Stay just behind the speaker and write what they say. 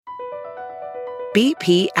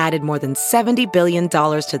BP added more than $70 billion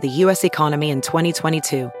to the U.S. economy in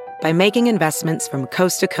 2022 by making investments from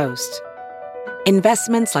coast to coast.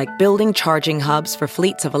 Investments like building charging hubs for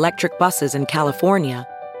fleets of electric buses in California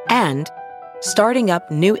and starting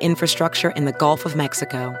up new infrastructure in the Gulf of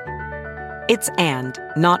Mexico. It's and,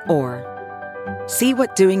 not or. See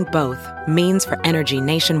what doing both means for energy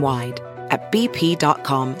nationwide at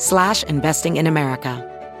bp.com/investing in America.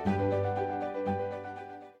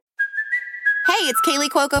 Hey, it's Kaylee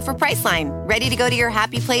Cuoco for Priceline. Ready to go to your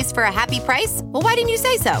happy place for a happy price? Well, why didn't you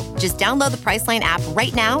say so? Just download the Priceline app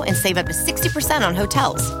right now and save up to 60% on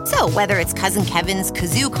hotels. So whether it's Cousin Kevin's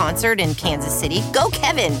Kazoo Concert in Kansas City, go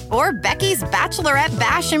Kevin, or Becky's Bachelorette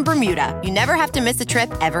Bash in Bermuda, you never have to miss a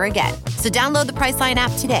trip ever again. So download the Priceline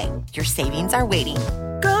app today. Your savings are waiting.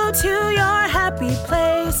 Go to your happy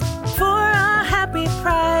place for a happy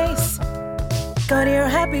price. Go to your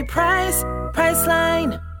happy price,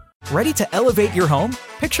 Priceline. Ready to elevate your home?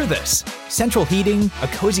 Picture this: central heating, a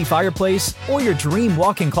cozy fireplace, or your dream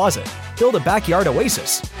walk-in closet. Build a backyard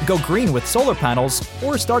oasis, go green with solar panels,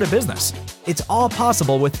 or start a business. It's all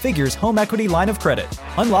possible with Figure's home equity line of credit.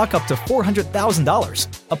 Unlock up to $400,000.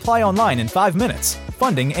 Apply online in 5 minutes.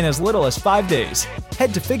 Funding in as little as 5 days.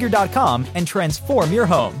 Head to Figure.com and transform your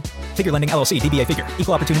home. Figure Lending LLC, DBA Figure,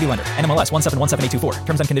 Equal Opportunity Lender, NMLS 1717824.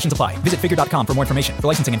 Terms and conditions apply. Visit Figure.com for more information. For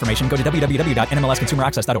licensing information, go to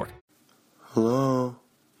www.nmlsconsumeraccess.org. Hello?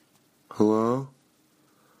 Hello?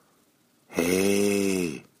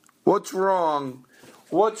 Hey. What's wrong?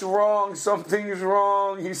 What's wrong? Something's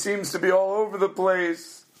wrong. He seems to be all over the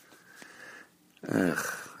place. I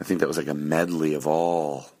think that was like a medley of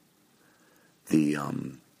all the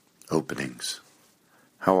openings.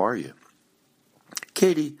 How are you?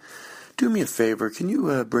 Katie, do me a favor. Can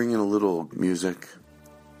you bring in a little music?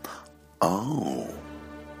 Oh,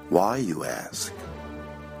 why, you ask?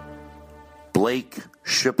 Blake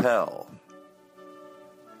Chappelle,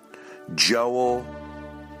 Joel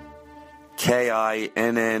Kinnee,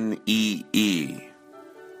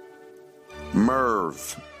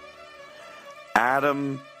 Merv,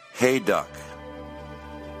 Adam Hayduck.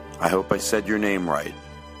 I hope I said your name right.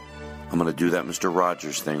 I'm going to do that Mr.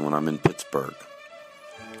 Rogers thing when I'm in Pittsburgh.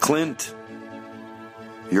 Clint,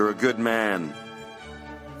 you're a good man.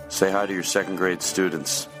 Say hi to your second grade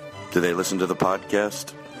students. Do they listen to the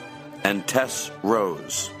podcast? And Tess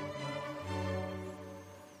Rose.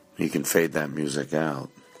 You can fade that music out.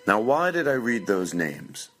 Now, why did I read those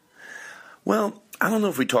names? Well, I don't know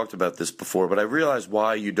if we talked about this before, but I realized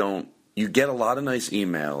why you get a lot of nice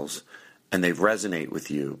emails and they resonate with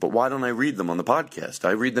you, but why don't I read them on the podcast?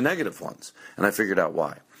 I read the negative ones, and I figured out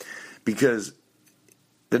why. Because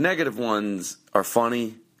the negative ones are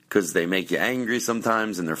funny because they make you angry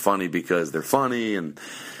sometimes, and they're funny because they're funny.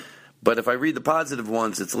 But if I read the positive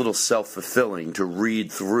ones, it's a little self-fulfilling to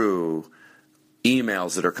read through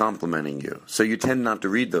emails that are complimenting you. So you tend not to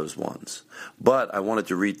read those ones. But I wanted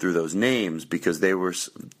to read through those names because they were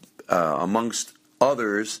amongst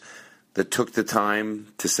others that took the time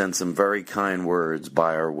to send some very kind words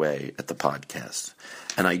by our way at the podcast.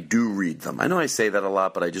 And I do read them. I know I say that a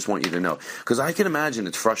lot, but I just want you to know. Because I can imagine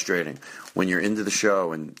it's frustrating when you're into the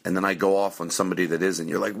show and then I go off on somebody that isn't.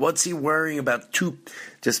 You're like, what's he worrying about?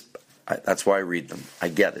 That's why I read them. I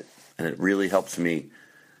get it. And it really helps me.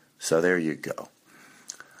 So there you go.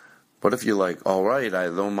 What if you're like, all right, I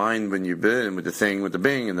don't mind when you've been with the thing with the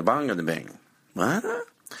bing and the bong and the bing. What?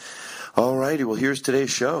 All righty, well, here's today's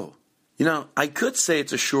show. You know, I could say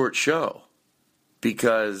it's a short show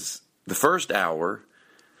because the first hour,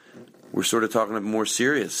 we're sort of talking about more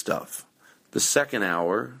serious stuff. The second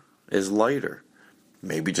hour is lighter.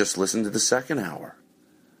 Maybe just listen to the second hour.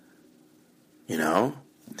 You know?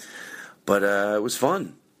 But it was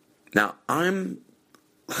fun. Now,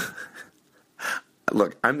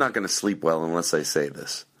 Look, I'm not going to sleep well unless I say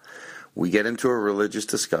this. We get into a religious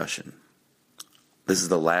discussion. This is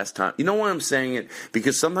the last time. You know why I'm saying it?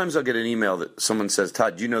 Because sometimes I'll get an email that someone says,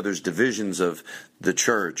 Todd, you know there's divisions of the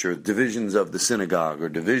church or divisions of the synagogue or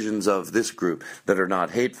divisions of this group that are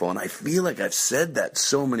not hateful. And I feel like I've said that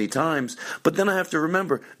so many times. But then I have to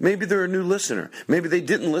remember, maybe they're a new listener. Maybe they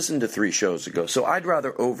didn't listen to 3 shows ago. So I'd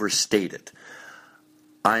rather overstate it.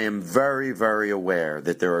 I am very, very aware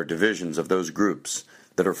that there are divisions of those groups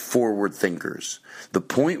that are forward thinkers. The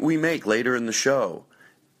point we make later in the show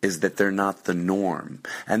is that they're not the norm.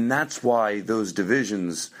 And that's why those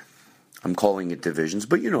divisions, I'm calling it divisions,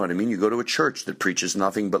 but you know what I mean. You go to a church that preaches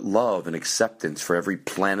nothing but love and acceptance for every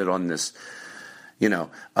planet on this,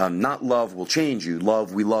 not love will change you.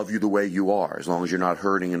 We love you the way you are, as long as you're not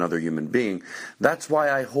hurting another human being. That's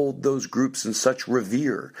why I hold those groups in such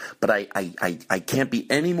revere. But I can't be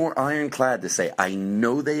any more ironclad to say I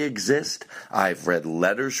know they exist. I've read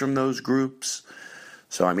letters from those groups.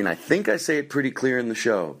 So, I think I say it pretty clear in the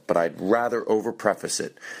show, but I'd rather over-preface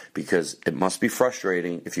it, because it must be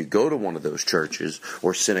frustrating if you go to one of those churches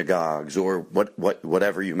or synagogues or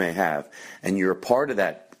whatever you may have, and you're a part of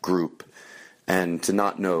that group, and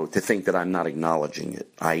to think that I'm not acknowledging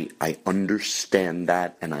it. I understand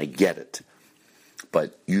that, and I get it.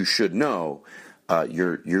 But you should know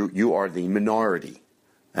you are the minority,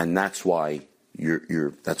 and that's why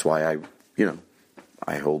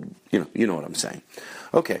I hold, you know what I'm saying.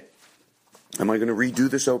 Okay. Am I going to redo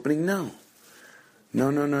this opening? No.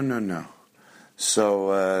 No.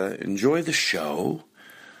 So, enjoy the show,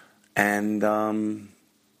 and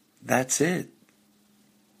that's it.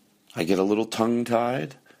 I get a little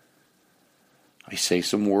tongue-tied. I say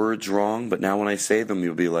some words wrong, but now when I say them,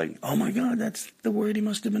 you'll be like, oh my God, that's the word he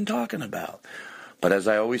must have been talking about. But as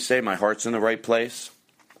I always say, my heart's in the right place,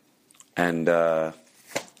 and there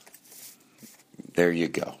you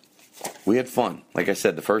go. We had fun. Like I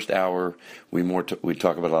said, the first hour, we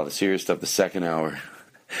talk about a lot of serious stuff. The second hour,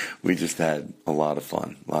 we just had a lot of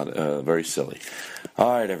fun. Very silly.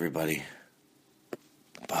 All right, everybody.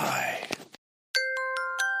 Bye.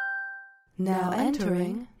 Now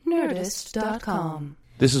entering Nerdist.com.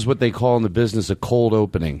 This is what they call in the business a cold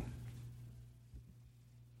opening.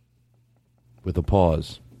 With a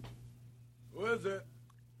pause. Who is it?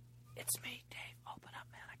 It's me, Dave. Open up,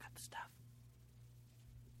 man. I got the stuff.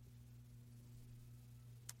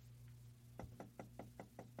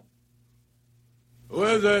 Who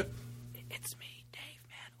is it? It's me, Dave,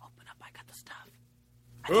 man. Open up. I got the stuff.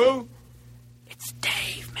 Who? It's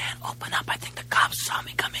Dave, man. Open up. I think the cops saw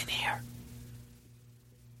me come in here.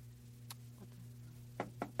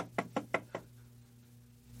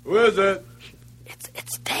 Who is it?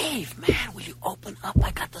 It's Dave, man. Will you open up?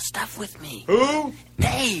 I got the stuff with me. Who?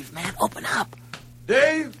 Dave, man. Open up.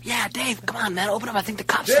 Dave? Yeah, Dave. Come on, man. Open up. I think the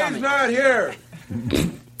cops saw me. Dave's not here.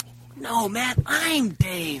 No, man. I'm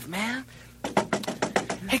Dave, man.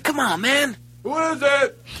 Hey, come on, man. Who is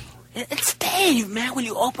it? It's Dave, man. Will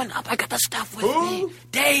you open up? I got the stuff with Who? me.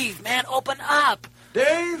 Dave, man. Open up.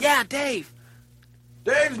 Dave? Yeah, Dave.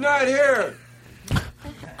 Dave's not here.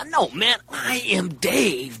 No, man. I am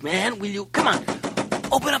Dave, man. Will you... Come on.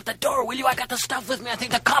 Open up the door, will you? I got the stuff with me. I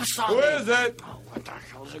think the cops saw me. Who is it? Oh, what the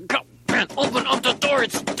hell is it? Go, man. Open up the door.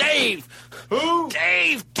 It's Dave. Who?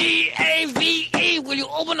 Dave. D-A-V-E. Will you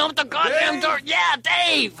open up the goddamn Dave? door? Yeah,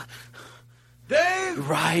 Dave. Dave?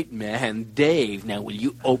 Right, man. Dave. Now, will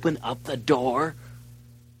you open up the door?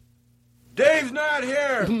 Dave's not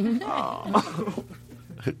here. Oh.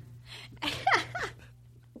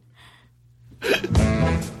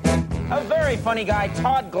 A very funny guy,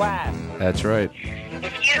 Todd Glass. That's right.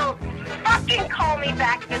 If you fucking call me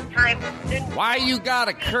back this time, then... Why you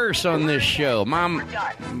gotta curse on this show? Mom,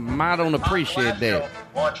 I don't appreciate that.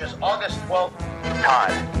 Launches August 12th.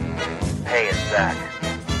 Todd. Hey, it's Zach.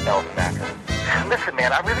 Elfnacker. Listen,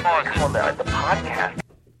 man, I really want to call the podcast.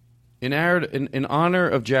 In honor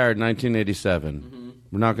of Jared, 1987,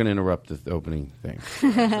 we're not going to interrupt the opening thing.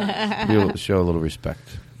 We'll show a little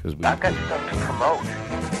respect. I've got stuff to promote.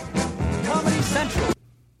 Comedy Central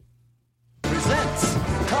presents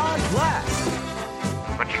Todd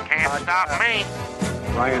Glass. But you can't stop me.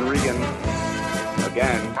 Brian Regan,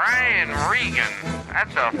 again. Brian Regan.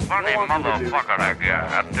 That's a funny motherfucker, that guy.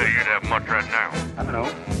 I'll tell you that much right now. I don't know.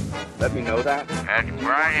 Let me know that. That's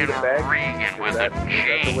Brian Regan with a G. Is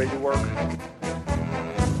that the way you work?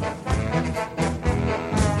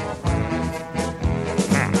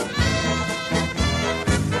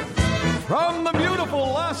 From the beautiful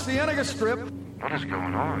La Cienega Strip. What is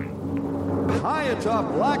going on? High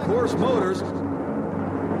atop Black Horse Motors.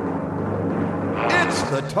 It's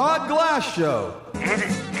the Todd Glass Show. It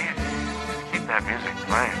is. Keep that music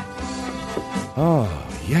playing. Oh,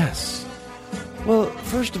 yes. Well,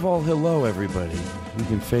 first of all, hello, everybody. We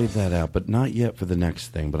can fade that out, but not yet for the next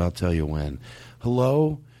thing, but I'll tell you when.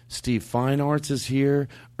 Hello, Steve Fine Arts is here,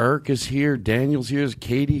 Irk is here, Daniel's here,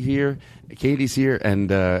 Katie's here, and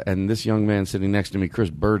this young man sitting next to me, Chris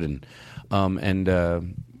Burden. Oh,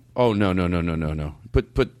 no. No.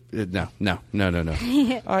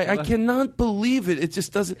 I cannot believe it. It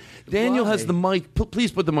just doesn't. Daniel has the mic.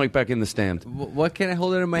 Please put the mic back in the stand. What can't I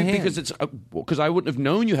hold it in my hand? Because I wouldn't have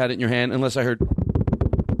known you had it in your hand unless I heard.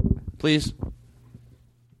 Please.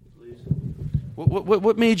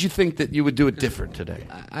 What made you think that you would do it different today?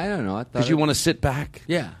 I don't know. I thought because you want to sit back.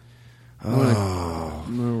 Yeah. Oh.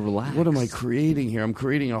 Relax. What am I creating here? I'm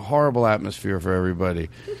creating a horrible atmosphere for everybody.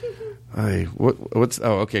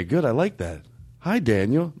 Okay, good. I like that. Hi,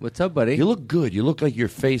 Daniel. What's up, buddy? You look good. You look like your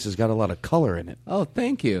face has got a lot of color in it. Oh,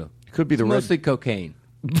 thank you. It could be the mostly cocaine.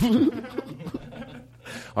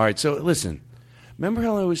 All right, so listen. Remember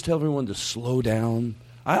how I always tell everyone to slow down?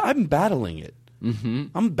 I'm battling it. Mm-hmm.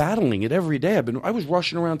 I'm battling it every day. I was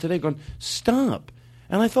rushing around today going, stop.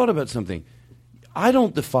 And I thought about something. I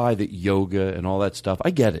don't defy that yoga and all that stuff.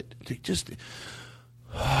 I get it. Just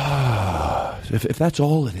if that's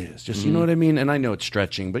all it is, just you know what I mean. And I know it's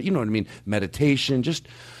stretching, but you know what I mean. Meditation, just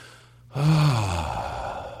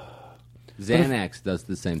Xanax does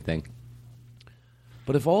the same thing.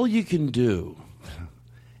 But if all you can do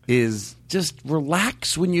is just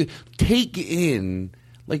relax when you take in.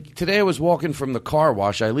 Like today, I was walking from the car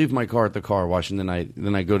wash. I leave my car at the car wash, and then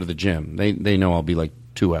I go to the gym. They know I'll be like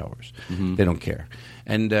 2 hours. Mm-hmm. They don't care.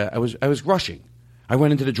 And I was rushing. I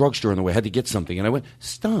went into the drugstore on the way. I had to get something, and I went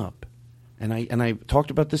stop. And I talked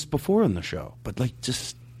about this before on the show, but like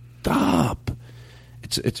just stop.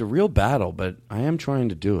 It's a real battle, but I am trying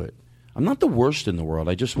to do it. I'm not the worst in the world.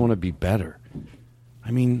 I just want to be better. I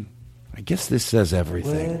mean, I guess this says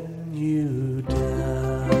everything. When you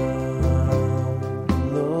download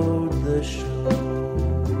the show,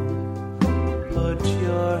 put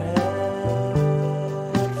your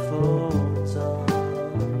headphones on,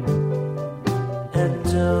 and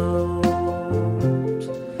don't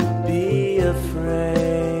be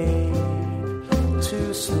afraid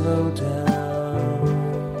to slow down.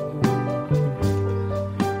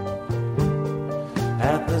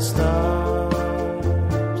 At the start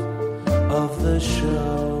of the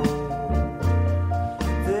show,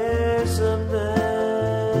 there's a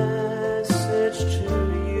message to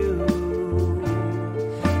you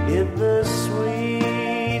in the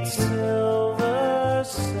sweet silver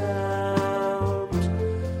sound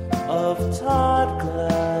of Todd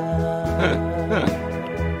Glass.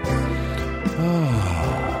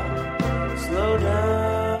 Slow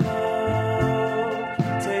down,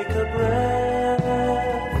 take a breath.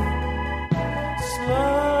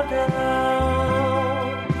 Slow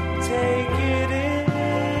down, take it in.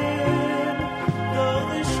 Though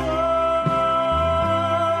the show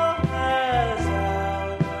has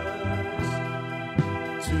hours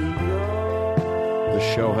to go. The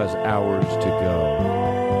show has hours to go.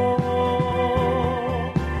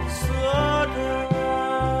 Slow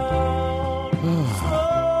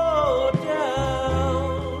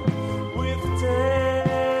down with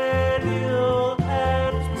Daniel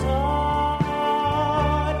and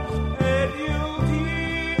Todd, and you'll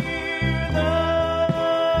hear the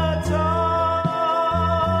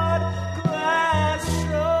Todd Glass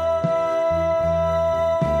Show.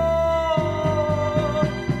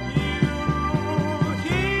 You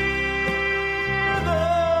hear the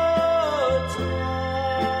Todd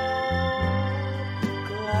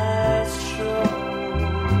Glass Show.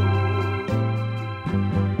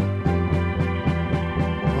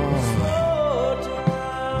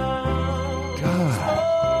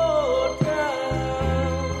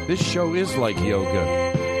 This show is like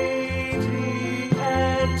yoga.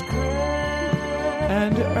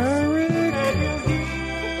 And Eric.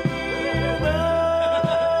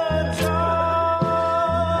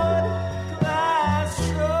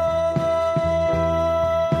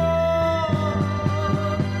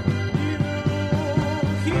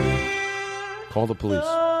 Call the police.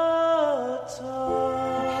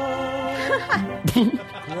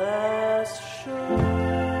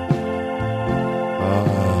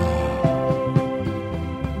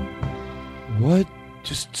 What?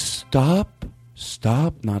 Just stop.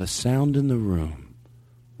 Stop. Not a sound in the room.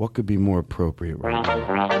 What could be more appropriate right now?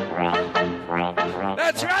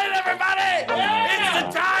 That's right, everybody! It's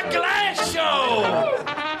the Todd Glass Show!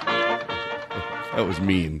 That was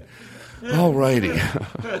mean. All righty.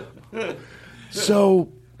 So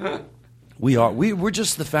we're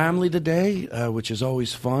just the family today, which is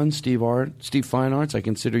always fun. Steve Fine Arts, I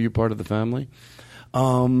consider you part of the family.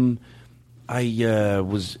 I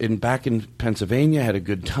was back in Pennsylvania, had a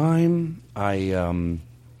good time.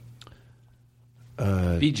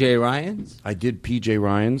 PJ Ryan's? I did PJ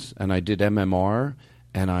Ryan's, and I did MMR,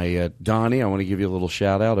 and Donnie, I want to give you a little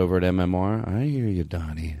shout out over at MMR. I hear you,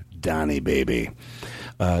 Donnie. Donnie, baby.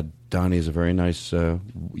 Donnie is a very nice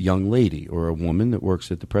young lady or a woman that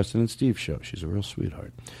works at the Preston and Steve show. She's a real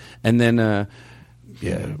sweetheart. And then,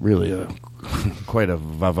 really quite a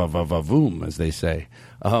va-va-va-va-voom, as they say.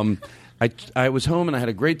 I was home and I had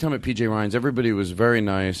a great time at PJ Ryan's. Everybody was very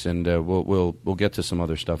nice, and we'll get to some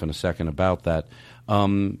other stuff in a second about that.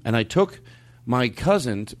 And I took my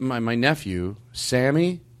cousin, my nephew,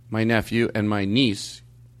 Sammy my nephew, and my niece,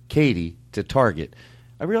 Katie, to Target,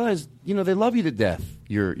 I realized, they love you to death,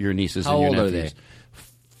 your nieces How and your old nephews. are they?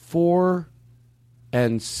 4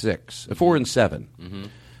 and 6. 4 and 7. Mm-hmm.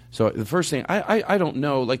 So the first thing, I don't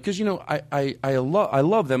know, like, because, I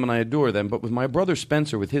love them and I adore them, but with my brother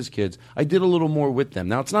Spencer, with his kids, I did a little more with them.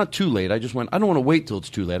 Now, it's not too late. I just went, I don't want to wait till it's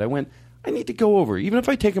too late. I went, I need to go over, even if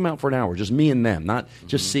I take them out for an hour, just me and them, not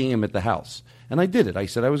just seeing them at the house. And I did it. I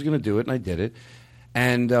said I was going to do it, and I did it.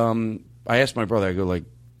 And I asked my brother, I go, like,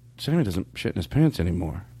 Sammy doesn't shit in his pants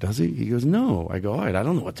anymore, does he? He goes, no. I go, all right, I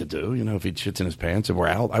don't know what to do. If he shits in his pants and we're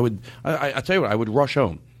out, I tell you what, I would rush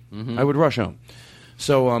home. Mm-hmm. I would rush home.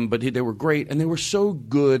 So, but they were great, and they were so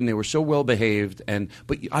good, and they were so well behaved,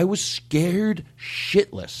 but I was scared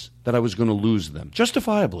shitless that I was going to lose them,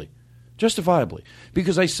 justifiably,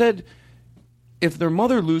 because I said, if their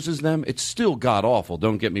mother loses them, it's still god awful.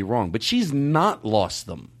 Don't get me wrong, but she's not lost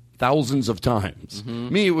them thousands of times.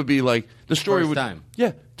 Mm-hmm. Me, it would be like the story First time.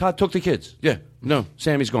 Yeah, Todd took the kids. Yeah, no,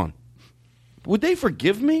 Sammy's gone. Would they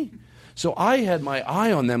forgive me? So I had my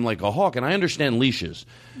eye on them like a hawk, and I understand leashes.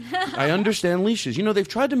 They've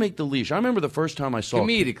tried to make the leash. I remember the first time I saw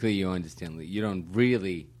Comedically, you understand. You don't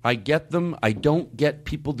really. I get them. I don't get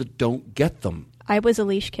people that don't get them. I was a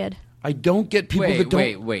leash kid. I don't get people that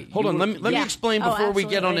don't. Wait. Hold on. Let me explain before we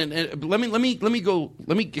get on it. Let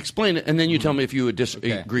me explain it, and then you tell me if you would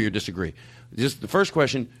agree or disagree. Just the first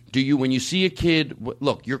question: when you see a kid?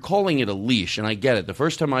 Look, you're calling it a leash, and I get it. The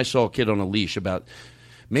first time I saw a kid on a leash, about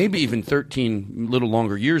maybe even 13, little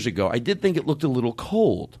longer years ago, I did think it looked a little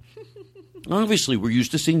cold. Obviously, we're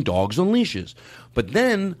used to seeing dogs on leashes. But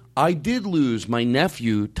then I did lose my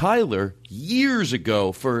nephew, Tyler, years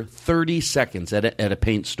ago for 30 seconds at a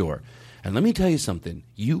paint store. And let me tell you something.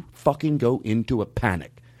 You fucking go into a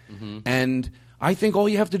panic. Mm-hmm. And I think all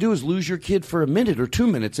you have to do is lose your kid for a minute or 2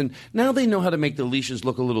 minutes. And now they know how to make the leashes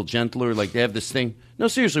look a little gentler, like they have this thing. No,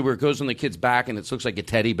 seriously, where it goes on the kid's back and it looks like a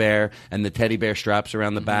teddy bear, and the teddy bear straps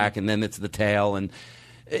around the back, and then it's the tail. And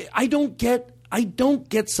I don't get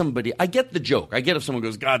somebody. I get the joke. I get if someone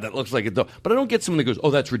goes, God, that looks like a dog. But I don't get someone that goes, oh,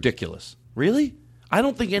 that's ridiculous. Really? I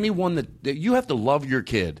don't think anyone that you have to love your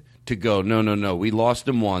kid to go, no, we lost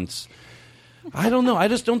him once. I don't know. I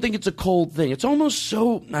just don't think it's a cold thing. It's almost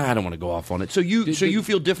so. I don't want to go off on it. So you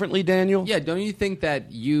feel differently, Daniel? Yeah. Don't you think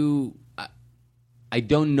that you? I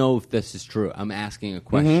don't know if this is true. I'm asking a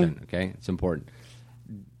question. Mm-hmm. Okay, it's important.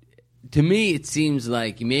 To me, it seems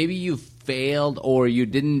like maybe you failed or you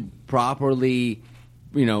didn't properly,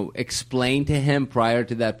 explain to him prior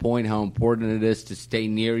to that point how important it is to stay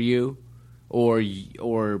near you, or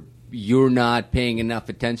you're not paying enough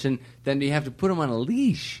attention. Then you have to put him on a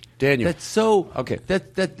leash. Daniel, that's so okay.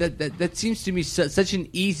 That seems to me such an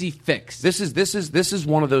easy fix. This is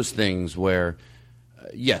one of those things where.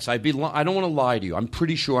 Yes, I don't want to lie to you. I'm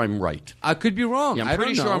pretty sure I'm right. I could be wrong. Yeah, I'm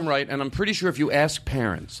pretty sure I'm right, and I'm pretty sure if you ask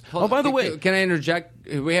parents. By the way, can I interject?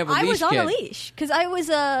 We have a leash. I was on a leash because I was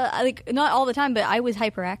not all the time, but I was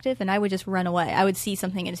hyperactive, and I would just run away. I would see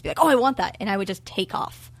something and just be like, "Oh, I want that," and I would just take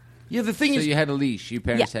off. Yeah, the thing is, you had a leash. Your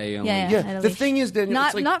parents had you on a leash. Yeah. The thing is, Daniel,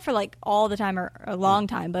 not for like all the time or a long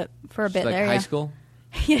time, but for a bit like there. High school.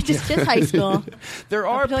 Yeah, just high school. There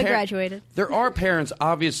are until I graduated. There are parents,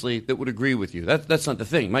 obviously, that would agree with you. That's not the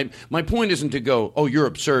thing. My point isn't to go, oh, you're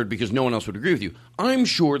absurd because no one else would agree with you. I'm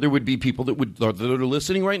sure there would be people that are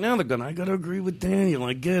listening right now that go, I got to agree with Daniel.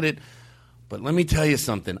 I get it. But let me tell you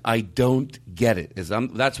something. I don't get it.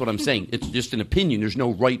 That's what I'm saying. It's just an opinion. There's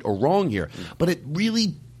no right or wrong here. But it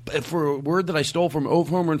really, for a word that I stole from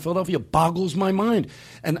Homer in Philadelphia, boggles my mind.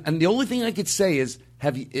 And the only thing I could say is,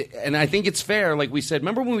 and I think it's fair, like we said,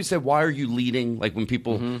 remember when we said, why are you leading? Like when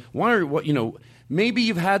people, maybe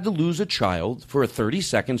you've had to lose a child for 30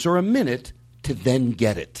 seconds or a minute to then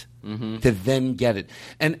get it. Mm-hmm. To then get it.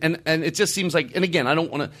 And it just seems like, and again, I don't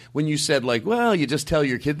want to, when you said like, well, you just tell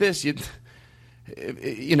your kid this,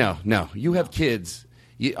 no, you have kids.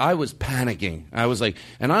 I was panicking. I was like,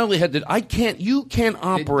 and I only had to, you can't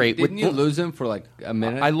operate. Didn't you lose him for like a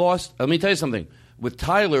minute? I lost, let me tell you something. With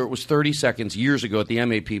Tyler, it was 30 seconds years ago at the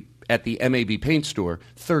MAB paint store,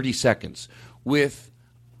 30 seconds. With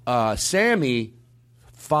Sammy,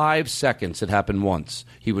 5 seconds. It happened once.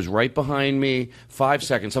 He was right behind me, 5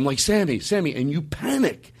 seconds. I'm like, Sammy, and you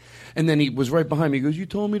panic. And then he was right behind me. He goes, you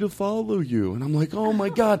told me to follow you. And I'm like, oh, my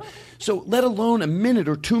God. So let alone a minute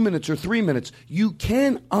or 2 minutes or 3 minutes, you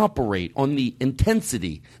can operate on the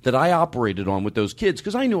intensity that I operated on with those kids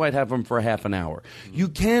because I knew I'd have them for a half an hour. You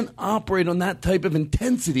can operate on that type of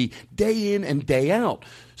intensity day in and day out.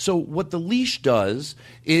 So what the leash does,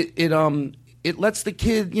 it lets the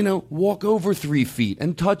kid, walk over 3 feet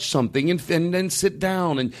and touch something and then sit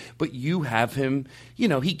down. But you have him,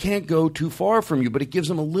 he can't go too far from you, but it gives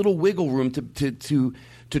him a little wiggle room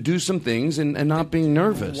to do some things and not being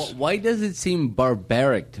nervous. Why does it seem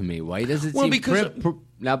barbaric to me? Why does it seem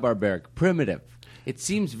not barbaric, primitive? It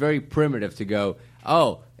seems very primitive to go,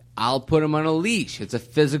 I'll put him on a leash. It's a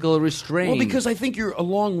physical restraint. Well, because I think you're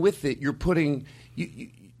along with it. You're putting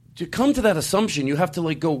to come to that assumption, you have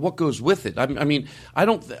to go, what goes with it?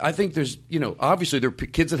 I think there's, obviously there are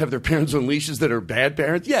kids that have their parents on leashes that are bad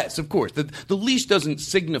parents. Yes, of course. The leash doesn't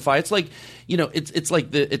signify. It's like,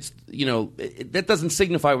 that doesn't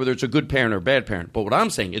signify whether it's a good parent or a bad parent. But what I'm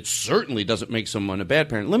saying, it certainly doesn't make someone a bad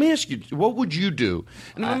parent. Let me ask you, what would you do?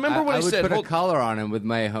 And remember what I said. I would put a collar on him with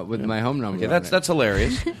my home number. Okay, that's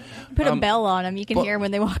hilarious. Put a bell on them. You can hear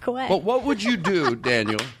when they walk away. But what would you do,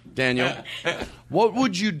 Daniel, what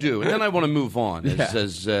would you do? And then I want to move on,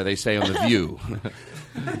 as they say on The View.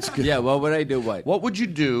 Yeah, what would I do? What would you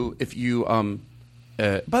do if you...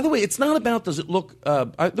 by the way, it's not about does it look...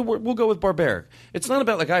 we'll go with barbaric. It's not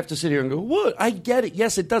about I have to sit here and go, what? I get it.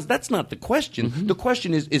 Yes, it does. That's not the question. Mm-hmm. The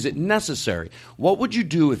question is it necessary? What would you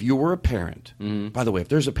do if you were a parent? Mm-hmm. By the way, if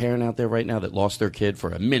there's a parent out there right now that lost their kid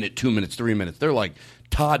for a minute, 2 minutes, 3 minutes, they're like,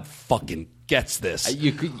 Todd fucking gets this.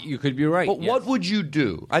 You could be right. But what would you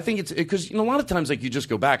do? I think it's because a lot of times you just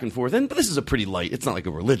go back and forth, but this is a pretty light. It's not like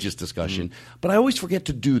a religious discussion. Mm-hmm. But I always forget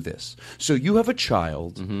to do this. So you have a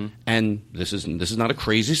child, and this is not a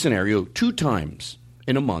crazy scenario. 2 times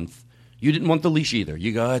in a month, you didn't want the leash either.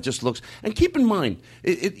 You go, it just looks. And keep in mind,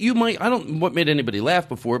 you might. I don't know what made anybody laugh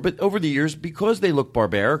before, but over the years, because they look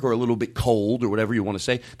barbaric or a little bit cold or whatever you want to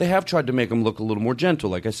say, they have tried to make them look a little more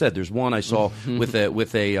gentle. Like I said, there's one I saw with a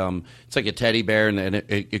it's like a teddy bear, and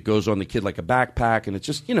it goes on the kid like a backpack, and it's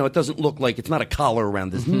just it doesn't look like it's not a collar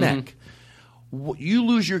around his neck. You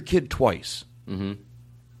lose your kid twice. Mm-hmm.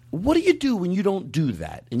 What do you do when you don't do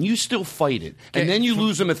that and you still fight it, and then you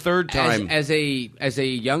lose them a third time? As a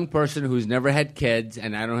young person who's never had kids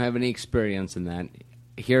and I don't have any experience in that,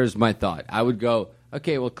 here's my thought. I would go,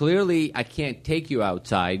 okay, well, clearly I can't take you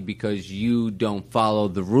outside because you don't follow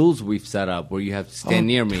the rules we've set up where you have to stand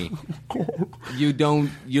near me. You don't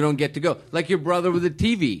get to go. Like your brother with the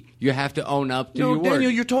TV. You have to own up to your word.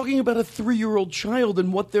 Daniel, you're talking about a 3-year-old child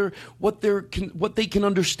and what they can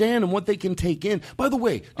understand and what they can take in. By the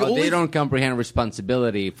way, they don't comprehend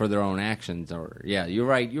responsibility for their own actions. You're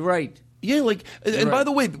right. Yeah, by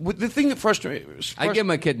the way, the thing that frustrates... I get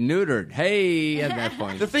my kid neutered. Hey, at that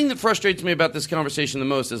point. The thing that frustrates me about this conversation the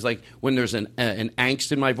most is when there's an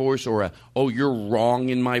angst in my voice or you're wrong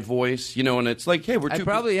in my voice, and it's like, hey, we're too... I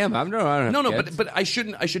probably am. I don't have kids. But I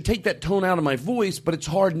should take that tone out of my voice, but it's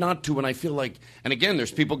hard not to, and I feel like... And again,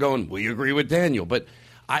 there's people going, well, you agree with Daniel, but...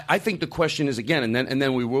 I think the question is, again, and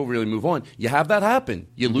then we will really move on. You have that happen.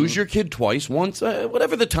 You lose your kid twice, once,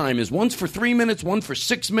 whatever the time is, once for 3 minutes, one for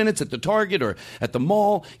 6 minutes at the Target or at the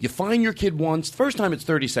mall. You find your kid once. First time it's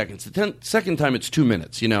 30 seconds. The second time it's 2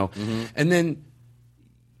 minutes, And then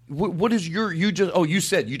what is you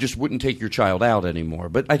said you just wouldn't take your child out anymore.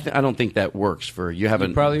 But I don't think that works for you.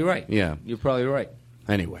 Haven't. You're probably right. Yeah. You're probably right.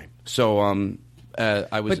 Anyway, so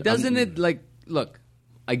I was. But doesn't it look?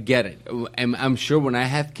 I get it. I'm sure when I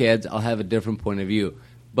have kids, I'll have a different point of view.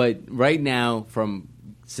 But right now, from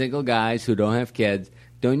single guys who don't have kids,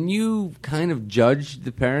 don't you kind of judge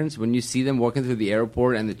the parents when you see them walking through the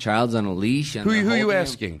airport and the child's on a leash? And who are you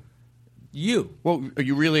asking? You. Well, are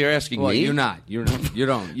you really asking me? You're not. You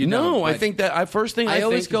don't. No, I think that first thing I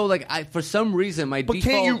always go for some reason my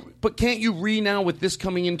default. Can't you now with this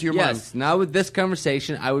coming into your mind? Yes. Now with this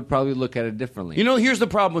conversation, I would probably look at it differently. Here's the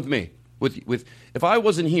problem with me. With if I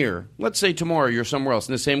wasn't here, let's say tomorrow you're somewhere else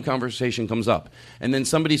and the same conversation comes up, and then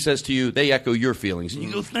somebody says to you, they echo your feelings, and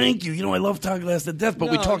you go, "Thank you, I love Todd Glass to death."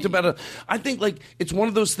 But we talked about it. I think it's one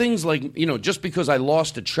of those things just because I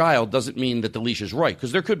lost a child doesn't mean that the leash is right,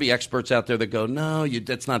 because there could be experts out there that go, "No,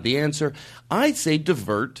 that's not the answer." I say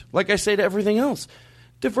divert, like I say to everything else.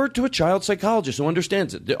 Divert to a child psychologist who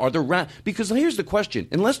understands it. Because here's the question.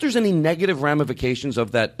 Unless there's any negative ramifications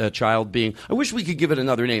of that child being... I wish we could give it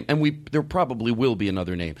another name, and there probably will be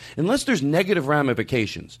another name. Unless there's negative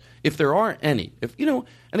ramifications, if there are any... and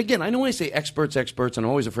again, I know when I say experts, and I'm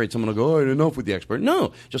always afraid someone will go, enough with the expert.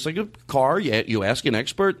 No, just like a car, you ask an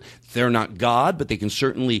expert. They're not God, but they can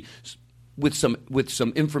certainly... With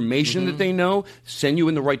some information that they know, send you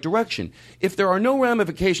in the right direction. If there are no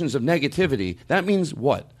ramifications of negativity, that means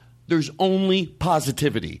what? There's only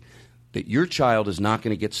positivity, that your child is not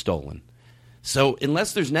going to get stolen. So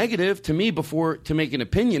unless there's negative, to me, to make an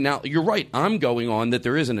opinion, now you're right, I'm going on that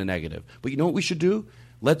there isn't a negative. But you know what we should do?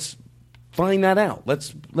 Let's find that out.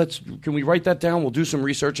 Can we write that down? We'll do some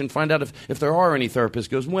research and find out if there are any therapists.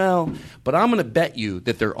 Goes, well, but I'm going to bet you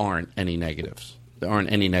that there aren't any negatives. There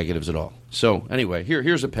aren't any negatives at all. So anyway,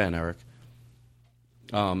 here's a pen, Eric.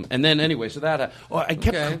 And then anyway, so that I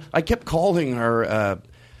kept calling her.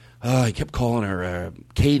 I kept calling her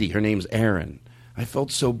Katie. Her name's Erin. I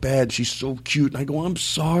felt so bad. She's so cute. And I go, I'm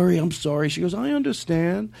sorry. She goes, I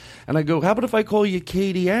understand. And I go, how about if I call you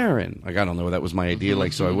Katie Aaron? Like, I don't know. That was my idea.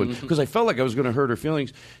 Like, so I wouldn't, because I felt like I was going to hurt her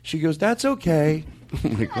feelings. She goes, that's okay.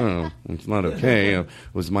 I'm like, oh, it's not okay. It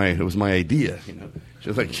was my idea. You know.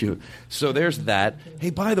 She's like, so there's that. Hey,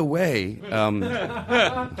 by the way,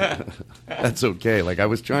 that's okay. Like, I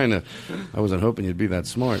wasn't hoping you'd be that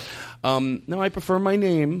smart. No, I prefer my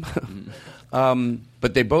name.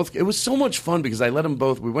 But they both, it was so much fun because I let them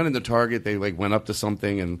both, we went into Target, they like went up to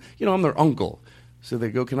something and, you know, I'm their uncle. So they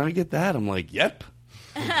go, can I get that? I'm like, yep.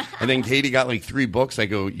 And then Katie got like 3 books. I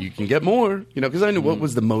go, you can get more, you know, because I knew what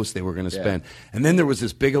was the most they were going to spend. And then there was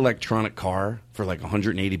this big electronic car for like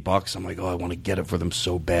 $180. I'm like, oh, I want to get it for them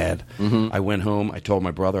so bad. I went home. I told my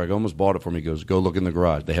brother, I almost bought it for me. He goes, go look in the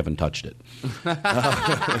garage. They haven't touched it.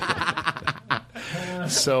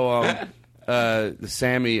 So,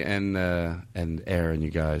 Sammy and Aaron, you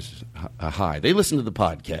guys, hi. They listen to the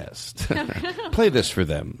podcast. Play this for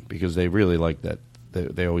them because they really like that.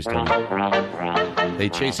 They always tell me. They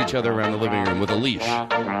chase each other around the living room with a leash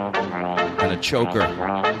and a choker.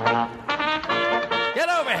 Get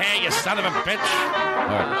over here, you son of a bitch! All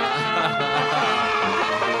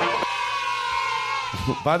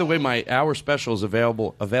right. By the way, my hour special is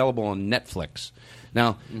available on Netflix.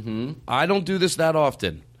 Now, I don't do this that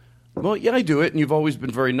often. Well, yeah, I do it, and you've always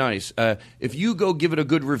been very nice. If you go give it a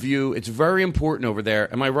good review, it's very important over there.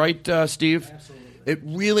 Am I right, Steve? Absolutely. It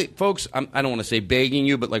really, folks, I don't want to say begging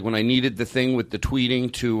you, but like when I needed the thing with the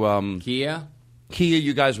tweeting to Kia,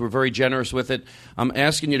 you guys were very generous with it. I'm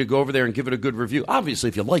asking you to go over there and give it a good review. Obviously,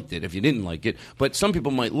 if you liked it, if you didn't like it, but some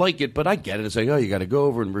people might like it, but I get it. It's like, oh, you got to go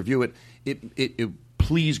over and review it.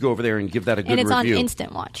 Please go over there and give that a good review. And it's on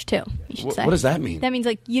Instant Watch, too, you should say. What does that mean? That means,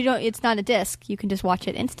 like, it's not a disc. You can just watch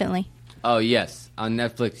it instantly. Oh, yes. On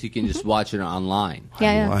Netflix, you can just watch it online.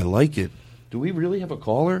 Yeah. I like it. Do we really have a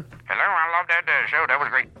caller? Hello, I love that show. That was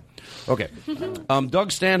great. Okay.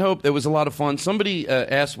 Doug Stanhope, it was a lot of fun. Somebody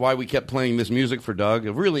asked why we kept playing this music for Doug,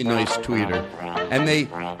 a really nice tweeter. And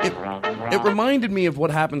it reminded me of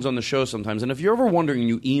what happens on the show sometimes. And if you're ever wondering,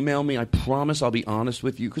 you email me, I promise I'll be honest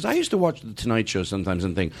with you. Because I used to watch The Tonight Show sometimes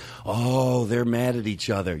and think, oh, they're mad at each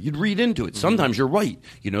other. You'd read into it. Sometimes you're right.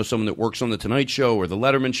 You know, someone that works on The Tonight Show or The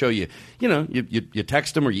Letterman Show, you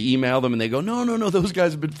text them or you email them and they go, no, those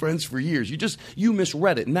guys have been friends for years. You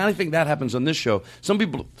misread it. And I think that happens on this show. Some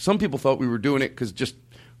people thought we were doing it because just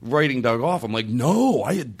writing Doug off. I'm like, no,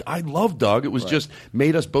 I love Doug. It was just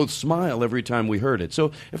made us both smile every time we heard it.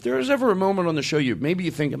 So if there is ever a moment on the show maybe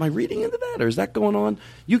you think, am I reading into that or is that going on?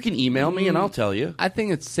 You can email me and I'll tell you. I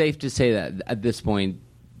think it's safe to say that at this point,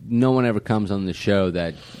 no one ever comes on the show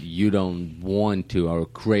that you don't want to or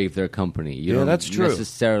crave their company. That's true.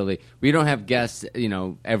 Necessarily. We don't have guests,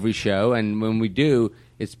 every show, and when we do,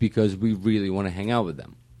 it's because we really want to hang out with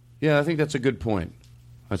them. Yeah, I think that's a good point.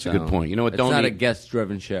 That's a good point. You know what? It's not a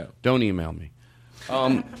guest-driven show. Don't email me.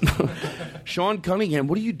 Sean Cunningham,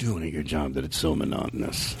 what are you doing at your job that it's so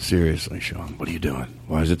monotonous? Seriously, Sean, what are you doing?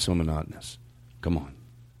 Why is it so monotonous? Come on.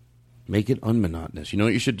 Make it unmonotonous. You know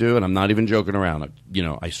what you should do? And I'm not even joking around.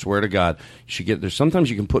 I swear to God, you should get there. Sometimes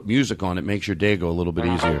you can put music on. It makes your day go a little bit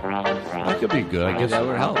easier. That could be good. I guess that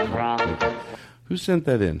would help. Who sent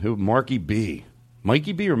that in? Who? Marky B.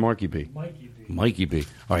 Mikey B or Marky B? Mikey B. Mikey B.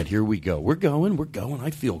 All right, here we go. We're going.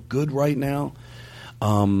 I feel good right now.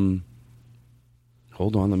 Hold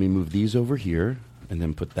on. Let me move these over here and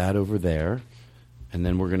then put that over there. And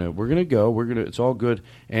then we're gonna go. It's all good.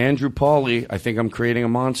 Andrew Pauly, I think I'm creating a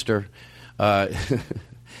monster.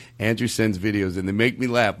 Andrew sends videos and they make me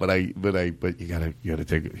laugh, but you gotta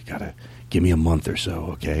give me a month or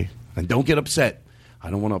so, okay? And don't get upset. I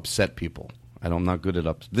don't want to upset people. I'm not good at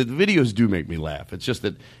the videos do make me laugh. It's just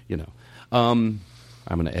that, I'm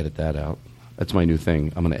going to edit that out. That's my new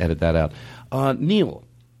thing. I'm going to edit that out. Neil,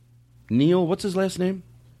 what's his last name?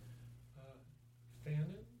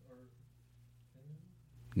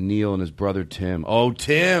 Neil and his brother Tim. Oh,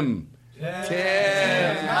 Tim. Tim.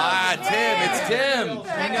 Tim. It's Tim.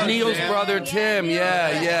 Neil's brother Tim.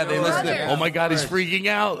 Yeah. They listen to. Oh my God, he's freaking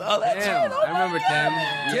out. Oh, that's Tim. I remember Tim.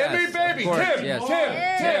 Timmy, baby. Tim. Yes.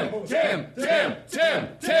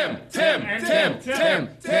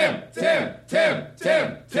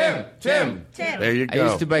 Tim. There you go. I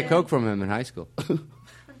used to buy Coke from him in high school.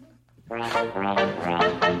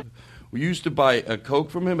 We used to buy a Coke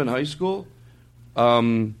from him in high school.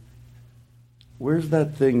 Where's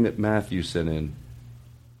that thing that Matthew sent in?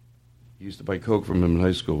 He used to buy Coke from him in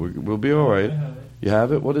high school. We'll be all right. You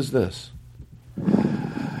have it? What is this?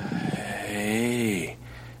 Hey,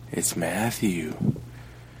 it's Matthew.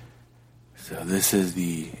 So this is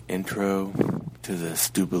the intro to the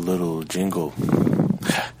stupid little jingle.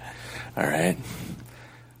 All right.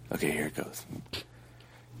 Okay, here it goes.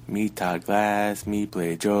 Me Todd Glass, me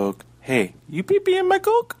play a joke. Hey, you pee-pee in my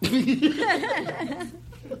Coke?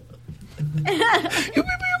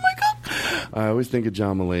 I always think of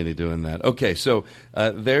John Mulaney doing that. Okay, so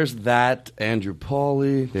there's that. Andrew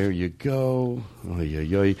Pauly, there you go.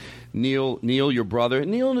 Neil, your brother.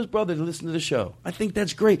 Neil and his brother listen to the show. I think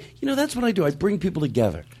that's great. You know, that's what I do. I bring people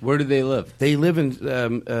together. Where do they live? They live in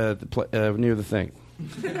near the thing.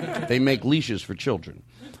 They make leashes for children.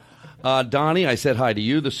 Donnie, I said hi to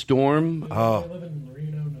you. The Storm. I live in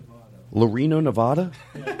Reno, Nevada. Loreno, Nevada?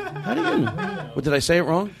 Yeah. How do you know? What, did I say it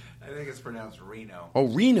wrong? I think it's pronounced Reno. Oh,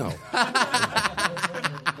 Reno.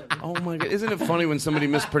 Oh, my God. Isn't it funny when somebody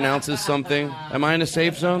mispronounces something? Am I in a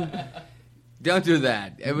safe zone? Don't do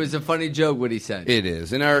that. It was a funny joke what he said. It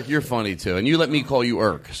is. And, Eric, you're funny, too. And you let me call you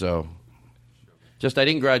Irk, so... Just, I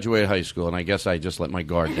didn't graduate high school, and I guess I just let my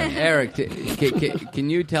guard down. Eric,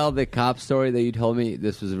 can you tell the cop story that you told me?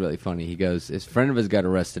 This was really funny. He goes, his friend of his got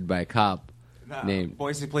arrested by a cop named...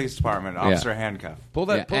 Boise Police Department, Officer Handcuff. Pull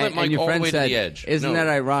that mic all the way to the edge. Isn't that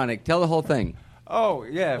ironic? Tell the whole thing. Oh,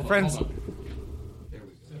 yeah, friends...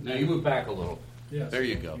 Now you move back a little. Yes. There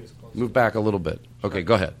you go. Move back a little bit. Okay,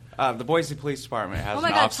 go ahead. The Boise Police Department has Oh my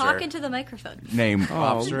an God, officer talk into the microphone. named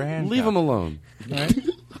Officer Handcuff. Leave him alone. Right?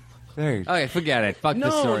 There you go. Okay, forget it. Fuck the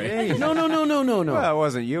story. No. Well, it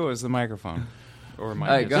wasn't you. It was the microphone. Or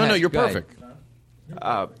my No, you're perfect.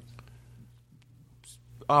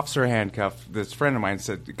 Officer Handcuff, this friend of mine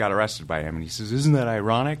got arrested by him, and he says, "Isn't that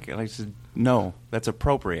ironic?" And I said, "No, that's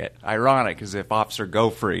appropriate. Ironic is if Officer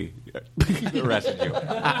Go-Free arrested you."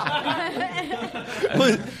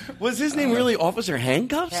 Was his name really Officer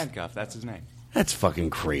Handcuffs? Handcuff, that's his name. That's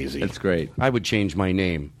fucking crazy. That's great. I would change my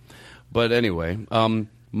name. But anyway,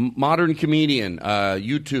 Modern Comedian,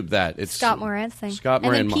 YouTube that. It's Scott Moran's thing. Scott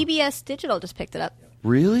Moran. And then PBS Digital just picked it up.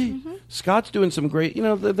 Really? Mm-hmm. Scott's doing some great,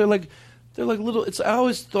 they're like little, I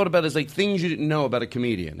always thought about it as like things you didn't know about a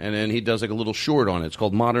comedian. And then he does like a little short on it. It's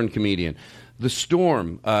called Modern Comedian. The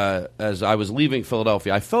Storm, as I was leaving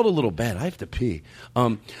Philadelphia, I felt a little bad. I have to pee.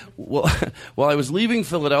 Well, while I was leaving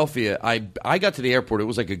Philadelphia, I got to the airport. It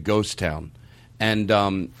was like a ghost town. And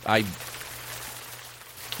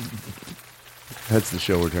that's the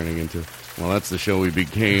show we're turning into. Well, that's the show we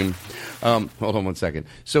became. Hold on one second.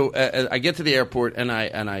 So I get to the airport, and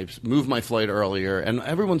I move my flight earlier, and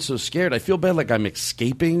everyone's so scared. I feel bad like I'm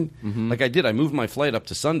escaping. Mm-hmm. Like I did. I moved my flight up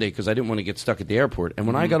to Sunday because I didn't want to get stuck at the airport. And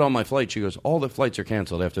when I got on my flight, she goes, all the flights are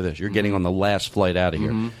canceled after this. You're getting on the last flight out of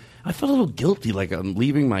here. I felt a little guilty, like I'm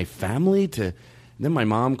leaving my family to... Then my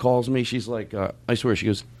mom calls me. She's like, I swear, she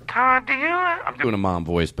goes, Todd, do you... I'm doing a mom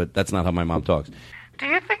voice, but that's not how my mom talks. Do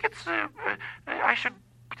you think it's... I should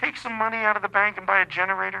take some money out of the bank and buy a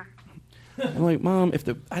generator? I'm like, Mom,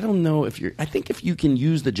 I don't know if you're... I think if you can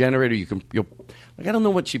use the generator, you'll... Like, I don't know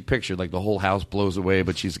what she pictured. Like, the whole house blows away,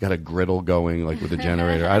 but she's got a griddle going, like, with a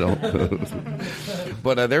generator. I don't...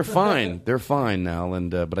 But they're fine. They're fine now.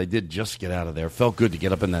 And but I did just get out of there. Felt good to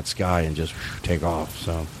get up in that sky and just take off,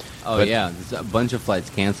 so... Yeah, there's a bunch of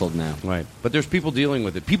flights canceled now. Right, but there's people dealing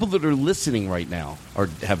with it. People that are listening right now are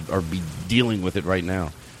dealing with it right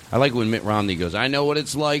now. I like when Mitt Romney goes, "I know what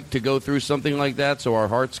it's like to go through something like that, so our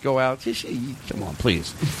hearts go out." Come on,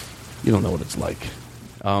 please. You don't know what it's like.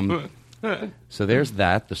 So there's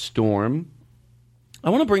that. The Storm.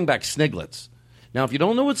 I want to bring back Sniglets. Now, if you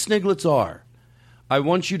don't know what Sniglets are, I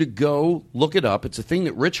want you to go look it up. It's a thing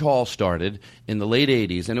that Rich Hall started in the late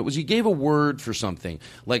 80s, and it was he gave a word for something.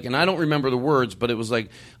 Like, and I don't remember the words, but it was like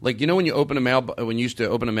when you open when you used to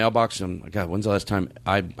open a mailbox, and God, when's the last time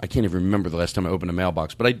I can't even remember the last time I opened a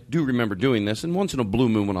mailbox, but I do remember doing this, and once in a blue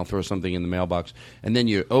moon when I'll throw something in the mailbox, and then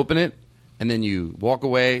you open it, and then you walk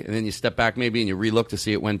away, and then you step back maybe, and you relook to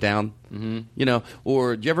see it went down. Mm-hmm.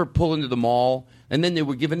 Or do you ever pull into the mall, and then they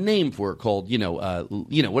would give a name for it called,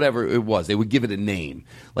 whatever it was. They would give it a name.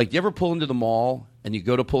 Like, do you ever pull into the mall, and you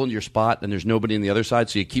go to pull into your spot, and there's nobody on the other side,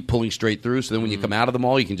 so you keep pulling straight through, so then when you come out of the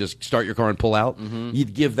mall, you can just start your car and pull out?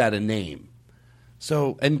 You'd give that a name.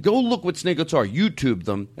 So, and go look what sniglets are. YouTube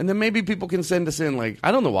them, and then maybe people can send us in. Like,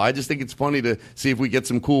 I don't know why. I just think it's funny to see if we get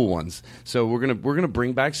some cool ones. So we're gonna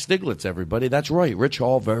bring back sniglets, everybody. That's right. Rich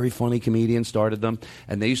Hall, very funny comedian, started them,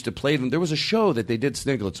 and they used to play them. There was a show that they did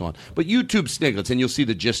sniglets on. But YouTube sniglets, and you'll see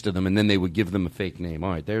the gist of them, and then they would give them a fake name.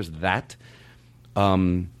 All right, there's that.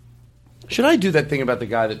 Should I do that thing about the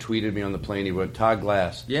guy that tweeted me on the plane? He wrote Todd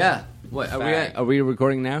Glass. Yeah. What, are we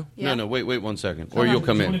recording now? Yeah. No, wait 1 second. Or you'll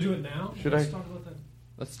come in. Do you want to do it now? Should Let's I? talk about that.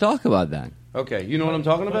 Let's talk about that. Okay, you know what I'm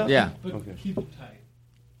talking about? Yeah. But Okay. keep it tight.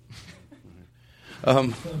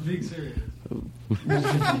 I'm being serious.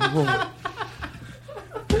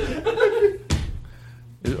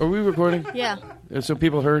 Are we recording? Yeah. So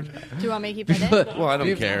people heard? Do you want me to keep it in? Well, I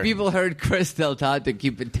don't care. People heard Chris tell Todd to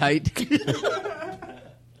keep it tight.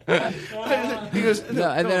 He goes, and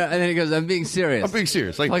then he goes, I'm being serious. I'm being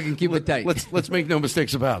serious. Like, I can keep it tight. Let's make no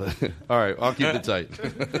mistakes about it. All right, I'll keep it tight.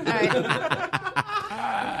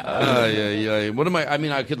 Yeah. What am I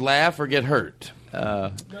mean, I could laugh or get hurt.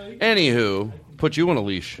 Anywho, put you on a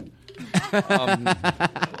leash.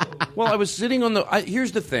 Well, I was sitting on the...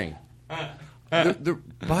 here's the thing.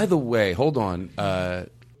 By the way, hold on.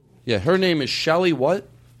 Yeah, her name is Shelley what?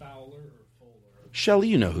 Shelley,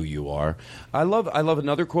 you know who you are. I love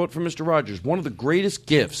another quote from Mr. Rogers. One of the greatest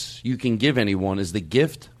gifts you can give anyone is the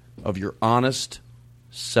gift of your honest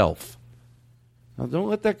self. Now, don't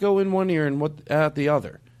let that go in one ear and out the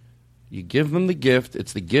other. You give them the gift.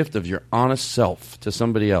 It's the gift of your honest self to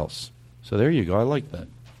somebody else. So there you go. I like that.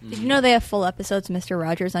 Did you know they have full episodes of Mr.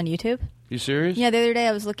 Rogers on YouTube? You serious? Yeah, the other day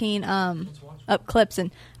I was looking up clips,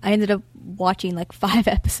 and I ended up watching like 5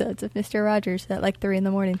 episodes of Mr. Rogers at like 3 in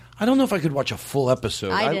the morning. I don't know if I could watch a full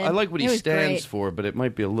episode. I like what he stands great. for, but it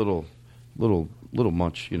might be a little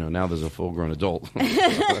much. You know, now there's a full-grown adult,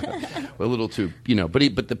 a little too. You know,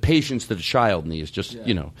 but the patience that a child needs, just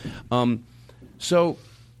you know. So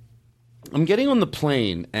I'm getting on the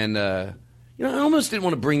plane, and you know, I almost didn't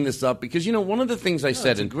want to bring this up because you know one of the things I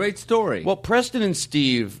said. It's a great story. Well, Preston and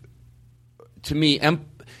Steve, to me,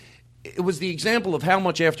 it was the example of how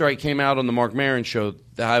much after I came out on the Marc Maron show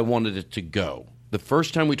that I wanted it to go. The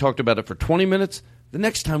first time we talked about it for 20 minutes, the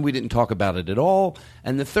next time we didn't talk about it at all,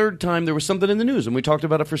 and the third time there was something in the news and we talked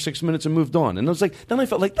about it for 6 minutes and moved on. And I was like, then I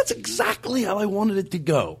felt like that's exactly how I wanted it to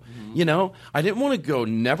go. Mm-hmm. You know, I didn't want to go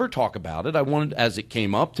never talk about it. I wanted, as it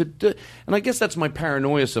came up, to and I guess that's my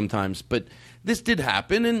paranoia sometimes, but this did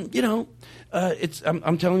happen, and you know,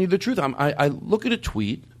 I'm telling you the truth. I look at a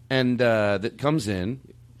tweet and that comes in.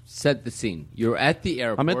 Set the scene. You're at the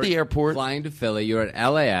airport. I'm at the airport. Flying to Philly. You're at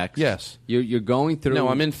LAX. Yes. You're going through... No,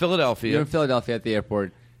 I'm in Philadelphia. You're in Philadelphia at the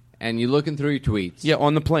airport, and you're looking through your tweets. Yeah,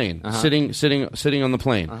 on the plane. Sitting on the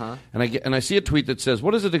plane. Uh-huh. And I see a tweet that says,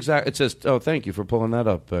 what is it exactly? It says, oh, thank you for pulling that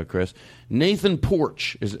up, Chris. Nathan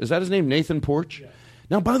Porch. Is that his name, Nathan Porch? Yeah.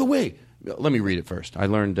 Now, by the way... Let me read it first. I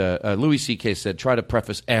learned Louis C.K. said, try to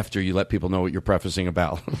preface after you let people know what you're prefacing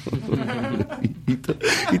about.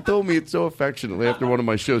 He told me it so affectionately after one of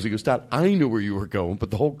my shows. He goes, Todd, I knew where you were going,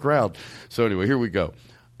 but the whole crowd. So anyway, here we go.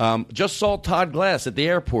 Just saw Todd Glass at the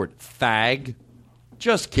airport. Fag.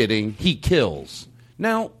 Just kidding. He kills.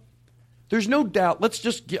 Now, there's no doubt. Let's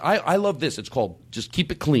just I love this. It's called just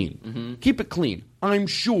keep it clean. Mm-hmm. Keep it clean. I'm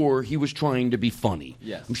sure he was trying to be funny.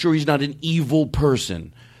 Yes. I'm sure he's not an evil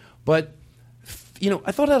person. But, you know,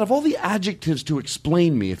 I thought out of all the adjectives to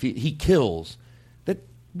explain me if he kills, that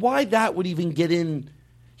why that would even get in,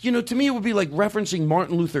 you know, to me it would be like referencing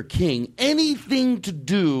Martin Luther King. Anything to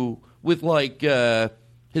do with, like,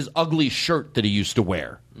 his ugly shirt that he used to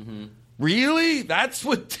wear. Mm-hmm. Really? That's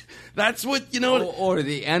what, you know. Or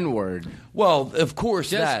the N-word. Well, of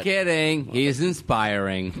course Just kidding. He's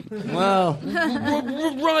inspiring. Well.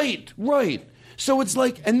 Right. So it's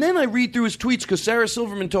like, and then I read through his tweets because Sarah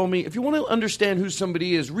Silverman told me, if you want to understand who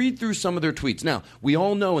somebody is, read through some of their tweets. Now, we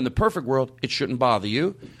all know in the perfect world, it shouldn't bother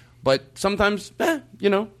you. But sometimes, you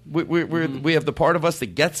know, we have the part of us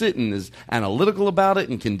that gets it and is analytical about it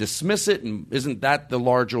and can dismiss it and isn't that the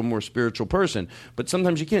larger, more spiritual person. But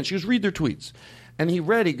sometimes you can't. She goes, read their tweets. And he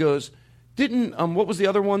goes, what was the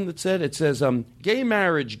other one that said? It says, gay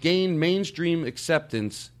marriage gained mainstream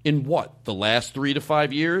acceptance in what, the last 3 to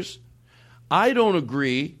 5 years? I don't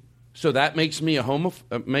agree, so that makes me a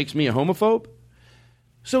homophobe?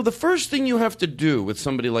 So the first thing you have to do with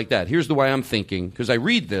somebody like that, here's the way I'm thinking, because I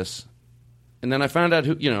read this, and then I found out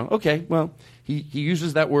okay, well, he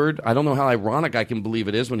uses that word. I don't know how ironic I can believe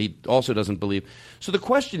it is when he also doesn't believe. So the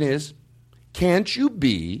question is, can't you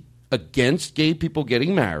be against gay people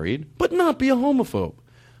getting married, but not be a homophobe?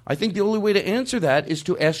 I think the only way to answer that is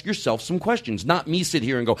to ask yourself some questions, not me sit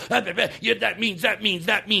here and go, that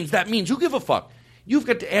means. Who give a fuck? You've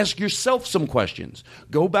got to ask yourself some questions.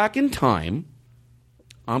 Go back in time.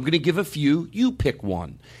 I'm going to give a few. You pick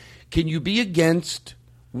one. Can you be against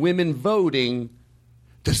women voting?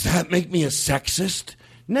 Does that make me a sexist?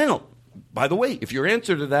 Now, by the way, if your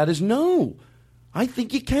answer to that is no, I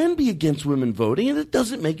think you can be against women voting and it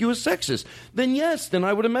doesn't make you a sexist, then yes, then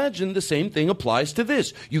I would imagine the same thing applies to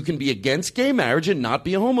this. You can be against gay marriage and not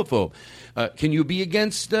be a homophobe. Can you be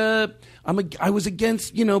against, I was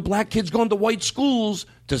against, black kids going to white schools.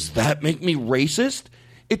 Does that make me racist?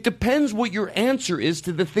 It depends what your answer is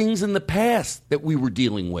to the things in the past that we were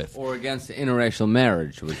dealing with. Or against interracial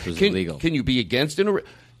marriage, which was illegal. Can you be against interracial?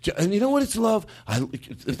 And you know what? It's love.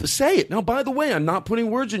 Say it. Now, by the way, I'm not putting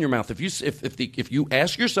words in your mouth. If you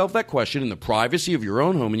ask yourself that question in the privacy of your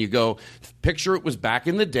own home and you go, picture it was back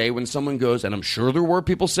in the day when someone goes, and I'm sure there were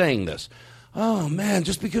people saying this, oh, man,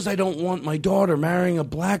 just because I don't want my daughter marrying a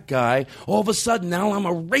black guy, all of a sudden now I'm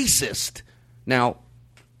a racist. Now,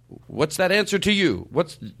 what's that answer to you?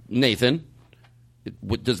 What's Nathan?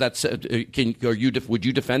 Does that would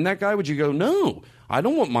you defend that guy? Would you go, no, I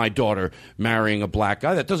don't want my daughter marrying a black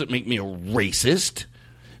guy. That doesn't make me a racist.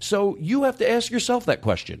 So you have to ask yourself that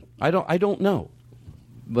question. I don't know.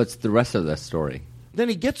 What's the rest of that story? Then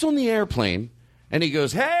he gets on the airplane and he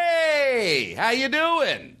goes, hey, how you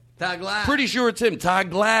doing? Todd Glass. Pretty sure it's him,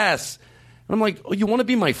 Todd Glass. And I'm like, oh, you want to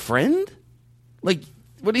be my friend? Like,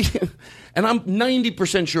 what do you... And I'm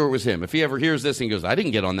 90% sure it was him. If he ever hears this and he goes, I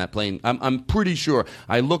didn't get on that plane, I'm pretty sure.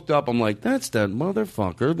 I looked up, I'm like, that's that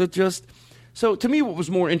motherfucker that just... So to me, what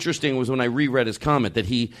was more interesting was when I reread his comment that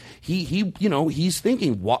he's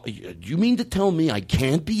thinking, what, do you mean to tell me I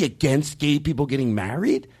can't be against gay people getting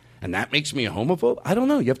married? And that makes me a homophobe? I don't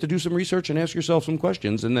know. You have to do some research and ask yourself some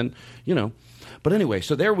questions and then, But anyway,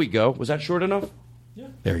 so there we go. Was that short enough? Yeah.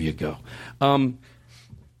 There you go.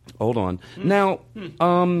 Hold on. Now,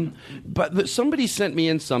 but somebody sent me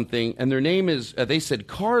in something, and their name is, they said,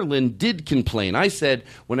 Carlin did complain. I said,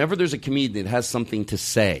 whenever there's a comedian that has something to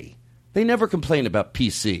say, they never complain about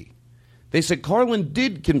PC. They said, Carlin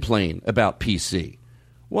did complain about PC.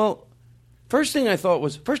 Well, first thing I thought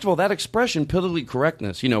was, first of all, that expression, politically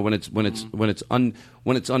correctness, when it's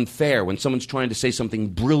unfair, when someone's trying to say something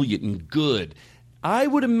brilliant and good, I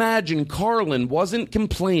would imagine Carlin wasn't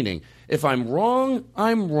complaining. If I'm wrong,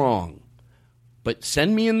 I'm wrong. But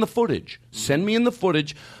send me in the footage. Send me in the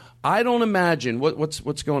footage. I don't imagine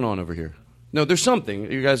what's going on over here. No, there's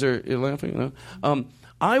something. You guys are laughing. No?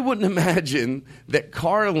 I wouldn't imagine that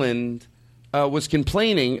Carlin was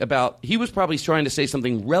complaining about. He was probably trying to say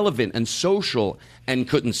something relevant and social and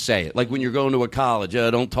couldn't say it. Like when you're going to a college,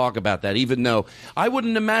 don't talk about that. Even though I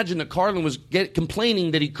wouldn't imagine that Carlin was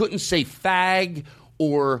complaining that he couldn't say fag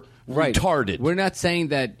or retarded. We're not saying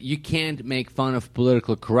that you can't make fun of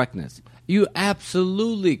political correctness. You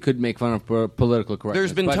absolutely could make fun of political correctness.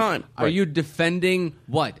 There's been time. Are you defending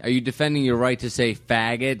what? Are you defending your right to say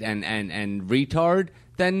faggot and retard?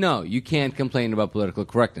 Then no, you can't complain about political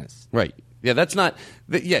correctness. Right. Yeah, that's not.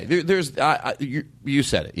 There's. You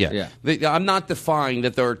said it. Yeah. I'm not defying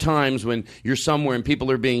that there are times when you're somewhere and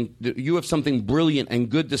people are being. You have something brilliant and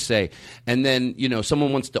good to say, and then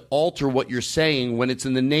someone wants to alter what you're saying when it's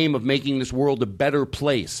in the name of making this world a better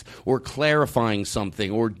place or clarifying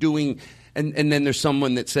something or doing. And then there's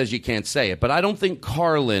someone that says you can't say it. But I don't think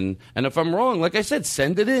Carlin, and if I'm wrong, like I said,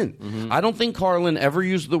 send it in. Mm-hmm. I don't think Carlin ever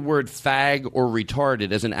used the word fag or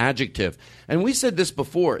retarded as an adjective. And we said this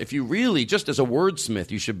before. If you really, just as a wordsmith,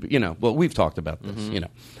 you should, well, we've talked about this,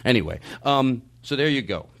 Anyway, so there you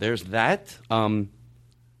go. There's that.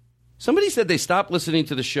 Somebody said they stopped listening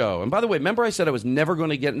to the show. And by the way, remember I said I was never going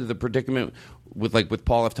to get into the predicament with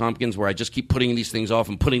Paul F. Tompkins where I just keep putting these things off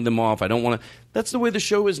and putting them off. I don't want to. That's the way the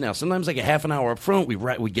show is now. Sometimes like a half an hour up front,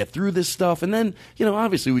 we get through this stuff. And then,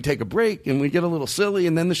 obviously we take a break and we get a little silly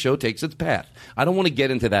and then the show takes its path. I don't want to get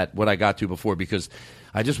into that, what I got to before, because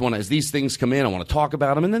I just want to, as these things come in, I want to talk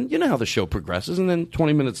about them. And then, how the show progresses. And then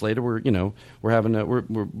 20 minutes later, we're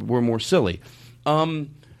more silly.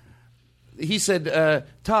 He said,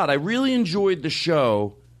 Todd, I really enjoyed the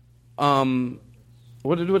show.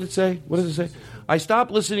 What did it say? What does it say? I stopped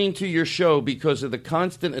listening to your show because of the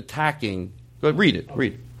constant attacking. Go ahead, read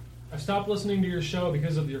it. I stopped listening to your show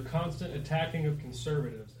because of your constant attacking of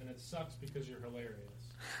conservatives, and it sucks because you're hilarious.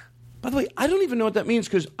 By the way, I don't even know what that means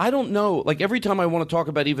because I don't know. Like every time I want to talk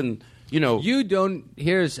about even, You don't.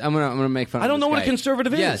 I'm gonna make fun of this guy. I don't know what a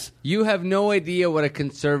conservative is. Yes. You have no idea what a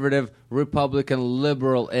conservative, Republican,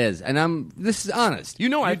 liberal is. And this is honest.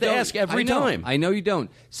 I have to ask every time. I know you don't.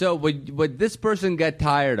 So what this person got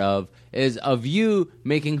tired of is of you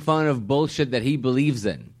making fun of bullshit that he believes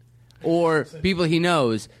in. Or people he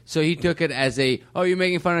knows. So he took it as you're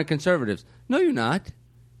making fun of conservatives. No, you're not.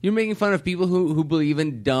 You're making fun of people who believe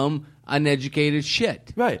in dumb, uneducated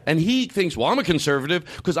shit. Right. And he thinks, well, I'm a conservative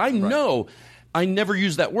because I know I never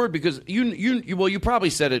use that word because you probably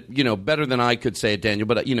said it, better than I could say it, Daniel,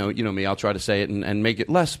 but you know me, I'll try to say it and make it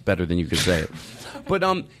less better than you could say it. But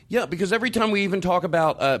because every time we even talk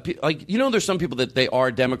about there's some people that they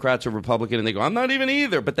are Democrats or Republican and they go, I'm not even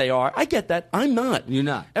either, but they are. I get that. I'm not. You're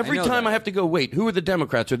not. Every time I have to go, wait, who are the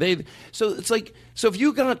Democrats? Are they? So it's like, so if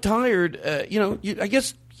you got tired, then you don't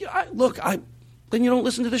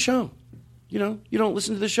listen to the show. You don't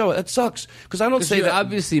listen to the show. That sucks because I don't say you that.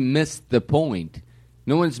 Obviously missed the point.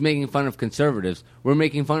 No one's making fun of conservatives. We're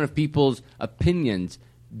making fun of people's opinions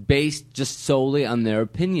based just solely on their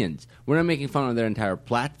opinions. We're not making fun of their entire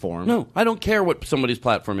platform. No, I don't care what somebody's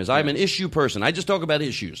platform is. I'm an issue person. I just talk about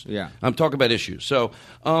issues. Yeah. I'm talking about issues. So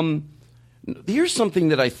here's something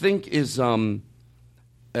that I think is,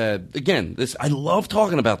 again, I love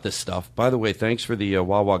talking about this stuff. By the way, thanks for the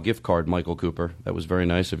Wawa gift card, Michael Cooper. That was very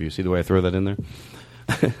nice of you. See the way I throw that in there?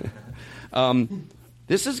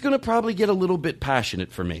 This is going to probably get a little bit passionate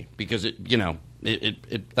for me because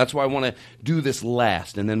that's why I want to do this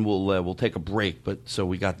last, and then we'll take a break. But so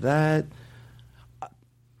we got that.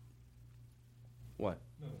 What?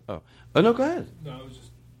 No. Oh no, go ahead. No, I was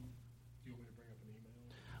just. Do you want me to bring up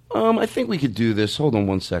an email? I think we could do this. Hold on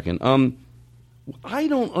one second. I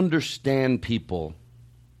don't understand people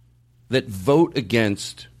that vote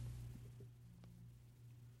against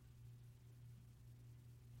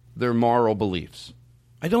their moral beliefs.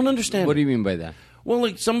 I don't understand. What do you mean by that? Well,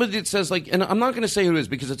 like somebody that says, and I'm not going to say who it is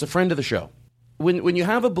because it's a friend of the show. When you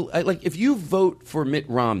have if you vote for Mitt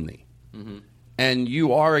Romney and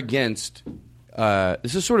you are against,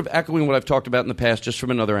 this is sort of echoing what I've talked about in the past, just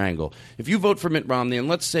from another angle. If you vote for Mitt Romney, and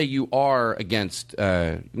let's say you are against,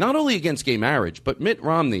 not only against gay marriage, but Mitt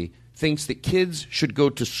Romney thinks that kids should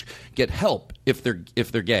go to get help if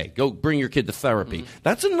they're gay. Go bring your kid to therapy.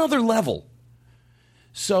 That's another level.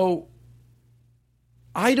 So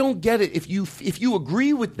I don't get it. If you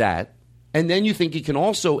agree with that, and then you think he can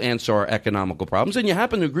also answer our economical problems, and you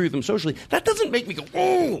happen to agree with him socially, that doesn't make me go,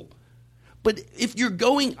 oh. But if you're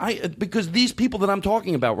going, because these people that I'm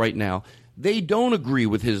talking about right now, they don't agree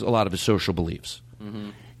with a lot of his social beliefs.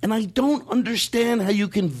 And I don't understand how you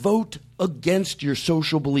can vote against your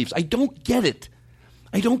social beliefs. I don't get it.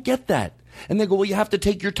 I don't get that. And they go, well, you have to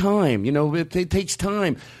take your time. It takes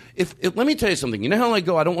time. Let me tell you something. You know how I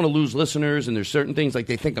go, I don't want to lose listeners, and there's certain things like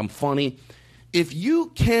they think I'm funny. If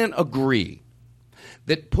you can't agree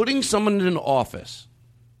that putting someone in an office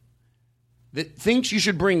that thinks you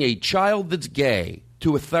should bring a child that's gay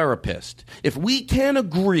to a therapist, if we can't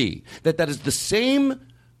agree that that is the same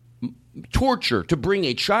torture to bring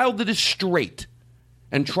a child that is straight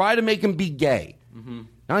and try to make him be gay.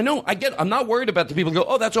 Now, I know, I'm not worried about the people who go,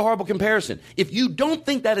 oh, that's a horrible comparison. If you don't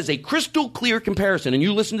think that is a crystal clear comparison and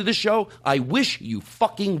you listen to this show, I wish you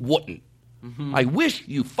fucking wouldn't. I wish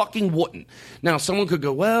you fucking wouldn't. Now, someone could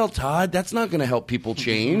go, well, Todd, that's not going to help people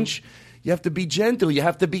change. You have to be gentle. You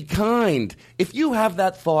have to be kind. If you have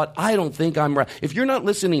that thought, I don't think I'm right. If you're not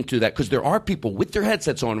listening to that, because there are people with their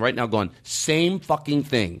headsets on right now going, same fucking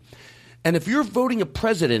thing. And if you're voting a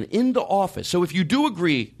president into office, so if you do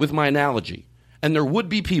agree with my analogy, and there would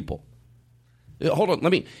be people, hold on,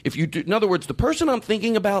 in other words, the person I'm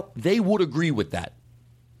thinking about, they would agree with that.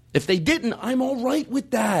 If they didn't, I'm all right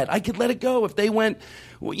with that. I could let it go if they went,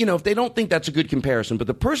 if they don't think that's a good comparison. But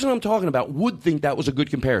the person I'm talking about would think that was a good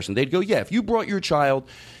comparison. They'd go, yeah, if you brought your child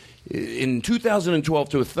in 2012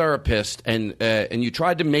 to a therapist and you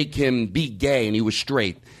tried to make him be gay and he was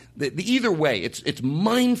straight, either way, it's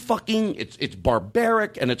mind-fucking, it's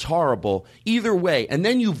barbaric, and it's horrible. Either way. And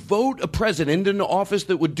then you vote a president into office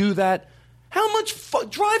that would do that. How much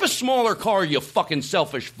drive a smaller car, you fucking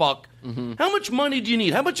selfish fuck. How much money do you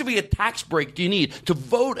need? How much of a tax break do you need to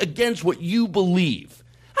vote against what you believe?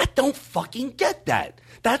 I don't fucking get that.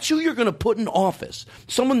 That's who you're going to put in office.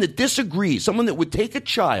 Someone that disagrees. Someone that would take a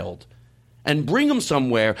child and bring him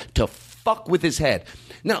somewhere to fuck with his head.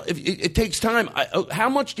 Now, if it takes time. How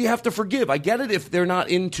much do you have to forgive? I get it if they're not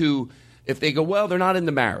if they go, well, they're not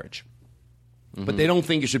into marriage. But they don't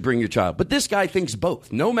think you should bring your child. But this guy thinks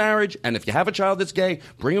both. No marriage, and if you have a child that's gay,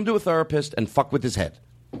 bring him to a therapist and fuck with his head.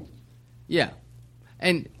 Yeah.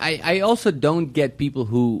 And I also don't get people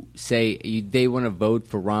who say they want to vote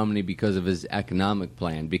for Romney because of his economic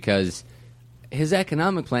plan, because his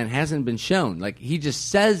economic plan hasn't been shown. Like, he just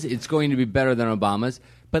says it's going to be better than Obama's,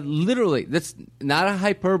 but literally, that's not a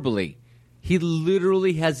hyperbole. He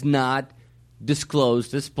literally has not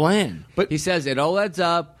disclosed this plan. But he says it all adds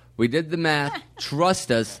up. We did the math.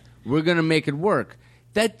 Trust us. We're going to make it work.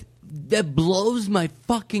 That that blows my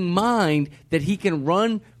fucking mind that he can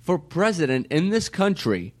run for president in this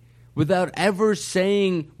country without ever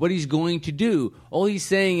saying what he's going to do. All he's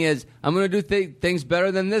saying is, I'm going to do things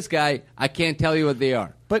better than this guy. I can't tell you what they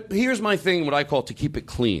are. But here's my thing, what I call to keep it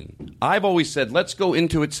clean. I've always said, let's go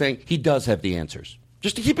into it saying he does have the answers.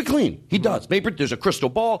 Just to keep it clean. He does. Maybe there's a crystal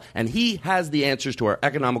ball, and he has the answers to our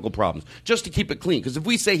economical problems. Just to keep it clean. Because if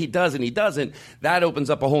we say he does and he doesn't, that opens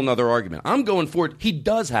up a whole nother argument. I'm going for it. He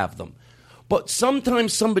does have them. But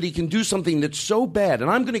sometimes somebody can do something that's so bad, and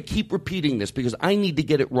I'm going to keep repeating this because I need to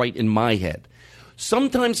get it right in my head.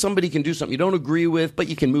 Sometimes somebody can do something you don't agree with, but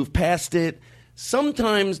you can move past it.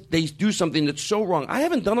 Sometimes they do something that's so wrong. I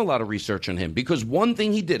haven't done a lot of research on him because one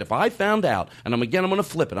thing he did, if I found out, and I'm going to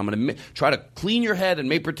flip it. I'm going to try to clean your head and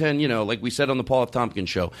make pretend, like we said on the Paul F. Tompkins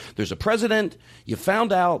show. There's a president. You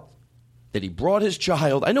found out that he brought his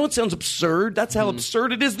child. I know it sounds absurd. That's how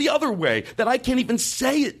absurd it is the other way, that I can't even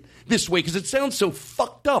say it this way because it sounds so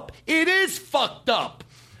fucked up. It is fucked up.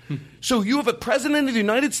 So you have a president of the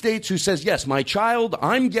United States who says, yes, my child,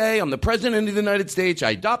 I'm gay, I'm the president of the United States,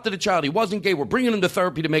 I adopted a child, he wasn't gay, we're bringing him to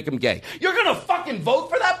therapy to make him gay. You're going to fucking vote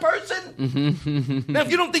for that person? Now,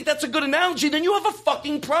 if you don't think that's a good analogy, then you have a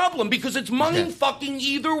fucking problem because it's money fucking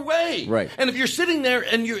either way. Right. And if you're sitting there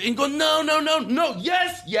and you're going, no,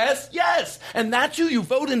 yes, and that's who you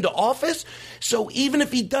vote into office, so even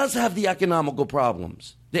if he does have the economical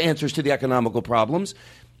problems, the answers to the economical problems,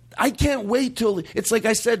 I can't wait till it's like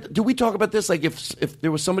I said. Do we talk about this? Like if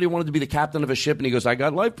there was somebody who wanted to be the captain of a ship and he goes, I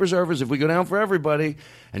got life preservers if we go down for everybody.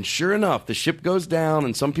 And sure enough, the ship goes down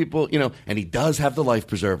and some people, and he does have the life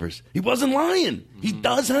preservers. He wasn't lying. He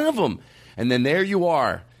does have them. And then there you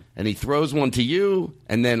are. And he throws one to you.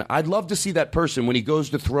 And then I'd love to see that person when he goes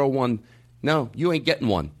to throw one. No, you ain't getting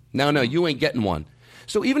one. No, you ain't getting one.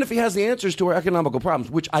 So even if he has the answers to our economical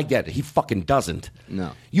problems, which I get, he fucking doesn't.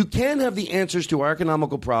 No. You can't have the answers to our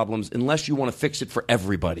economical problems unless you want to fix it for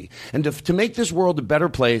everybody. And to make this world a better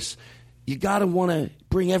place, you got to want to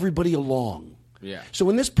bring everybody along. Yeah. So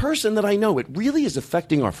in this person that I know, it really is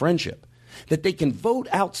affecting our friendship, that they can vote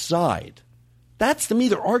outside. That's to me,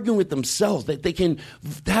 they're arguing with themselves, that they can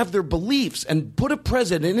have their beliefs and put a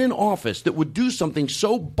president in office that would do something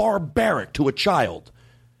so barbaric to a child.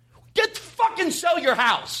 Get fucking sell your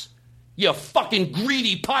house, you fucking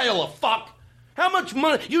greedy pile of fuck. How much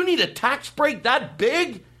money? You need a tax break that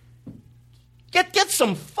big? Get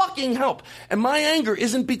some fucking help. And my anger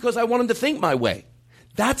isn't because I want him to think my way.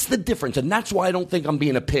 That's the difference, and that's why I don't think I'm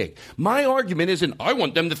being a pig. My argument isn't I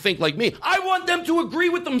want them to think like me. I want them to agree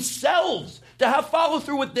with themselves, to have follow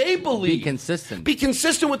through what they believe. Be consistent. Be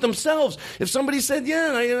consistent with themselves. If somebody said,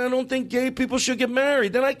 I don't think gay people should get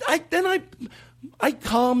married, then I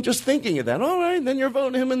calm just thinking of that. All right, then you're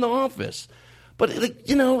voting him in the office. But,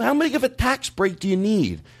 how big of a tax break do you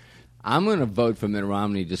need? I'm going to vote for Mitt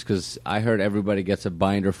Romney just because I heard everybody gets a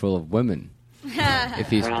binder full of women if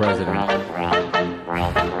he's president.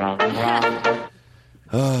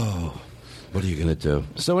 Oh, what are you going to do?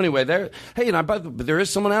 So anyway, there is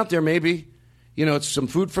someone out there maybe. It's some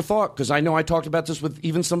food for thought, because I know I talked about this with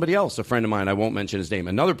even somebody else, a friend of mine, I won't mention his name,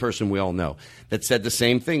 another person we all know, that said the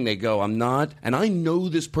same thing. They go, I'm not, and I know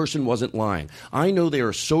this person wasn't lying. I know they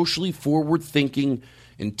are socially forward-thinking,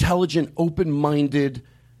 intelligent, open-minded,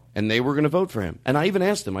 and they were going to vote for him. And I even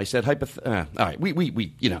asked them, I said, all right, let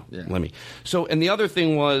me. So, and the other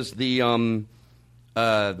thing was we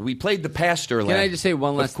played the pastor. Can I just say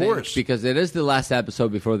one last thing? Because it is the last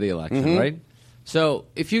episode before the election, right? So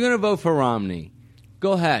if you're going to vote for Romney,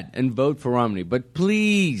 go ahead and vote for Romney. But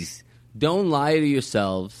please don't lie to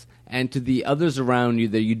yourselves and to the others around you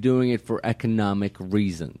that you're doing it for economic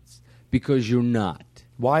reasons, because you're not.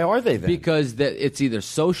 Why are they then? Because it's either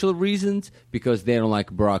social reasons, because they don't like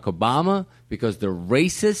Barack Obama, because they're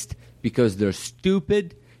racist, because they're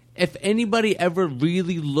stupid. If anybody ever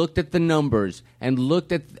really looked at the numbers and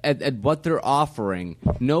looked at what they're offering,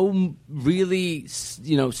 no really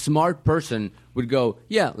smart person would go,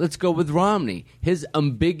 yeah, let's go with Romney. His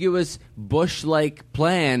ambiguous Bush-like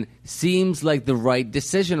plan seems like the right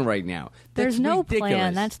decision right now. There's no ridiculous.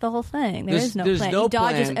 plan. That's the whole thing. There's no plan. No he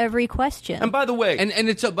dodges plan. every question. And by the way, and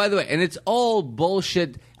it's all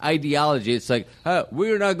bullshit ideology. It's like,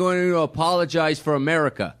 we're not going to apologize for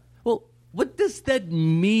America. Well, what does that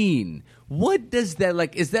mean? What does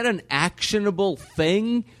that, is that an actionable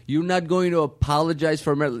thing? You're not going to apologize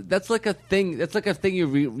for America? That's like a thing. That's like a thing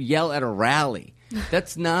you yell at a rally.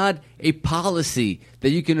 That's not a policy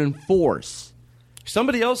that you can enforce.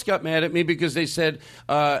 Somebody else got mad at me because they said,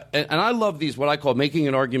 and I love these, what I call making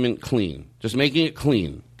an argument clean. Just making it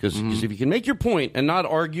clean. Because if you can make your point and not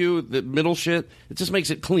argue the middle shit, it just makes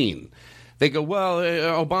it clean. They go, well,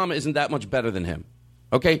 Obama isn't that much better than him.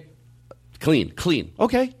 Okay, clean.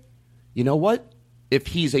 Okay, you know what? If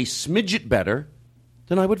he's a smidget better,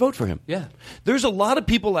 then I would vote for him. Yeah. There's a lot of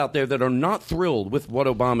people out there that are not thrilled with what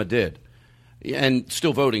Obama did and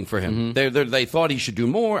still voting for him. They thought he should do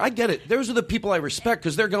more. I get it. Those are the people I respect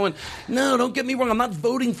because they're going, no, don't get me wrong. I'm not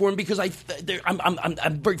voting for him because I'm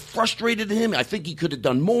very frustrated at him. I think he could have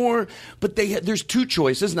done more. But there's two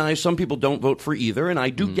choices. Now, some people don't vote for either, and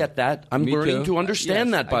I do get that. I'm Me learning too. to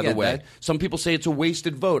understand that, by the way. That. Some people say it's a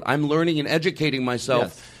wasted vote. I'm learning and educating myself.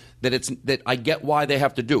 Yes. That I get why they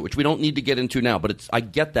have to do it, which we don't need to get into now. But I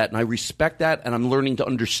get that, and I respect that, and I'm learning to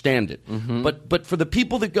understand it. But for the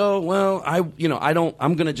people that go, well, I'm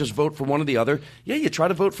going to just vote for one or the other. Yeah, you try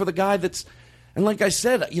to vote for the guy that's, and like I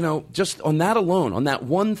said, just on that alone, on that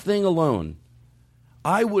one thing alone,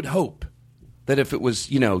 I would hope that if it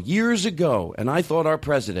was, years ago, and I thought our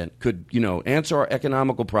president could, answer our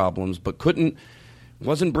economical problems, but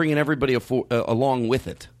wasn't bringing everybody along with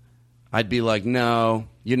it. I'd be like, no,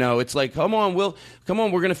 it's like, come on, we're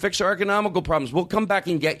going to fix our economical problems. We'll come back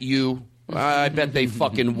and get you. I bet they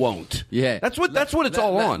fucking won't. Yeah. That's what it's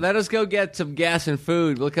all on. Let us go get some gas and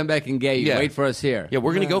food. We'll come back and get you. Yeah. Wait for us here. Yeah,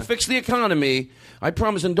 we're going to go fix the economy. I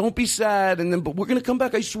promise, and don't be sad. But we're going to come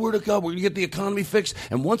back. I swear to God, we're going to get the economy fixed.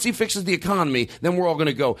 And once he fixes the economy, then we're all going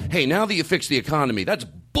to go, hey, now that you fixed the economy, that's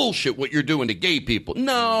bullshit what you're doing to gay people.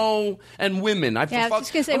 No. And women. I was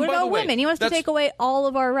just going to say, what about women? He wants to take away all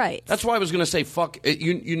of our rights. That's why I was going to say fuck.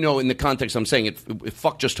 In the context I'm saying it,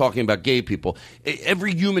 fuck just talking about gay people.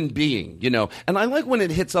 Every human being, And I like when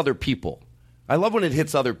it hits other people. I love when it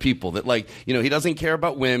hits other people that, he doesn't care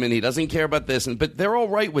about women, he doesn't care about this, but they're all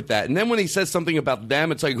right with that. And then when he says something about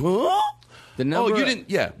them, it's like, huh? The number, you didn't,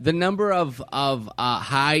 yeah. The number of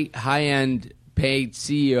high-end paid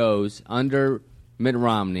CEOs under Mitt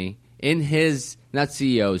Romney in his, not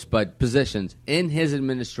CEOs, but positions in his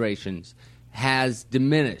administrations has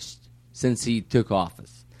diminished since he took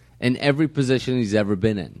office in every position he's ever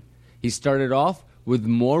been in. He started off with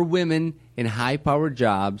more women in high-powered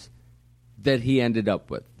jobs that he ended up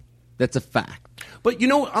with. That's a fact. But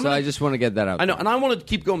I just want to get that out. I know, and I want to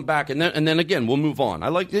keep going back, and then again, we'll move on. I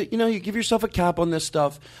like that. You give yourself a cap on this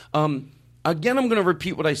stuff. Again, I'm going to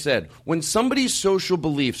repeat what I said. When somebody's social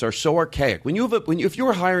beliefs are so archaic, if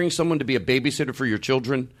you're hiring someone to be a babysitter for your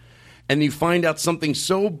children, and you find out something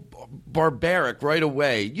so barbaric right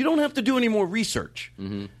away, you don't have to do any more research.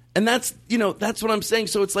 And that's what I'm saying.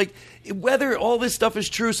 So it's like, whether all this stuff is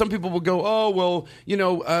true, some people will go, oh, well,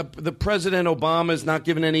 the President Obama is not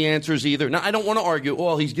giving any answers either. Now, I don't want to argue,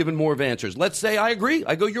 well, he's given more of answers. Let's say I agree.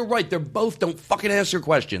 I go, you're right. They're both don't fucking answer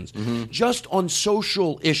questions. Just on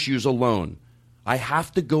social issues alone, I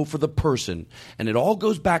have to go for the person. And it all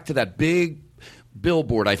goes back to that big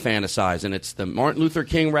billboard I fantasize. And it's the Martin Luther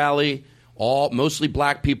King rally, mostly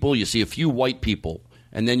black people. You see a few white people.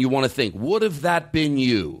 And then you want to think, would have that been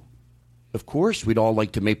you? Of course, we'd all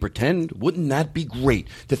like to pretend. Wouldn't that be great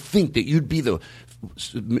to think that you'd be the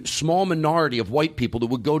small minority of white people that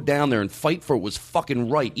would go down there and fight for what was fucking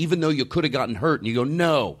right, even though you could have gotten hurt? And you go,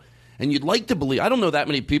 no. And you'd like to believe, I don't know that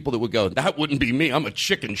many people that would go, that wouldn't be me. I'm a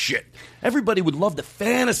chicken shit. Everybody would love to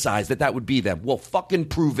fantasize that would be them. Well, fucking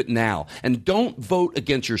prove it now. And don't vote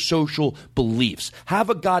against your social beliefs. Have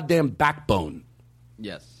a goddamn backbone.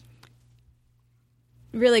 Yes.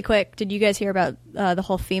 Really quick, did you guys hear about the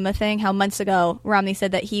whole FEMA thing? How months ago Romney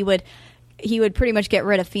said that he would pretty much get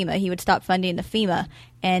rid of FEMA. He would stop funding the FEMA.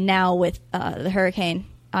 And now with the hurricane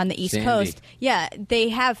on the East Coast, they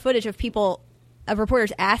have footage of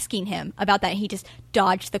reporters asking him about that. And he just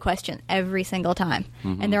dodged the question every single time.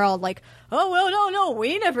 And they're all like, oh, well, no,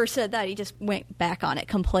 we never said that. He just went back on it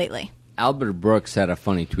completely. Albert Brooks had a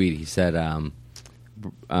funny tweet. He said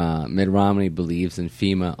Mitt Romney believes in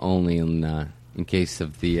FEMA only in case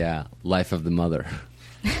of the life of the mother.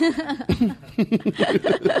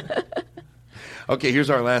 Okay, here's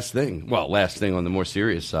our last thing. Well, last thing on the more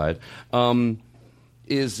serious side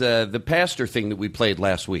is the pastor thing that we played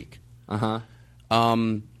last week. Let's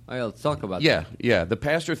talk about that. Yeah, the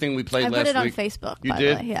pastor thing we played last week. I put it on Facebook, You by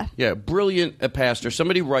did? the way, Yeah, brilliant pastor.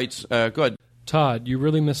 Somebody writes, go ahead. Todd, you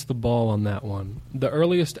really missed the ball on that one. The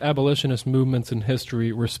earliest abolitionist movements in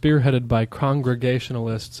history were spearheaded by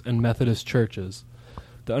Congregationalists and Methodist churches.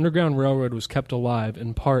 The Underground Railroad was kept alive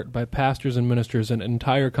in part by pastors and ministers and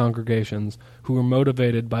entire congregations who were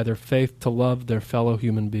motivated by their faith to love their fellow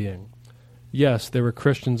human being. Yes, there were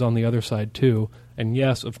Christians on the other side too, and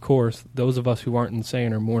yes, of course, those of us who aren't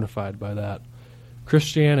insane are mortified by that.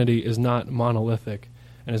 Christianity is not monolithic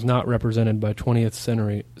and is not represented by 20th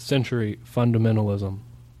century fundamentalism.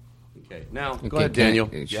 Okay, now, go ahead, Daniel.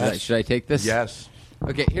 Should I take this? Yes.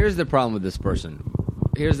 Okay, here's the problem with this person.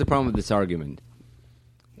 Here's the problem with this argument.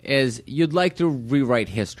 Is you'd like to rewrite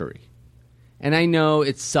history. And I know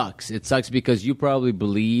it sucks. It sucks because you probably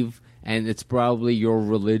believe, and it's probably your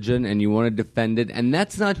religion, and you want to defend it, and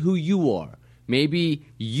that's not who you are. Maybe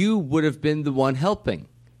you would have been the one helping.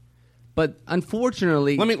 But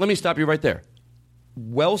unfortunately... Let me stop you right there.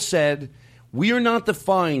 Well said. We are not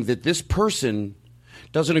defying that this person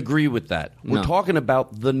doesn't agree with that. We're talking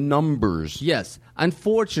about the numbers. Yes.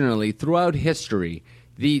 Unfortunately, throughout history,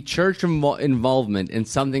 the church involvement in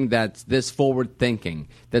something that's this forward-thinking,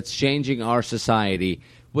 that's changing our society,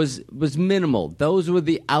 was minimal. Those were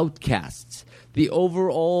the outcasts. The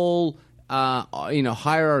overall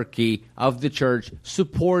hierarchy of the church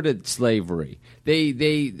supported slavery.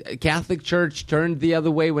 The Catholic Church turned the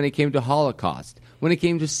other way when it came to Holocaust, when it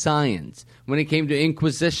came to science, when it came to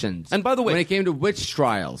inquisitions, and by the way, when it came to witch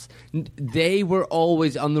trials. They were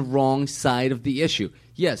always on the wrong side of the issue.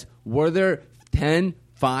 Yes, were there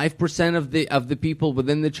 5% of the people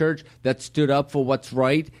within the church that stood up for what's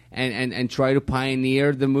right and try to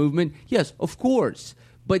pioneer the movement? Yes, of course.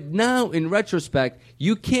 But now, in retrospect,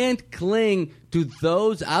 you can't cling to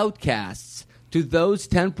those outcasts, to those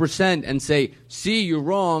 10%, and say, see, you're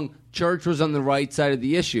wrong, church was on the right side of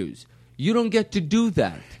the issues. You don't get to do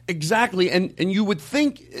that. Exactly, and you would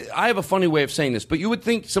think, I have a funny way of saying this, but you would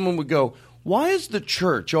think someone would go, why is the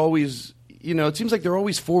church always... it seems like they're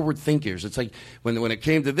always forward thinkers. It's like when it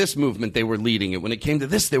came to this movement, they were leading it. When it came to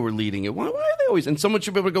this, they were leading it. Why are they always? And someone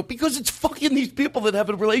should be able to go, because it's fucking these people that have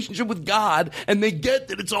a relationship with God, and they get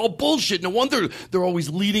that it's all bullshit. No wonder they're always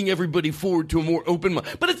leading everybody forward to a more open mind.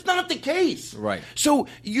 But it's not the case. Right. So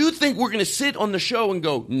you think we're going to sit on the show and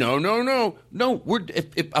go, no.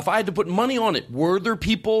 If I had to put money on it, were there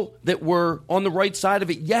people that were on the right side of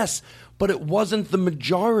it? Yes. But it wasn't the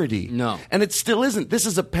majority. No. And it still isn't. This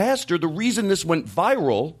is a pastor. The reason this went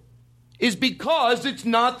viral is because it's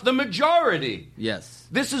not the majority. Yes.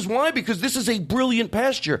 This is why, because this is a brilliant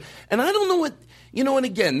pastor. And I don't know what, and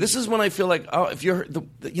again, this is when I feel like, if you're,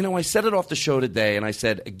 I said it off the show today, and I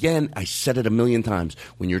said, again, I said it a million times.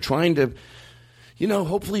 When you're trying to,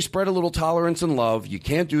 hopefully spread a little tolerance and love, you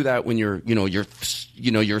can't do that when you're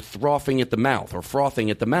frothing at the mouth or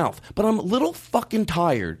frothing at the mouth. But I'm a little fucking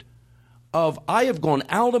tired I have gone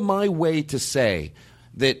out of my way to say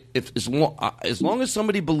that as long as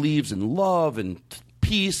somebody believes in love and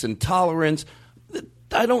peace and tolerance,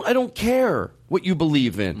 I don't care what you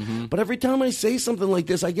believe in. Mm-hmm. But every time I say something like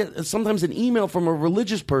this, I get sometimes an email from a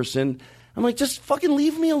religious person. I'm like, just fucking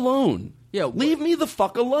leave me alone. Yeah, leave me the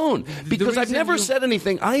fuck alone. Because I've never said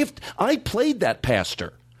anything. I played that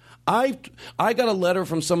pastor. I got a letter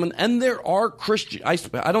from someone, and there are Christians. I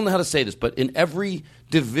don't know how to say this, but in every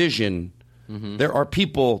division, there are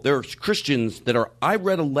Christians that are. I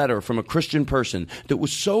read a letter from a Christian person that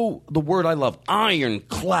was the word I love,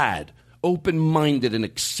 ironclad, open-minded, and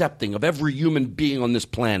accepting of every human being on this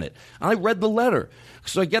planet. I read the letter,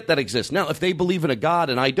 so I get that exists. Now, if they believe in a God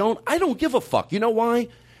and I don't give a fuck. You know why?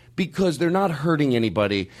 Because they're not hurting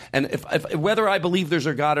anybody, and if whether I believe there's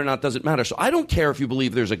a God or not doesn't matter. So I don't care if you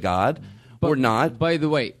believe there's a God or not. By the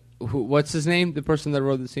way, what's his name? The person that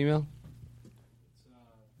wrote this email?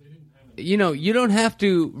 You don't have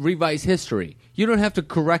to revise history. You don't have to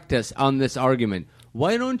correct us on this argument.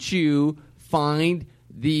 Why don't you find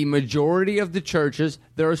the majority of the churches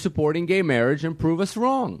that are supporting gay marriage and prove us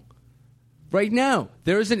wrong? Right now.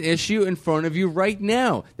 There's an issue in front of you right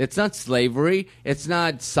now. It's not slavery. It's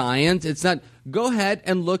not science. It's not... Go ahead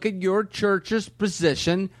and look at your church's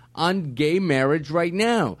position on gay marriage right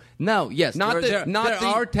now. Now, yes, there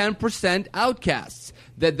are 10% outcasts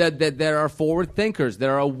that are forward thinkers, that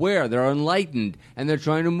are aware, that are enlightened, and they're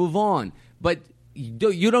trying to move on. But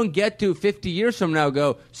you don't get to 50 years from now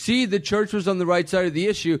go, see, the church was on the right side of the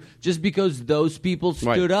issue just because those people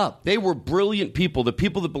stood up. They were brilliant people. The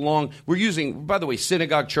people that belong, we're using, by the way,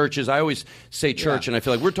 synagogue churches. I always say church, and I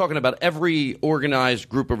feel like we're talking about every organized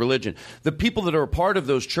group of religion. The people that are a part of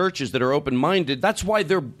those churches that are open-minded, that's why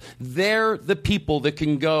they're the people that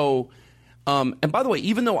can go. And by the way,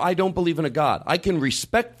 even though I don't believe in a God, I can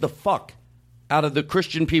respect the fuck out of the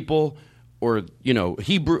Christian people or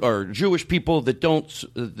Hebrew or Jewish people that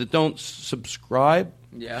don't subscribe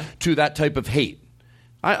to that type of hate.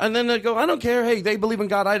 And then they go, I don't care. Hey, they believe in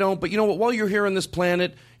God. I don't. But you know what? While you're here on this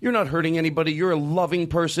planet, You're not hurting anybody. You're a loving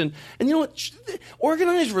person. And you know what?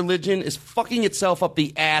 Organized religion is fucking itself up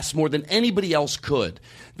the ass more than anybody else could.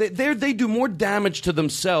 They do more damage to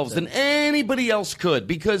themselves than anybody else could,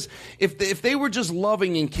 because if they were just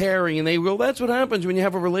loving and caring and they go, that's what happens when you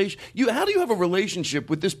have a relation. How do you have a relationship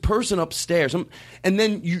with this person upstairs and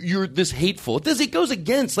then you're this hateful? It goes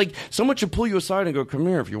against, like, someone should pull you aside and go, come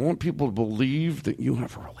here, if you want people to believe that you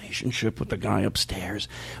have a relationship with the guy upstairs,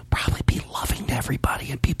 probably be loving to everybody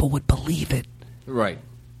and people would believe it. Right.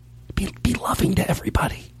 Be loving to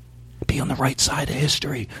everybody. Be on the right side of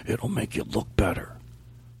history. It'll make you look better.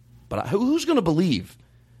 But who's going to believe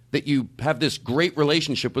that you have this great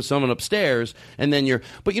relationship with someone upstairs and then you're...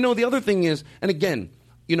 But, the other thing is, and again,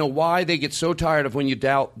 why they get so tired of when you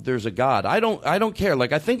doubt there's a God. I don't care.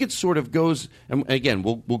 Like, I think it sort of goes... And again,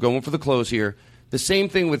 we'll go in for the close here. The same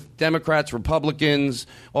thing with Democrats, Republicans,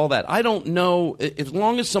 all that. I don't know. As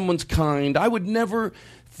long as someone's kind, I would never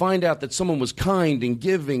find out that someone was kind and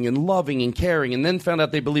giving and loving and caring and then found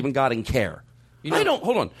out they believe in God and care. I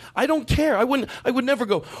don't care. I would never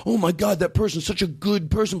go, oh my God, that person's such a good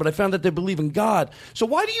person, but I found out they believe in God. So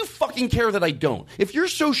why do you fucking care that I don't? If you're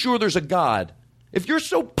so sure there's a God, if you're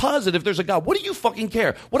so positive there's a God, what do you fucking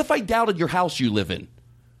care? What if I doubted your house you live in?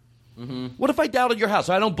 Mm-hmm. What if I doubted your house?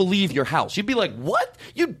 I don't believe your house. You'd be like, what?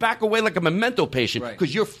 You'd back away like a memento patient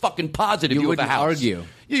because you're fucking positive you have a house. Argue.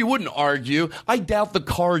 You wouldn't argue. I doubt the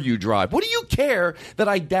car you drive. What do you care that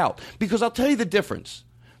I doubt? Because I'll tell you the difference.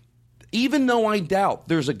 Even though I doubt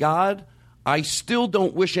there's a God, I still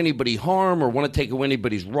don't wish anybody harm or want to take away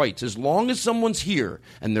anybody's rights. As long as someone's here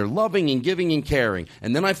and they're loving and giving and caring,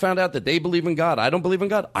 and then I found out that they believe in God, I don't believe in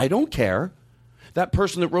God, I don't care. That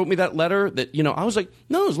person that wrote me that letter, that, I was like,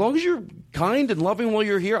 no, as long as you're kind and loving while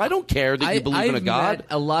you're here, I don't care that you believe in a God. I've met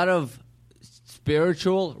a lot of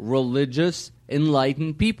spiritual, religious,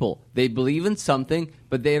 enlightened people. They believe in something,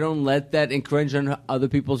 but they don't let that encroach on other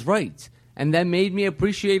people's rights. And that made me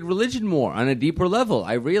appreciate religion more on a deeper level.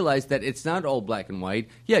 I realized that it's not all black and white.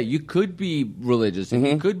 Yeah, you could be religious and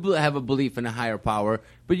you could have a belief in a higher power,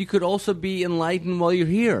 but you could also be enlightened while you're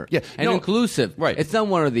here. Yeah, and inclusive. Right. It's not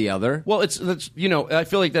one or the other. Well, that's I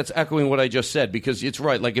feel like that's echoing what I just said, because it's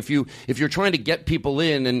right. Like if you're trying to get people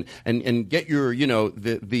in and get your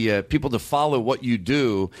the people to follow what you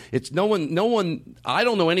do, it's no one. I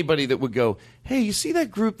don't know anybody that would go, hey, you see that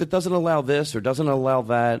group that doesn't allow this or doesn't allow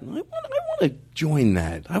that? I want to join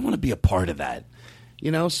that. I want to be a part of that.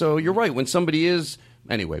 So you're right. When somebody is...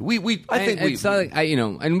 Anyway, I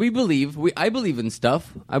believe in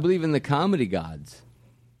stuff. I believe in the comedy gods.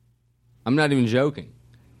 I'm not even joking.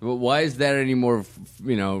 But why is that any more,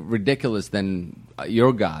 ridiculous than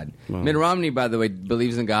your God? Well, Mitt Romney, by the way,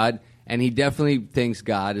 believes in God, and he definitely thinks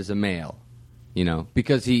God is a male.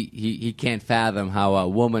 Because he can't fathom how a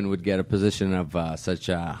woman would get a position of such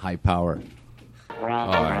high power. All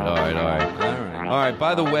right.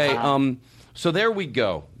 By the way, so there we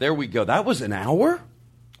go. That was an hour?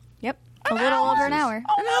 Yep. A little over an hour.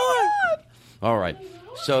 All right.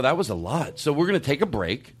 So that was a lot. So we're going to take a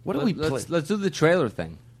break. What do we play? Let's do the trailer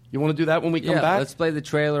thing. You want to do that when we come back? Let's play the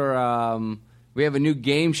trailer. We have a new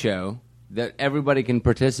game show that everybody can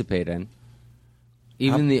participate in.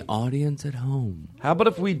 Even the audience at home. How about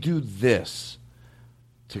if we do this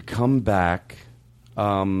to come back?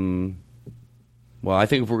 Well, I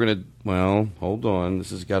think if we're going to... Well, hold on. This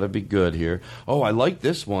has got to be good here. Oh, I like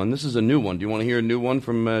this one. This is a new one. Do you want to hear a new one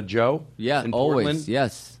from Joe? Yeah, in always. Portland?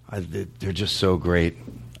 Yes. They're just so great.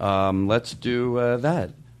 Let's do that,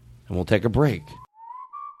 and we'll take a break.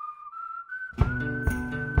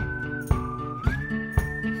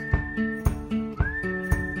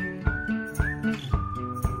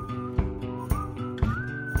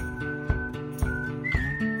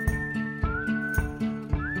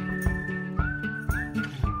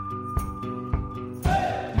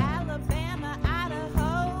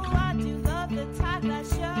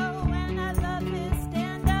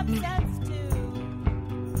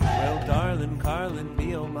 Carlin,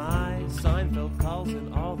 be oh my, Seinfeld calls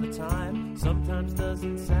in all the time. Sometimes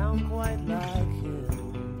doesn't sound quite like him.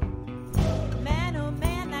 Man, oh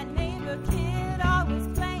man, that neighbor kid always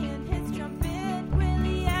playing his trumpet. Will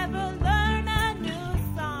he ever learn a new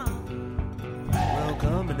song?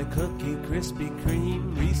 Welcome to Cookie Krispy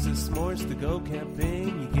Kreme, Reese's S'mores to go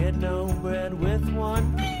camping. You get no bread with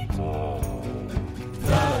one.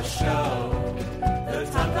 The show, the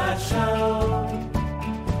Todd Glass Show.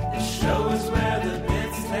 The show is where the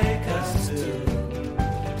bits take us to.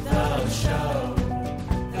 The show,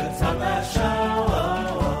 the Todd Glass Show.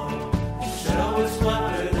 The show is what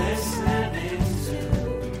we're listening to.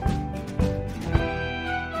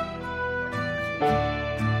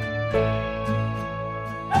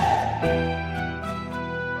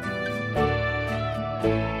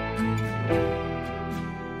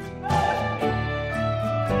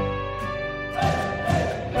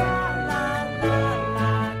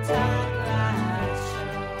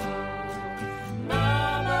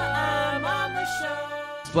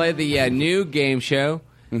 play the new game show.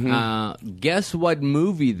 Guess what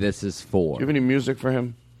movie this is for? Do you have any music for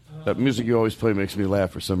him? That music you always play makes me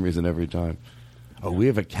laugh for some reason every time. Oh, we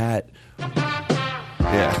have a cat.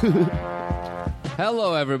 Yeah.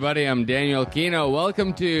 Hello, everybody. I'm Daniel Kino.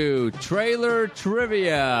 Welcome to Trailer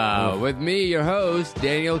Trivia with me, your host,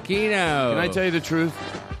 Daniel Kino. Can I tell you the truth?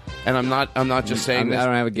 And I'm not just saying this. I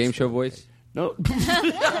don't have a game show voice? No.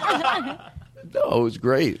 No, it was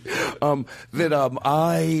great.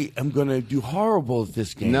 I am going to do horrible at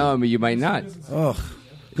this game. No, I mean, you might not. Ugh.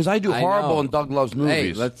 Because I do horrible in Doug Loves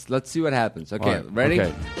Movies. Hey, let's see what happens. Okay, right, ready?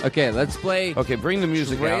 okay. Let's play. Okay, bring the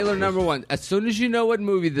music out. Trailer number 1. As soon as you know what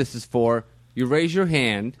movie this is for, you raise your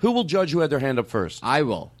hand. Who will judge who had their hand up first? I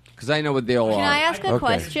will, because I know what they all are. Can I ask a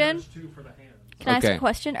question? Can I ask a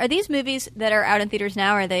question? Are these movies that are out in theaters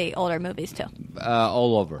now, or are they older movies too?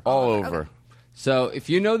 All over. All over. Okay. So if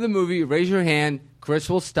you know the movie, raise your hand. Chris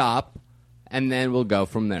will stop, and then we'll go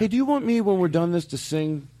from there. Hey, do you want me, when we're done this, to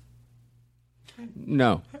sing?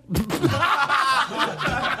 No.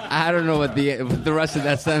 I don't know what the rest of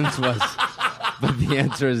that sentence was, but the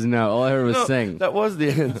answer is no. All I heard was sing. That was the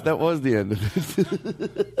end. That was the end of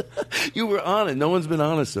it. You were on it. No one's been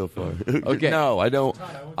honest so far. Okay. No, I don't.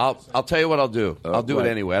 I'll tell you what I'll do. I'll do it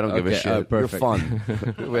anyway. I don't give a shit. You're Perfect. fun.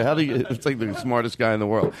 Wait, how do you? It's like the smartest guy in the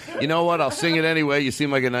world. You know what? I'll sing it anyway. You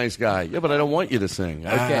seem like a nice guy. Yeah, but I don't want you to sing.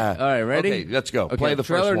 Okay. All right. Ready? Okay. Let's go. Okay, Play the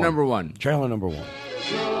trailer first one. number 1. Trailer number 1.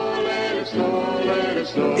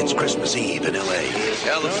 It's Christmas Eve in L.A.,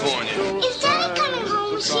 California. Is Daddy coming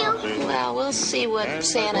home soon? Well, we'll see what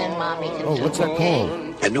Santa and Mommy can do. Oh, what's that called?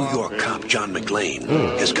 A New York cop, John McClane,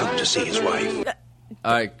 has come to see his wife.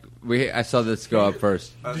 All right. I saw this go up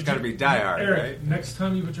first. That's got to be Die Hard, Eric, right? next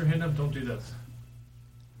time you put your hand up, don't do this.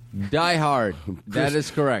 Die Hard. That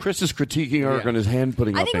is correct. Chris is critiquing Eric on his hand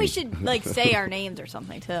putting I up. think we should say our names or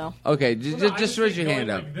something too. Okay, just raise your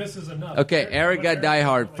hand up. Like, this is enough. Okay, Eric got Die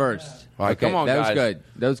Hard first. All right, okay, come on, that guys. was good.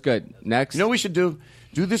 That was good. Next. You know what we should do?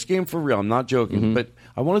 Do this game for real. I'm not joking, but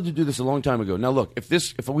I wanted to do this a long time ago. Now, look,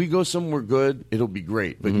 if we go somewhere good, it'll be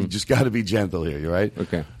great, but you just got to be gentle here, you right?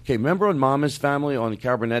 Okay. Okay, remember on Mama's Family on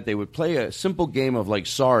Cabernet, they would play a simple game of, like,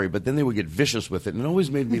 sorry, but then they would get vicious with it, and it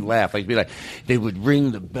always made me laugh. Like, they would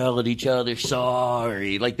ring the bell at each other,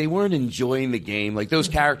 sorry. Like, they weren't enjoying the game. Like, those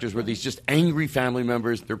characters were these just angry family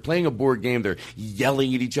members. They're playing a board game. They're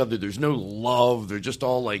yelling at each other. There's no love. They're just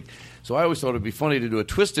all, like... So I always thought it would be funny to do a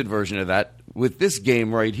twisted version of that with this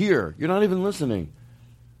game right here. You're not even listening.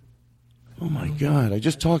 Oh, my God. I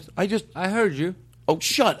heard you. Oh,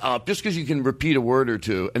 shut up. Just because you can repeat a word or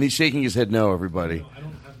two. And he's shaking his head no, everybody.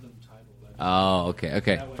 Oh,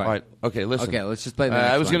 okay, fine. All right, okay, listen. Okay, let's just play the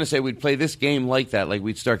next I was one. going to say we'd play this game like that, like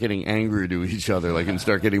we'd start getting angry to each other, like and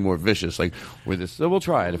start getting more vicious, like with this. So we'll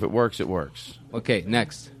try it. If it works, it works. Okay,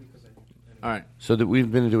 next. All right. So that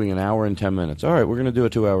we've been doing an hour and 10 minutes. All right, we're going to do a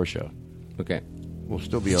 2-hour show. Okay. We'll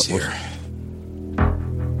still be He's up. here. I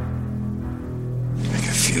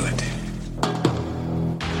can feel it.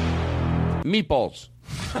 Meatballs.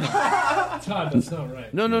 Todd, that's not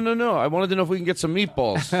right. No. I wanted to know if we can get some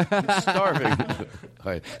meatballs. I'm starving.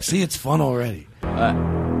 All right. See, it's fun already.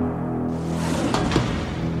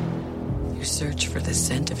 You search for the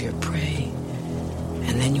scent of your prey,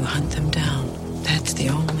 and then you hunt them down. That's the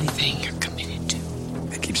only thing you're committed to.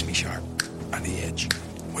 It keeps me sharp, on the edge,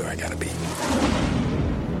 where I gotta be.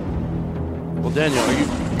 Well, Daniel, are you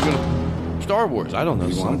going to... Star Wars, I don't know.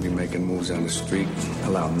 You want to be making moves on the street,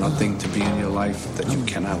 allow nothing to be in your life that you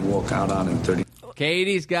cannot walk out on in 30...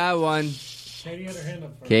 Katie's got one. Katie had her hand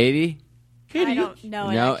up first. Katie? I don't know.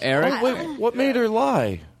 No, Eric? Oh, wait, what made her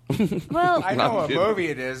lie? Well, I know what movie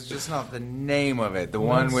it is, just not the name of it. The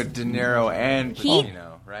one with De Niro and Heat?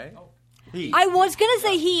 Pacino, right? Heat. I was gonna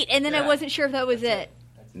say Heat, and then I wasn't sure if that was it.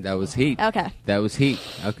 That was Heat. Okay. That was Heat.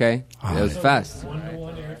 Okay. That was fast.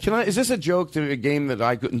 Is this a joke to a game that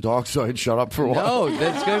I couldn't talk, so I'd shut up for a while? No,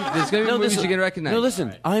 there's going to be movies you can recognize. No,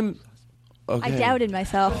 listen, I'm... Okay. I doubted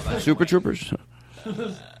myself. Super Troopers?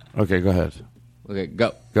 Okay, go ahead. Okay,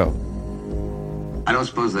 go. I don't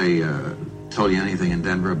suppose they told you anything in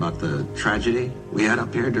Denver about the tragedy we had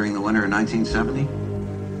up here during the winter of 1970?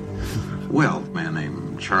 Well, a man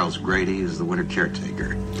named Charles Grady is the winter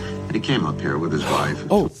caretaker. And he came up here with his wife.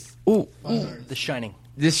 The Shining.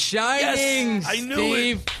 The Shining! Yes, I knew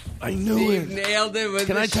Steve. it. I knew Steve it. nailed it with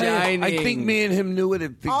Can The I tell Shining. you, I think me and him knew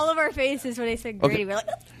it. All of our faces when they said Grady, we're like,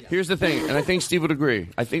 Here's the thing, and I think Steve would agree.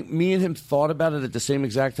 I think me and him thought about it at the same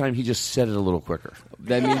exact time. He just said it a little quicker.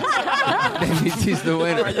 That means he's the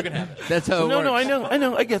winner. That's how it works. No, I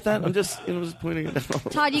know. I get that. I'm just, just pointing it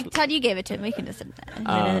out. Todd, you gave it to him. We can just admit it.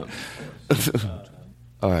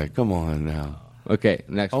 All right, come on now. Okay,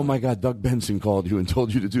 next. Oh my God, Doug Benson called you and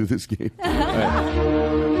told you to do this game.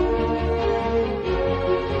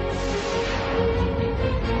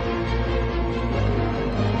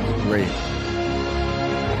 Great.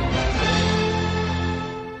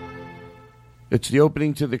 It's the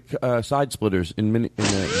opening to the Side Splitters in Bei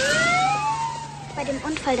dem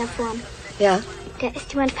Unfall da vorn. Ja? Da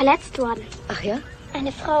ist jemand verletzt worden. Ach ja?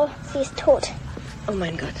 Eine Frau, sie ist tot. Oh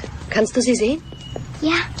mein Gott. Kannst du sie sehen?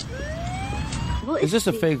 Ja. Wo Is this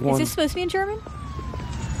a fake Is one? this supposed to be in German?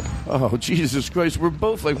 Oh, Jesus Christ. We're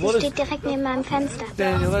both like, Sie what is... steht direkt neben meinem Fenster.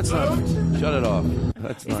 Daniel, that's not... Shut it off.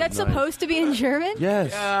 That's Is not that nice. supposed to be in German?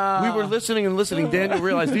 Yes. We were listening and listening. Daniel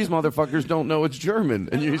realized these motherfuckers don't know it's German.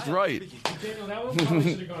 And he's right. Daniel, that one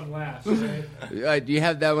probably should have gone last, right? Do you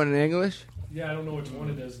have that one in English? Yeah, I don't know which one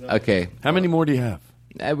it is, though. Okay. How many more do you have?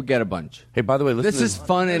 We got a bunch. Hey, by the way, listen This is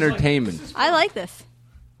fun entertainment. I like this.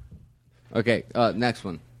 Okay, next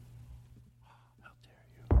one.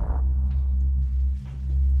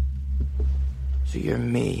 So you're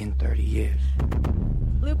me in 30 years.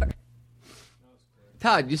 Looper.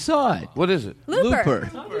 Todd, you saw it. What is it?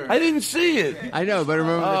 Looper. I didn't see it. I know, but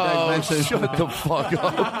remember the Doug Benson. Shut the fuck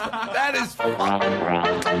up. That is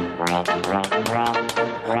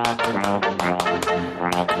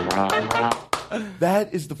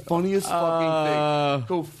That is the funniest fucking thing.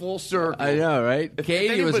 Go full circle. I know, right?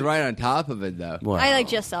 Katie was anybody- right on top of it, though. Wow. I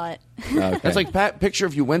just saw it. Okay. That's like picture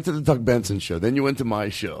if you went to the Doug Benson show, then you went to my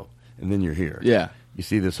show, and then you're here. Yeah. You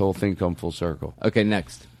see this whole thing come full circle. Okay,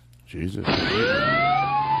 next. Jesus. You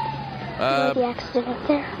know the accident up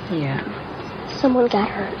there? Yeah. Someone got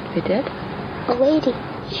hurt. They did? A lady.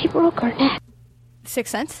 She broke her neck.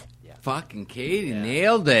 Sixth Sense? Fucking Katie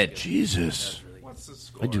nailed it. Jesus.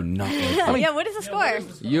 I do not. Yeah, what is the score?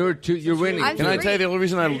 You're winning. I'm Can I tell you the only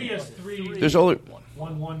reason there's only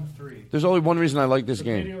 1-1-3. there's only one reason I like this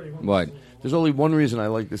game. What? There's only one reason I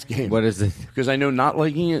like this game. What is it? Because I know not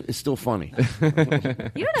liking it is still funny. You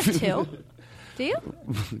don't have two. Do you?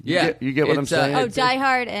 Yeah. You get what I'm It's, saying? Oh, Die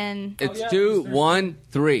Hard and... It's 2, 1,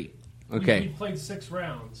 3. We Okay. played 6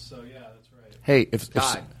 rounds, so yeah, that's right. Hey,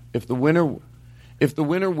 if the winner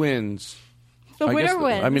wins, The I winner guess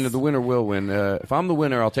wins. I mean, the winner will win. If I'm the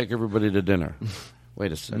winner, I'll take everybody to dinner.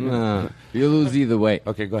 Wait a second. You lose either way.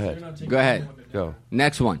 Okay, go ahead. Go ahead. Go.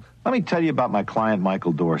 Next one. Let me tell you about my client,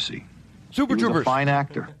 Michael Dorsey. Super He was Troopers. a fine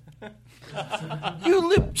actor. You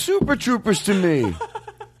lip Super Troopers to me.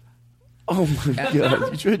 Oh my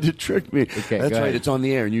God! You tried to trick me. Okay, That's go right. ahead. It's on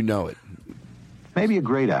the air, and you know it. Maybe a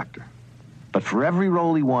great actor. But for every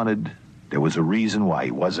role he wanted, there was a reason why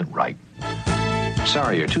he wasn't right.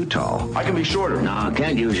 Sorry, you're too tall. I can be shorter. No, I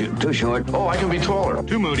can't use you. Too short. Oh, I can be taller.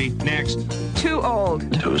 Too moody. Next. Too old.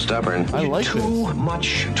 Too stubborn. I like Too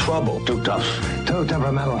much trouble. Too tough. Too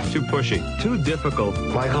temperamental. Too pushy. Too difficult.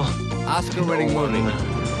 Michael, Oscar-winning movie.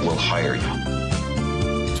 we'll hire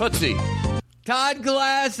you. Tootsie. Todd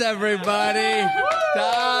Glass, everybody.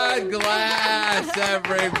 Todd Glass,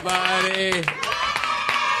 everybody.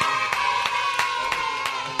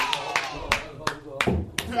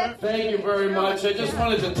 Thank you very much. I just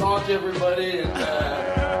wanted to talk to everybody, and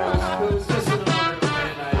it was just an honor,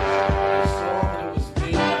 and I saw that it was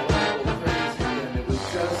me. I went a little crazy, and it was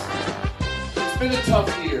it's been a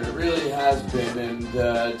tough year. It really has been, and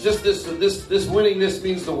just this winning this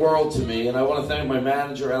means the world to me. And I want to thank my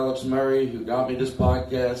manager, Alex Murray, who got me this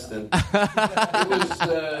podcast, and it was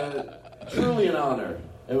truly an honor.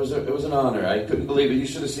 It was an honor. I couldn't believe it. You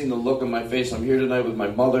should have seen the look on my face. I'm here tonight with my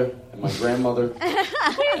mother and my grandmother. We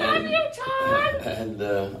love you, Todd. And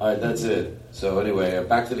all right, that's it. So anyway,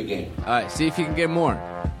 back to the game. All right, see if you can get more.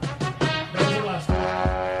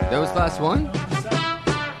 That was the last one?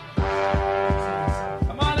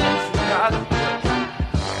 Come on in, Scott.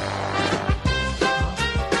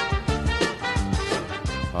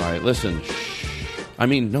 All right, listen. Shh. I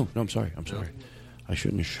mean, no, I'm sorry. I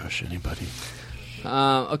shouldn't shush anybody.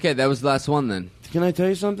 Okay, that was the last one then. Can I tell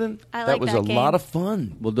you something? I like that was that a game. lot of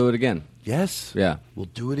fun. We'll do it again. Yes. Yeah. We'll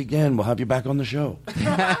do it again. We'll have you back on the show.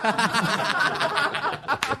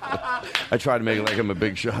 I try to make it like I'm a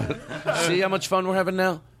big shot. See how much fun we're having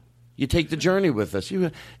now? You take the journey with us.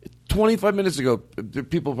 25 minutes ago,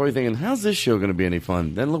 people were probably thinking, how's this show going to be any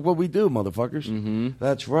fun? Then look what we do, motherfuckers. Mm-hmm.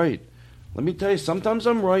 That's right. Let me tell you, sometimes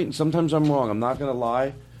I'm right and sometimes I'm wrong. I'm not going to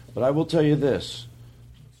lie, but I will tell you this.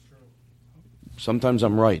 Sometimes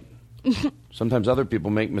I'm right. Sometimes other people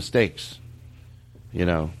make mistakes. You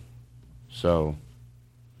know. So,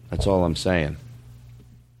 that's all I'm saying.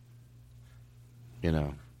 You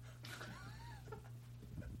know.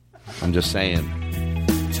 I'm just saying.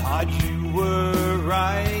 Todd, you were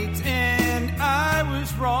right and I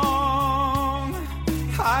was wrong.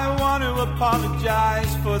 I I want to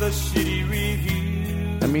apologize for the shitty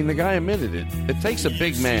review. I mean, the guy admitted it. It takes a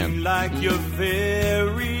big man. Like you're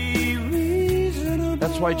very reasonable.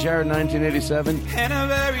 That's why Jared, 1987, And a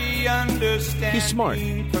very understanding. he's smart.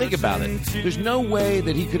 Think about it. There's no way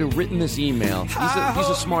that he could have written this email. He's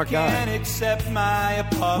a smart guy. Accept my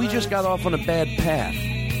apology. We just got off on a bad path,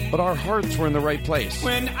 but our hearts were in the right place.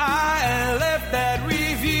 When I left that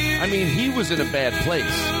review, I mean, he was in a bad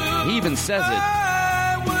place. He even says it.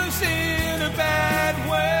 I was in a bad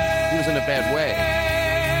way. He was in a bad way.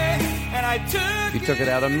 And I took He took it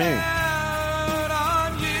out on me. out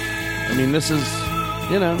on you. I mean, this is,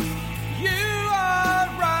 you know. You are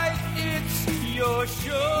right, it's your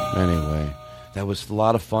show. Anyway, that was a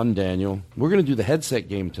lot of fun, Daniel. We're going to do the headset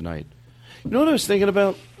game tonight. You know what I was thinking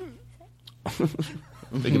about? I'm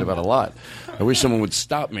thinking about a lot. I wish someone would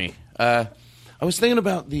stop me. I was thinking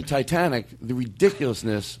about the Titanic, the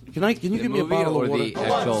ridiculousness. Can you give me a bottle of water? The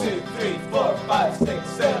actual... 1, 2, 3, 4, 5, 6,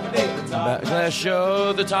 7, 8. The Todd Glass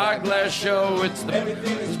Show, the Todd Glass Show. It's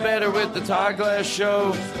better with the Todd Glass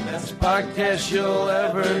Show. Best podcast you'll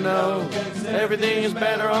ever know. Everything is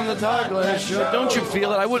better on the Todd Glass Show. Don't you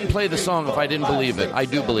feel it? I wouldn't play the song if I didn't believe it. I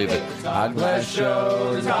do believe it. Todd Glass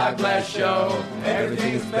Show, the Todd Glass Show.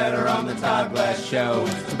 Everything's better on the Todd Glass Show.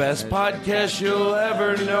 The best podcast you'll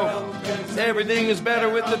ever know. Everything is better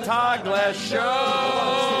with the Todd Glass Show.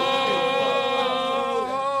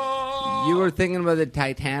 You were thinking about the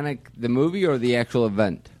Titanic, the movie, or the actual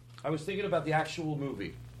event? I was thinking about the actual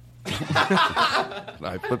movie.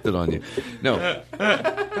 I flipped it on you. No.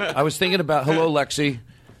 I was thinking about... Hello, Lexi.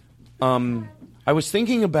 I was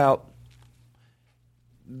thinking about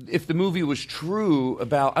if the movie was true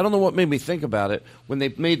about... I don't know what made me think about it when they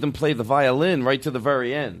made them play the violin right to the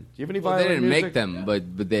very end. Do you have any violin They didn't music? make them,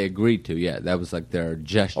 but they agreed to, yeah. That was like their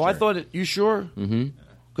gesture. Oh, I thought it... You sure? Mm-hmm.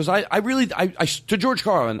 Because I really... to George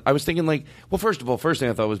Carlin, I was thinking like... Well, first of all, first thing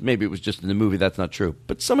I thought was maybe it was just in the movie. That's not true.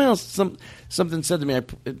 But somehow something said to me...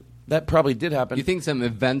 that probably did happen. You think some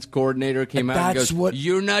events coordinator came out and goes,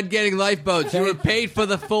 you're not getting lifeboats. You were paid for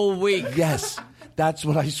the full week. Yes. That's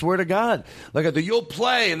what I swear to God. Like, I go, you'll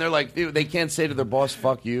play. And they're like, they can't say to their boss,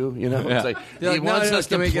 fuck you. You know? Yeah. It's like, They're he like, wants no, us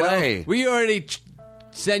to make it play. up. We already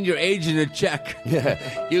send your agent a check.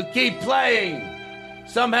 Yeah. You keep playing.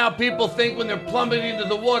 Somehow people think when they're plummeting into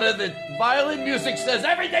the water that violin music says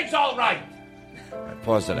everything's all right.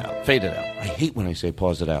 Pause it out. Fade it out. I hate when I say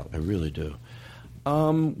pause it out. I really do.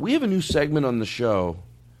 We have a new segment on the show.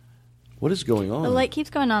 What is going on? The light keeps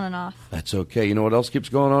going on and off. That's okay. You know what else keeps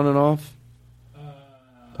going on and off?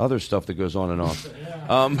 Other stuff that goes on and off.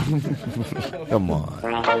 Come on.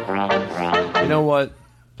 You know what?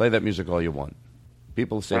 Play that music all you want.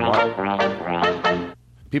 People say, why?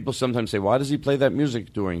 People sometimes say, why does he play that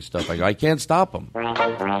music during stuff? I go, I can't stop him.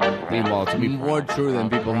 Meanwhile, it's more true than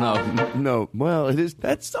people know. No, well, it is.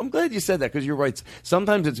 I'm glad you said that because you're right.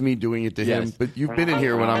 Sometimes it's me doing it to him, Yes. but you've been in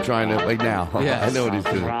here when I'm trying to, like now. Yes. I know what he's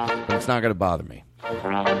doing, but it's not going to bother me.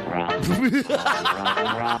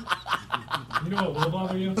 You know what will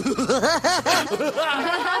bother you?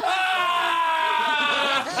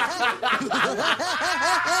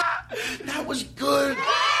 That was good.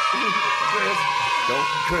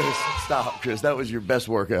 Chris, stop, Chris. That was your best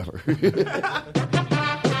work ever.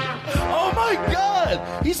 Oh my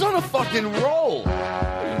God, he's on a fucking roll.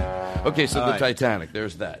 Okay, so All the right. Titanic.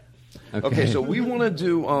 There's that. Okay. Okay, so we want to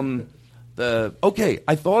do the. Okay,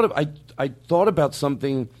 I thought about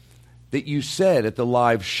something that you said at the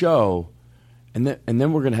live show, and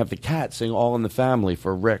then we're gonna have the cat sing "All in the Family"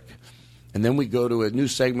 for Rick, and then we go to a new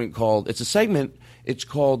segment called. It's a segment. It's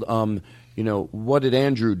called what did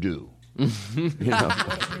Andrew do? You know?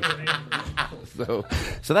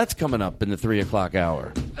 So that's coming up in the 3:00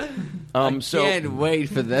 hour. I can't wait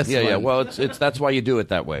for this one. Yeah. Well, it's that's why you do it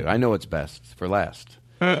that way. I know it's best for last.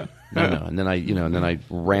 No. And then I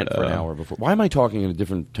rant for an hour before. Why am I talking in a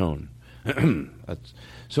different tone?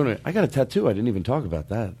 So anyway, I got a tattoo. I didn't even talk about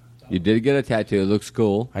that. You did get a tattoo. It looks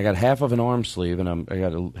cool. I got half of an arm sleeve, and I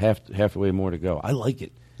got halfway more to go. I like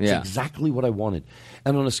it. It's Yeah. exactly what I wanted.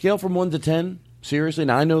 And on a scale from 1 to 10, seriously,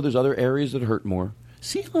 now I know there's other areas that hurt more.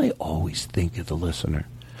 See, I always think of the listener.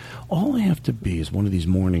 All I have to be is one of these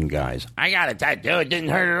morning guys. I got a tattoo. It didn't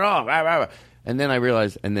hurt at all. Rah, rah, rah. And then I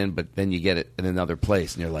realize, but then you get it in another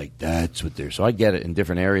place, and you're like, that's what they're. So I get it in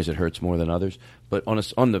different areas. It hurts more than others. But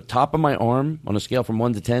on the top of my arm, on a scale from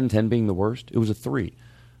 1 to 10, 10 being the worst, it was a 3. It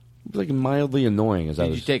was like mildly annoying.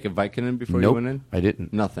 Did you take a Vicodin before Nope, you went in? I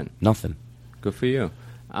didn't. Nothing. Good for you.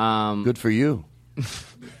 Good for you.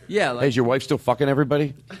 Yeah. Like, Hey, is your wife still fucking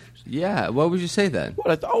everybody? yeah. What would you say then?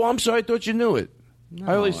 What? I'm sorry. I thought you knew it.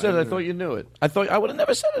 I only said I thought you knew it. I would have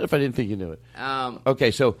never said it if I didn't think you knew it.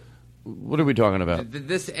 Okay, so what are we talking about?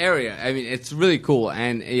 This area, I mean, it's really cool,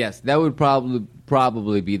 and yes, that would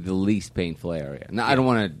probably be the least painful area. Now, I don't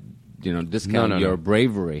want to, discount your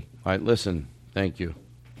bravery. All right, listen, thank you.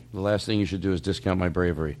 The last thing you should do is discount my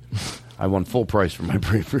bravery. I want full price for my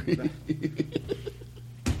bravery.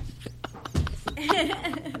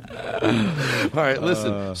 All right,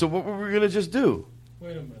 listen. So what were we going to just do?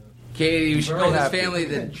 Wait a minute. Katie, we should call this family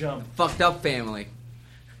the fucked up family.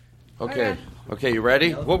 Okay. Okay, you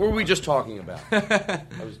ready? What were we just talking about? I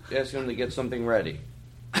was asking him to get something ready.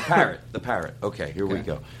 The parrot. Okay, here we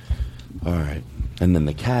go. All right. And then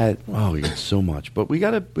the cat. Oh, we got so much. But we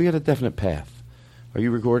got a definite path. Are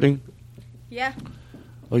you recording? Yeah.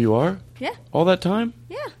 Oh, you are? Yeah. All that time?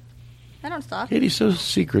 Yeah. I don't stop. Katie's so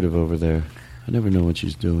secretive over there. I never know what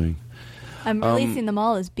she's doing. I'm releasing them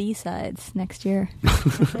all as B-sides next year.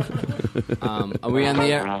 Are we on the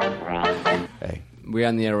air? Hey. We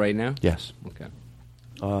on the air right now? Yes.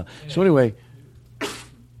 Okay. So anyway,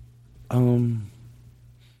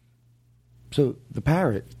 so the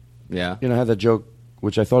parrot. Yeah. Had that joke,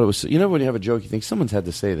 which I thought it was. When you have a joke, you think someone's had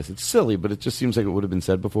to say this. It's silly, but it just seems like it would have been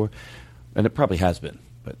said before, and it probably has been.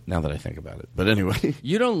 But now that I think about it, but anyway,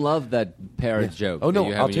 you don't love that parrot joke. Oh no, that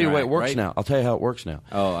you I'll tell you why it works right? now. I'll tell you how it works now.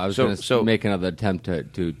 Oh, I was going to make another attempt to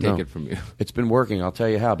take it from you. It's been working. I'll tell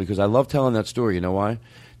you how, because I love telling that story. You know why?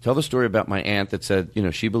 Tell the story about my aunt that said,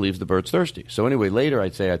 she believes the bird's thirsty. So anyway, later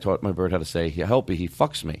I'd say I taught my bird how to say, help, he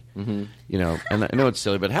fucks me. Mm-hmm. And I know it's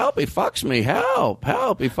silly, but help, he fucks me. Help,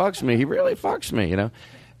 he fucks me. He really fucks me,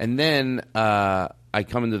 And then I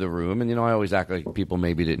come into the room, and, I always act like people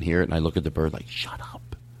maybe didn't hear it, and I look at the bird like, shut up.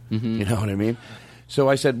 Mm-hmm. You know what I mean? So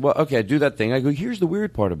I said, well, okay, I do that thing. I go, here's the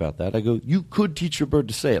weird part about that. I go, you could teach your bird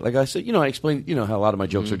to say it. Like I said, I explained, how a lot of my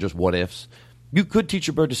jokes are just what ifs. You could teach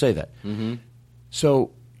your bird to say that. Mm-hmm.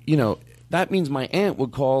 So, that means my aunt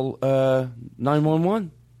would call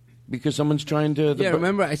 911 because someone's trying to...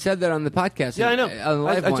 remember I said that on the podcast. Yeah, I know. On the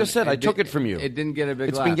live I just said I took it from you. It didn't get a big laugh.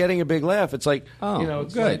 It's been getting a big laugh. It's like,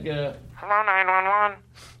 it's good. Hello,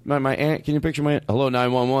 911. My aunt, can you picture my aunt? Hello,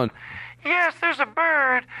 911. Yes, there's a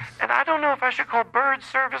bird, and I don't know if I should call bird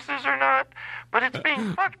services or not, but it's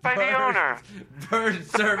being fucked by the owner. Bird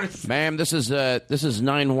service. Ma'am, this is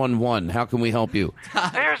 911. How can we help you?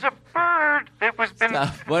 There's a bird that was been...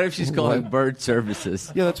 What if she's calling bird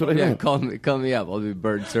services? Yeah, that's what I meant. Call me up. I'll be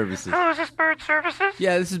bird services. Hello, is this bird services?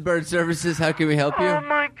 Yeah, this is bird services. How can we help you? Oh,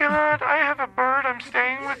 my God. I have a bird. I'm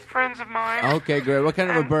staying with friends of mine. Okay, great. What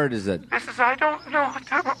kind of a bird is it? I don't know what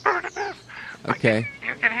type of bird it is. Okay.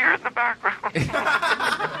 You can hear it in the background.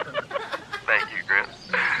 Thank you, Chris.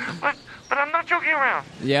 But I'm not joking around.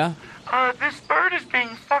 Yeah? This bird is being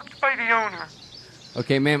fucked by the owner.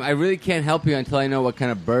 Okay, ma'am, I really can't help you until I know what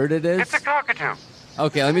kind of bird it is. It's a cockatoo.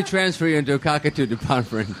 Okay, let me transfer you into a cockatoo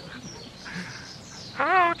department.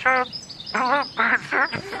 Hello, child. Hello, bird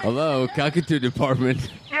service. Hello, cockatoo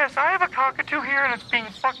department. Yes, I have a cockatoo here, and it's being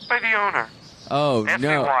fucked by the owner. Oh, Ask me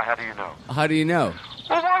no. why. How do you know? How do you know?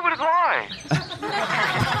 Well, why would it lie?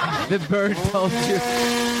 The bird told you.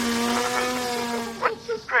 What?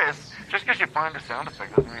 Chris, just because you find a sound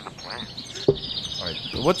effect doesn't mean it's playing. All right.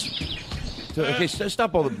 Okay,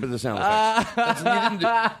 stop all the sound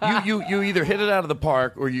effects. You either hit it out of the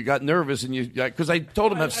park or you got nervous and because I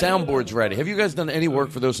told him have soundboards ready. Have you guys done any work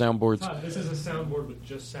for those soundboards? This is a soundboard with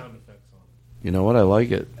just sound effects on it. You know what? I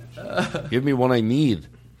like it. Give me one I need.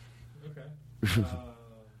 Okay.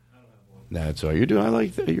 Nah, that's all you're doing. I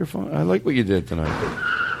like that. You're fine. I like what you did tonight.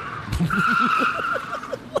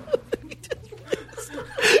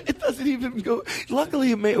 It doesn't even go.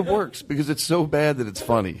 Luckily, it works because it's so bad that it's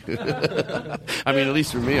funny. I mean, at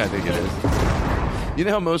least for me, I think it is. You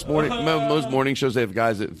know how most morning shows they have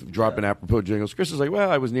guys that drop in apropos jingles. Chris is like, well,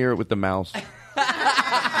 I was near it with the mouse.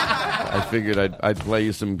 I figured I'd play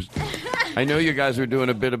you some. I know you guys were doing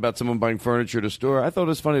a bit about someone buying furniture at a store. I thought it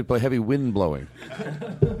was funny to play heavy wind blowing.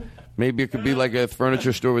 Maybe it could be like a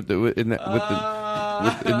furniture store in the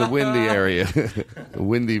windy area, a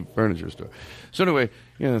windy furniture store. So anyway,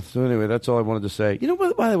 that's all I wanted to say. You know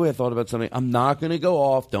what? By the way, I thought about something. I'm not going to go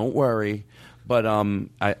off. Don't worry. But I'm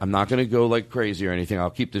not going to go like crazy or anything. I'll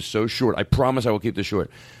keep this so short. I promise I will keep this short.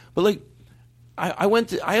 But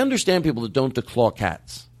I understand people that don't declaw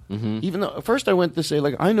cats. Mm-hmm. Even though at first I went to say,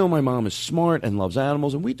 I know my mom is smart and loves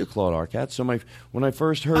animals, and we declawed our cats. So when I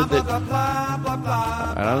first heard that,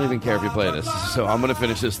 I don't even care if you play this. So I'm going to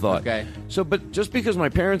finish this thought. Okay. So, but just because my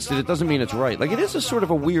parents did it doesn't mean it's right. It is a sort of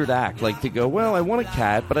a weird act, to go, well, I want a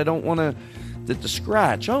cat, but I don't want to, the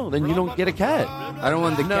scratch. Oh, then you don't get a cat. I don't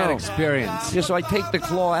want the cat experience. Yeah, so I take the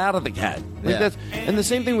claw out of the cat. Like that's, and the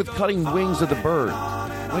same thing with cutting wings of the bird.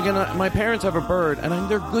 Like, and my parents have a bird, and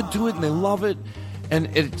they're good to it, and they love it.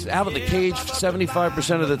 And it's out of the cage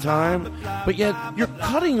 75% of the time, but yet you're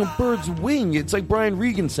cutting a bird's wing. It's like Brian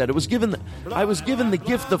Regan said. I was given the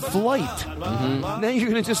gift of flight. Mm-hmm. Now you're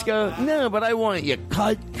going to just go, no, but I want you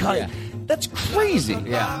cut. Yeah. That's crazy.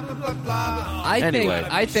 Yeah.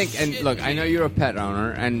 I think, and look, I know you're a pet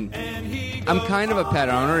owner, and I'm kind of a pet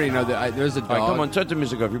owner. You know, there's a dog. All right, come on, turn the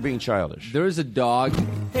music off. You're being childish. There's a dog.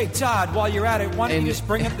 Hey, Todd, while you're at it, why don't you just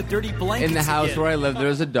bring up the dirty blankets in the house again? where I live,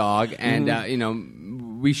 there's a dog, and, you know,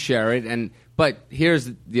 we share it. But here's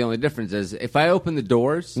the only difference is if I open the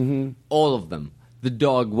doors, all of them, the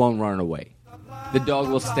dog won't run away. The dog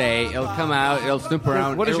will stay. It'll come out. It'll snoop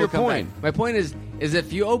around. What is your point? Back. My point is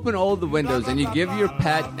if you open all the windows and you give your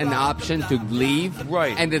pet an option to leave,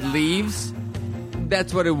 right, and it leaves,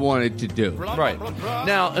 that's what it wanted to do. Right.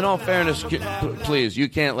 Now, in all fairness, please, you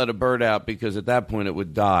can't let a bird out because at that point it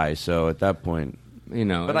would die. So at that point, you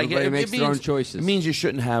know, but everybody makes their own choices. It means you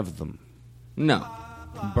shouldn't have them. No.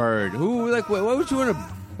 Bird. Who like? Why would you want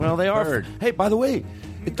a? Well, they are. Bird. Hey, by the way,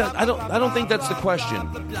 I don't think that's the question.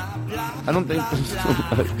 I don't think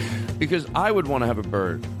because I would want to have a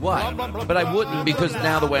bird. Why? But I wouldn't because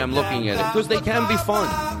now the way I'm looking at it, because they can be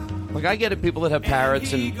fun. Like I get it, people that have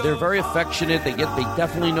parrots and they're very affectionate. They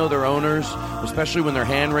definitely know their owners, especially when they're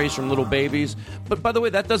hand raised from little babies. But by the way,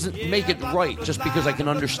 that doesn't make it right just because I can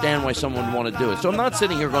understand why someone would want to do it. So I'm not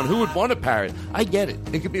sitting here going, who would want a parrot? I get it.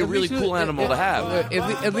 It could be a really cool animal to have.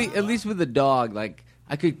 At least with the dog, like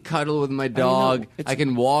I could cuddle with my dog. I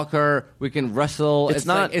can walk her. We can wrestle. It's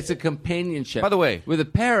not. Like, it's a companionship. By the way, with a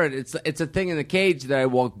parrot, it's a thing in the cage that I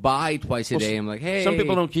walk by twice a day. I'm like, hey. Some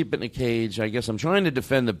people don't keep it in a cage. I guess I'm trying to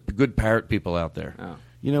defend the good parrot people out there. Oh.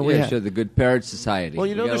 You know, sure, the Good Parrot Society. Well,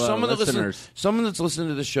 you know, there's someone that's listening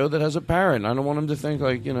to the show that has a parrot. I don't want them to think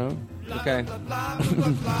like, you know. Okay.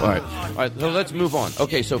 All right. So let's move on.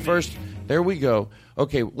 Okay. So first, there we go.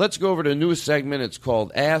 Okay, let's go over to a new segment. It's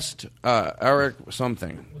called Asked Eric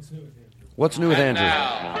Something. What's new with Andrew?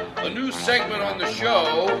 And now, a new segment on the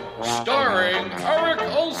show starring Eric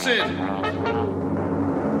Olson.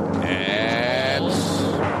 It's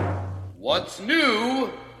What's New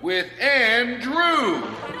with Andrew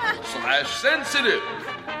 /Sensitive.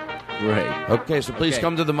 Great. Okay, so please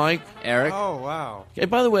come to the mic. Eric. Oh, wow. Okay,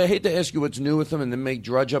 by the way, I hate to ask you what's new with him and then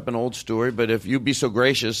drudge up an old story, but if you'd be so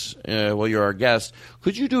gracious, while you're our guest,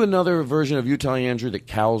 could you do another version of you telling Andrew that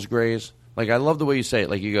cows graze? Like, I love the way you say it.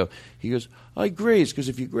 Like, he goes, I graze, because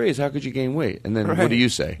if you graze, how could you gain weight? And then what do you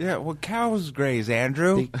say? Yeah, well, cows graze,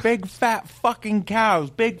 Andrew. Big, fat fucking cows.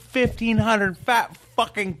 Big 1,500 fat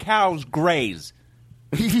fucking cows graze.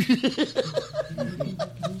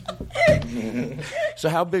 So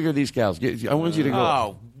how big are these cows? I want you to go.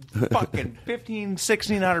 Oh, fucking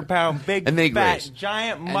 1,600 pound big, and they fat, graze.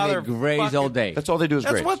 giant and mother. They graze all day. That's all they do is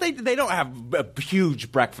graze. That's what they don't have a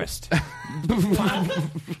huge breakfast.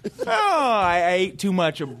 I ate too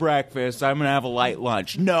much of breakfast. I'm gonna have a light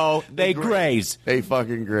lunch. No, they graze. They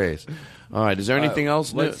fucking graze. All right. Is there anything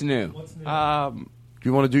else? What's new? Do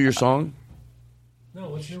you want to do your song? No,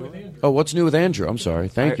 what's new with Andrew? Oh, what's new with Andrew? I'm sorry.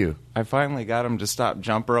 Thank you. I finally got him to stop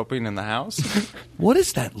jump roping in the house. What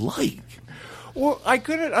is that like? Well, I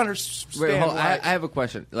couldn't understand. Wait, I have a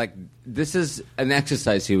question. Like, this is an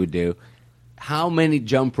exercise he would do. How many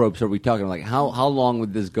jump ropes are we talking? Like, how long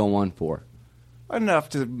would this go on for?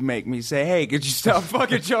 Enough to make me say, "Hey, could you stop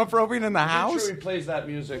fucking jump roping in the house?" Make sure he plays that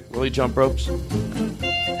music. Will he jump ropes? He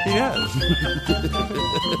does.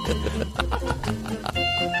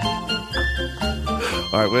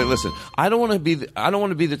 All right, wait. Listen, I don't want to be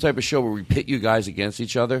the type of show where we pit you guys against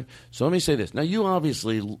each other. So let me say this. Now, you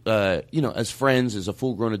obviously, as friends, as a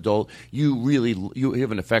full-grown adult, you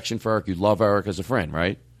have an affection for Eric. You love Eric as a friend,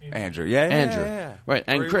 right? Andrew, Andrew, yeah. right?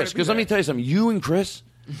 And Chris, because let me tell you something. You and Chris,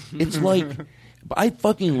 it's like I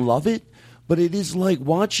fucking love it. But it is like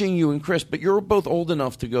watching you and Chris. But you're both old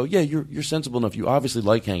enough to go, yeah, you're sensible enough. You obviously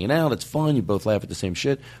like hanging out. It's fun. You both laugh at the same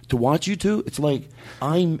shit. To watch you two, it's like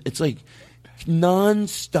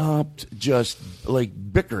non-stop, just like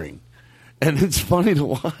bickering, and it's funny to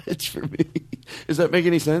watch for me. Does that make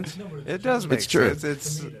any sense? It does make sense.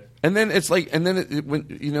 It's and then it's like, and then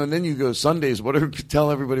and then you go Sundays.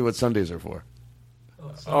 Tell everybody what Sundays are for.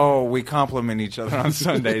 Oh, we compliment each other on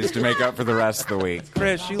Sundays to make up for the rest of the week.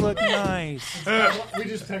 Chris, you look nice. We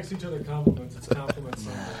just text each other compliments. It's compliment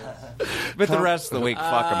Sunday. But the rest of the week,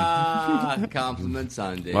 fuck them. Compliment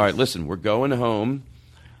Sunday. All right, listen, we're going home.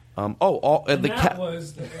 the that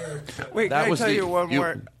was the Eric. Wait, That can I was tell the- you one you-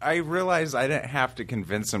 more? I realized I didn't have to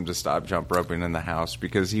convince him to stop jump roping in the house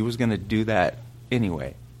because he was going to do that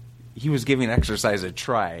anyway. He was giving exercise a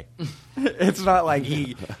try. It's not like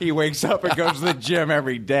he wakes up and goes to the gym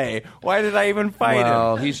every day. Why did I even fight him?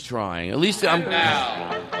 Well, he's trying. At least I'm.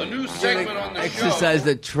 Now, a new segment on the show. Exercise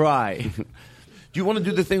the try. Do you want to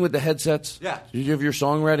do the thing with the headsets? Yeah. Did you have your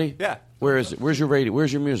song ready? Yeah. Where is it? Where's your radio?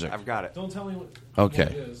 Where's your music? I've got it. Don't tell me what Okay.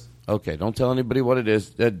 it is. Okay. Don't tell anybody what it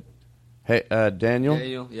is. Hey, Daniel.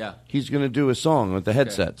 Daniel, yeah. He's going to do a song with the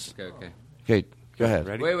headsets. Okay. Okay. Go ahead.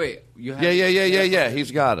 Ready? Wait. You have Yeah.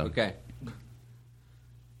 He's got them. Okay.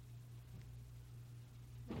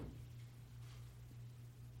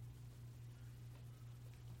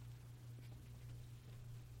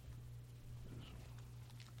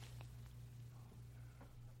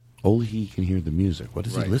 Only he can hear the music. What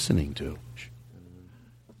is Right. he listening to?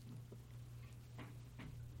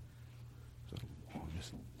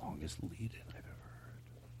 It's the longest lead-in I've ever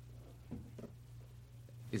heard.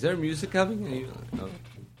 Is there music coming? Oh.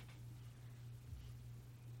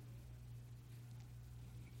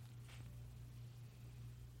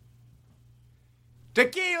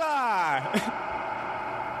 Tequila!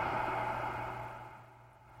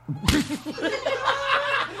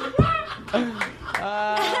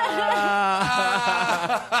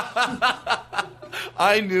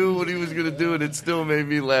 I knew what he was going to do, and it still made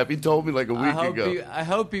me laugh. He told me like a week ago. I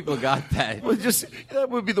hope people got that. Well, that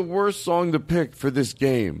would be the worst song to pick for this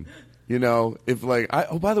game. You know, if like,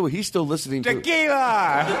 oh, by the way, he's still listening to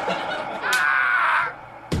Tequila!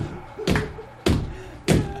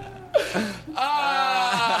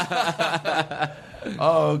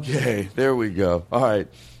 Okay, there we go. All right.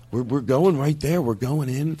 We're going right there. We're going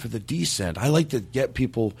in for the descent. I like to get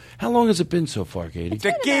people. How long has it been so far, Katie?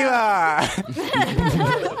 Tequila!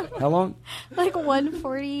 How long? Like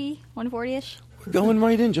 140-ish. We're going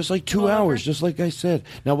right in, just like 2 hours, just like I said.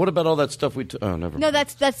 Now, what about all that stuff we took? Oh, never No, mind.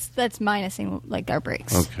 that's minusing like our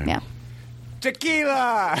breaks. Okay. Yeah.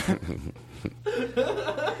 Tequila!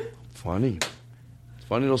 Funny. It's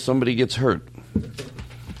funny till somebody gets hurt.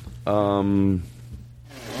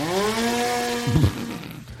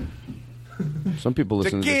 Some people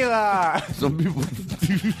listen Tequila! to some people.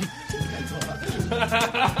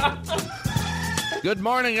 Good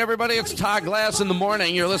morning, everybody. It's Todd Glass in the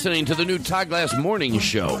morning. You're listening to the new Todd Glass Morning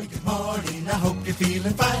Show. Good morning, I hope you're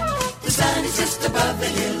feeling fine. The sun is just above the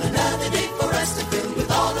hill, another day for us to fill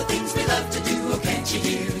with all the things we love to do. Oh, can't you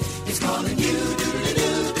hear? It's calling you.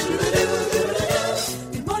 Doodle-doo, doodle-doo,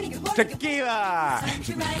 doodle-doo. Good morning, good morning. Tequila!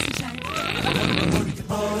 Good morning,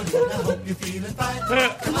 I hope you're feeling fine.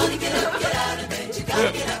 Come on and get up, get out of bed. You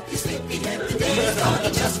gotta get up, you're sleepyhead. The day is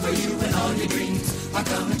dawning just for you, and all your dreams are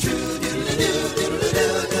coming true. Doodle-doo,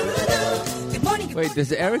 doodle-doo, doodle-doo. Good morning, good Wait,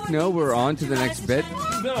 does Eric know we're on to the next bit?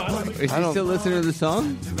 No, I don't Is he still listening to the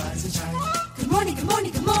song? Good morning, good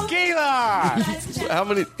morning, good morning. Tequila! How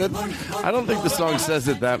many? I don't think the song says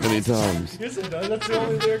it that many times. Yes, it does. That's the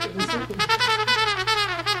only lyric in the song.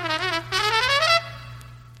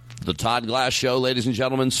 The Todd Glass Show, ladies and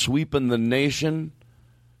gentlemen, sweeping the nation.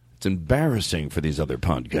 It's embarrassing for these other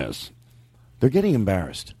podcasts. They're getting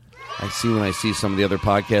embarrassed. I see when I see some of the other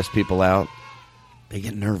podcast people out, they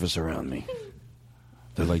get nervous around me.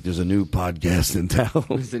 They're like, there's a new podcast in town.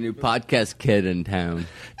 There's a new podcast kid in town.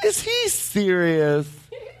 Is he serious?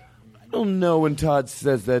 I don't know when Todd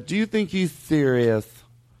says that. Do you think he's serious?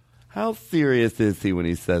 How serious is he when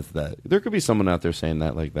he says that? There could be someone out there saying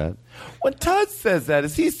that like that. When Todd says that,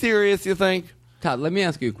 is he serious, you think? Todd, let me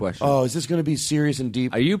ask you a question. Oh, is this going to be serious and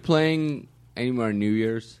deep? Are you playing any more New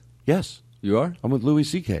Year's? Yes. You are? I'm with Louis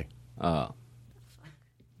C.K. Oh.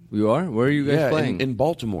 You are? Where are you guys playing? In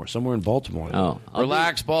Baltimore. Somewhere in Baltimore. Oh.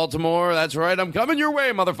 Relax, Baltimore. That's right. I'm coming your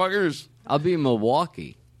way, motherfuckers. I'll be in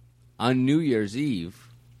Milwaukee on New Year's Eve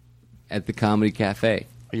at the Comedy Cafe.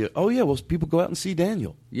 Oh, yeah. Well, people go out and see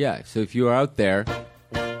Daniel. Yeah, so if you are out there,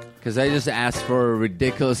 because I just asked for a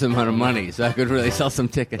ridiculous amount of money, so I could really sell some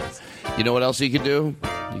tickets. You know what else you could do?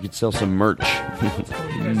 You could sell some merch.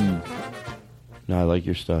 No, I like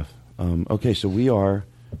your stuff. Okay, so we are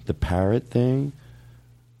the parrot thing.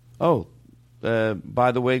 Oh,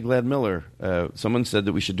 by the way, Glad Miller, someone said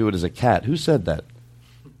that we should do it as a cat. Who said that?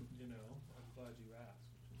 You know, I'm glad you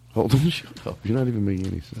asked. Hold on, shut up. You're not even making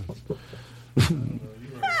any sense.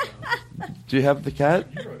 Do you have the cat?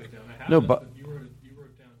 You wrote it down. I have No, it, but you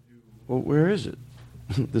wrote down who. well, where is it?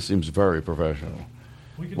 This seems very professional.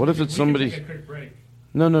 We can What if take it's we somebody? Can take a quick break.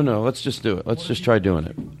 No. Let's just do it. Let's just try doing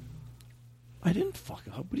it. I didn't fuck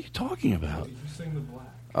up. What are you talking about? You sing the black.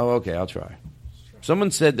 Oh, okay. I'll try.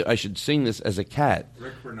 Someone said that I should sing this as a cat.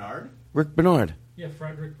 Rick Bernard? Rick Bernard. Yeah,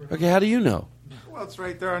 Frederick. Okay, how do you know? Well, it's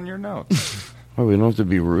right there on your notes. Oh, we don't have to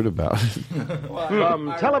be rude about it.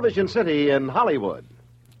 From Television City in Hollywood.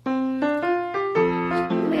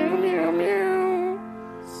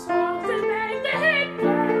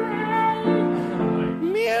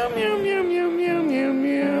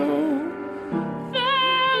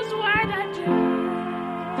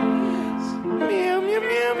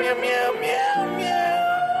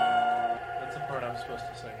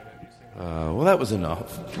 Well, that was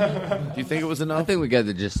enough. Do you think it was enough? I think we got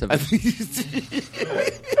the gist of it. I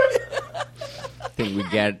think we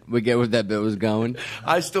get where that bit was going.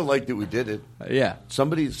 I still like that we did it. Yeah.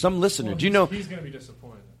 Some listener. Do you know? He's going to be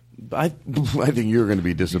disappointed. I think you're going to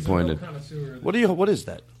be disappointed. What is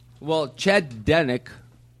that? Well, Chad Denick,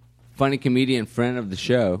 funny comedian, friend of the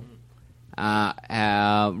show,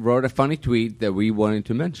 wrote a funny tweet that we wanted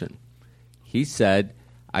to mention. He said,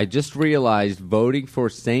 I just realized voting for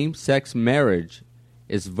same-sex marriage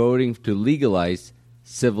is voting to legalize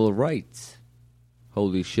civil rights.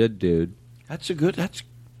 Holy shit, dude. That's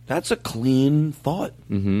a clean thought.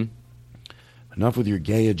 Mm-hmm. Enough with your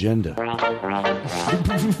gay agenda.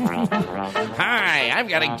 Hi, I've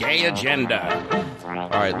got a gay agenda. All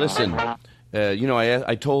right, listen.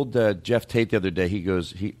 I told Jeff Tate the other day.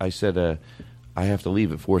 I said, I have to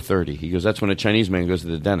leave at 4:30. He goes, that's when a Chinese man goes to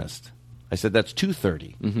the dentist. I said, that's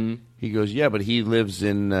 2:30. Mm-hmm. He goes, yeah, but he lives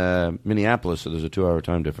in Minneapolis, so there's a 2-hour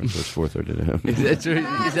time difference, so it's 4:30 to him. Is that true?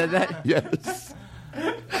 He said that? Yes.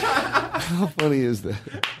 How funny is that?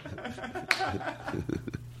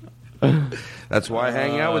 That's why I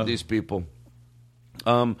hang out with these people.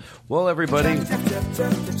 Well, everybody.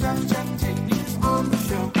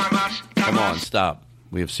 Come on, stop.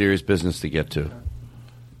 We have serious business to get to.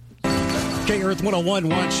 K-Earth 101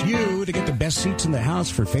 wants you to get the best seats in the house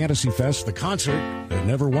for Fantasy Fest, the concert that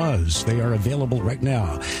never was. They are available right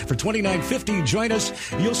now. For $29.50, join us.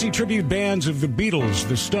 You'll see tribute bands of the Beatles,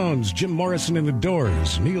 the Stones, Jim Morrison and the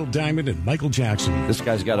Doors, Neil Diamond, and Michael Jackson. This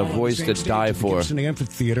guy's got a voice to die for. Gibson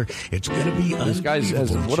Amphitheater. It's going to be this guy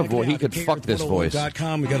has what a voice. He could fuck this voice. We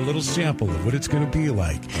got a little sample of what it's going to be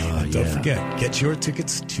like. Don't forget, get your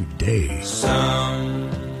tickets today.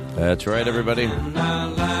 That's right, everybody.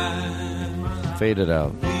 Fade it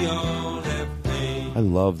out. I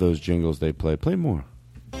love those jingles they play. Play more.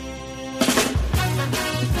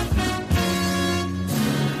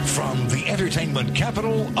 From the entertainment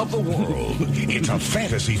capital of the world, it's a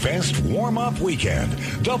Fantasy Fest warm-up weekend.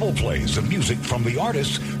 Double plays of music from the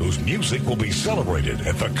artists whose music will be celebrated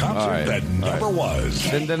at the concert that never was.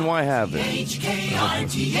 Then why have it?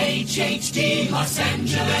 HKRTHHD Los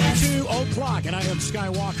Angeles. 2 o'clock, and I am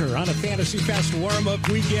Skywalker on a Fantasy Fest warm-up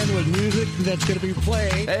weekend with music that's going to be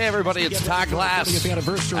played. Hey, everybody, it's Todd Glass.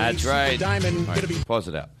 That's right. Diamond right. Be- Pause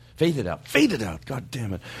it out. Fade it out. Fade it out. God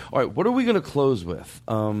damn it. All right, what are we going to close with?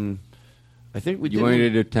 I think we did. You want me to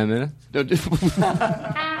do 10 minutes? No,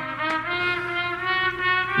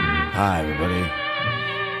 Hi,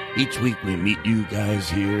 everybody. Each week we meet you guys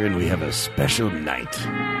here, and we have a special night.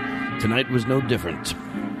 Tonight was no different.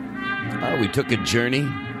 We took a journey,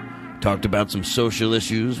 talked about some social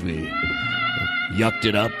issues, we yucked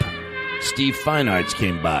it up. Steve Fine Arts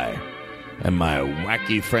came by, and my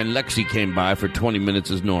wacky friend Lexi came by for 20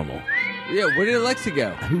 minutes as normal. Yeah, where did Alexa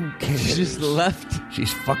go? Who cares? She just left.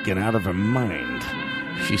 She's fucking out of her mind.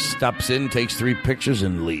 She stops in, takes 3 pictures,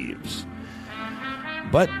 and leaves.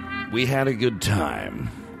 But we had a good time.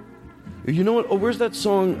 You know what? Oh, where's that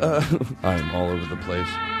song? I'm all over the place.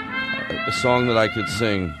 A song that I could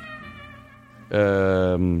sing.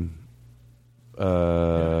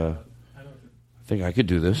 I think I could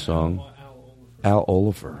do this song. Al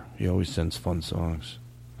Oliver. He always sends fun songs.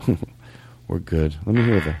 We're good. Let me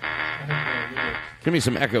hear that. Give me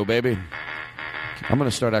some echo, baby. I'm going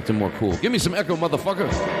to start acting more cool. Give me some echo, motherfucker.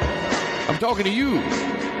 I'm talking to you.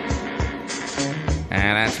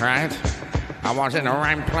 And that's right. I was in the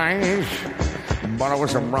right place, but it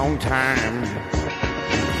was the wrong time.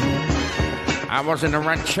 I was in the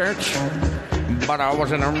right church, but I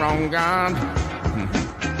was in the wrong God.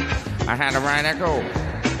 I had the right echo,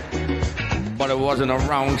 but it wasn't the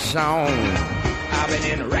wrong song. I've been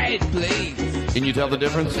in the right place. Can you tell the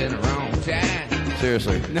difference? In the wrong time.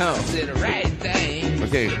 Seriously. No. Did the right thing.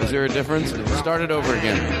 Okay, is there a difference? Start it over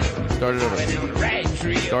again. Start it over.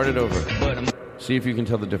 Start it over. See if you can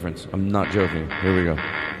tell the difference. I'm not joking. Here we go.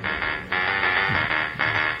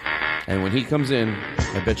 And when he comes in,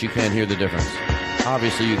 I bet you can't hear the difference.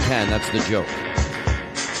 Obviously you can. That's the joke.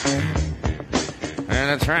 And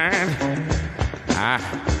that's right.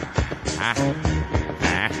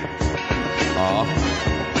 Oh.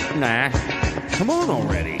 Nah. Come on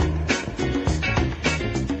already.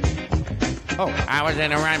 I was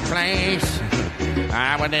in the right place.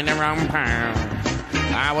 I was in the wrong town.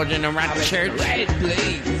 I was in the right church. Right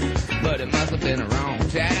place, but it must have been the wrong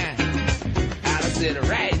time. I said the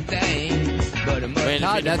right thing, but it must have been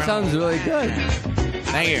Todd, that sounds really good.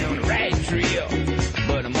 Thank you. on the right trail,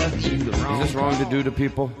 but it must have been the wrong. Is this wrong to do to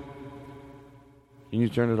people? Can you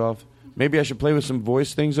turn it off? Maybe I should play with some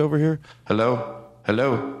voice things over here. Hello?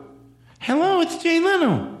 Hello? Hello, it's Jay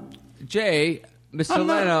Leno. Jay, Mr.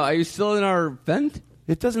 Leno, are you still in our vent?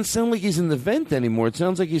 It doesn't sound like he's in the vent anymore. It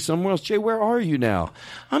sounds like he's somewhere else. Jay, where are you now?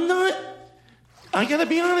 I'm not. I gotta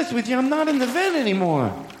be honest with you. I'm not in the vent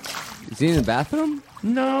anymore. Is he in the bathroom?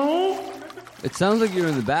 No. It sounds like you're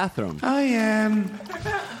in the bathroom. I am.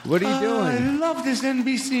 What are you doing? I love this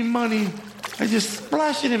NBC money. I just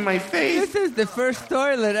splash it in my face. This is the first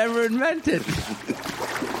toilet ever invented. All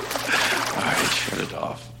right, shut it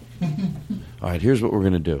off. All right, here's what we're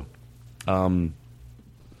gonna do.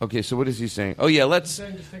 Okay, so what is he saying? Oh yeah, let's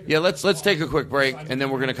take a quick break, and then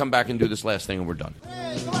we're gonna come back and do this last thing, and we're done.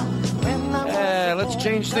 Let's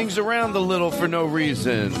change things around a little for no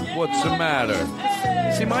reason. What's the matter?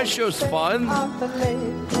 See, my show's fun.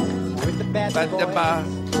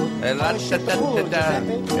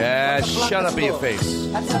 Yeah, shut up in your face.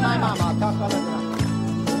 That's my mama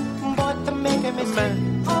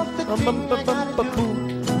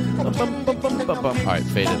All right,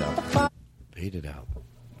 fade it out. Fade it out.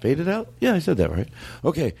 Fade it out? Yeah, I said that right.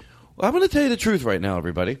 Okay, well, I'm going to tell you the truth right now,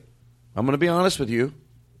 everybody. I'm going to be honest with you.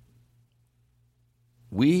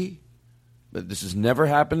 This has never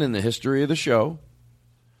happened in the history of the show,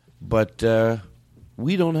 but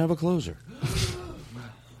we don't have a closer.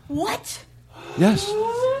 What? Yes.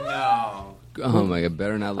 No. Oh my God!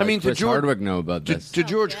 Better not let Chris Hardwick know about this. To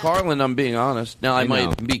George Carlin, I'm being honest. Now I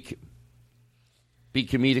might be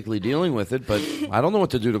comedically dealing with it, but I don't know what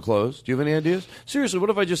to do to close. Do you have any ideas? Seriously, what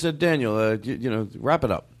if I just said, Daniel, wrap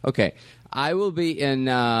it up? Okay, I will be in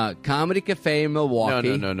Comedy Cafe in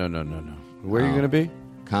Milwaukee. No. Where are you going to be?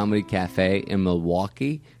 Comedy Cafe in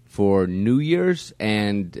Milwaukee for New Year's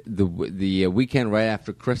and the weekend right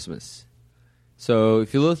after Christmas. So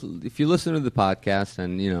if you listen to the podcast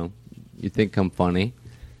and you think I'm funny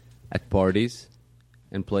at parties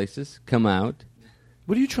and places, come out.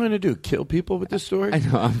 What are you trying to do? Kill people with this story? I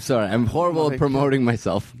know. I'm sorry. I'm horrible at promoting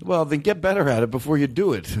myself. Well, then get better at it before you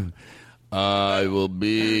do it. I will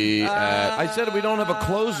be at... I said we don't have a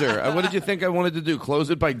closer. What did you think I wanted to do? Close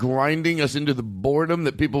it by grinding us into the boredom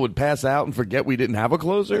that people would pass out and forget we didn't have a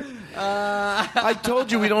closer? I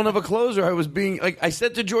told you we don't have a closer. I was being... I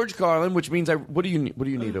said to George Carlin, which means What do you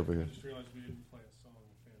need over here?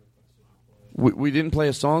 We didn't play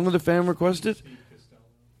a song that a fan requested?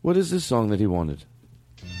 What is this song that he wanted?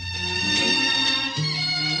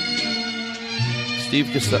 Steve.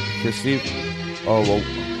 Oh, well.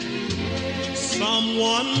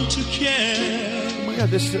 Someone to care. Oh my God,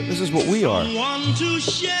 this is what we are. Someone to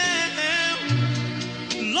share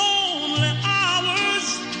lonely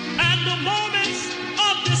hours and the moments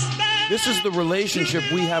of despair. This is the relationship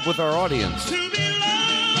we have with our audience. To be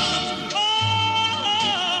loved,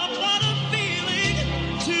 oh, what a feeling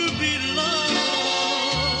to be loved.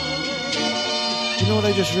 You know what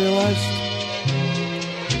I just realized?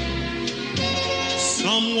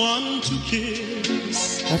 Someone to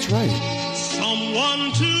kiss. That's right.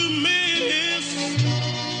 Someone to miss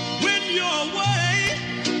when you're away.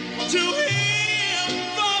 To hear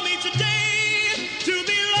from me today. To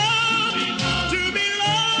be loved. To be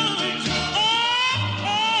loved.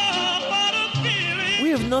 Oh, what a feeling. We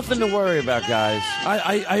have nothing to worry about, guys.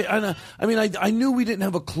 I knew we didn't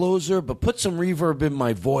have a closer, but put some reverb in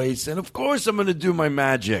my voice, and of course I'm going to do my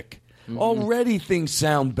magic. Already things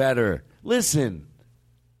sound better. Listen.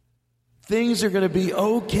 Things are going to be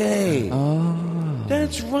okay. Oh.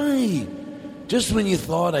 That's right. Just when you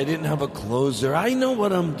thought I didn't have a closer, I know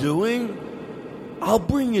what I'm doing. I'll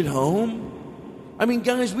bring it home. I mean,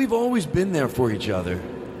 guys, we've always been there for each other.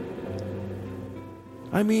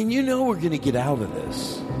 I mean, we're going to get out of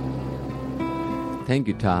this. Thank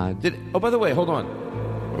you, Todd. By the way, hold on.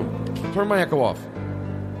 Turn my echo off.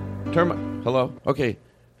 Hello? Okay.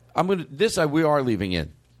 We are leaving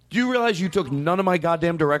in. Do you realize you took none of my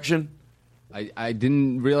goddamn direction? I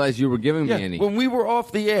didn't realize you were giving me any. When we were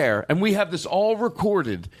off the air, and we have this all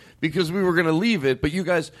recorded because we were going to leave it, but you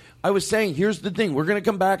guys, I was saying, here's the thing. We're going to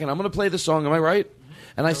come back, and I'm going to play the song. Am I right?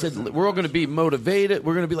 And I said, we're all going to be motivated.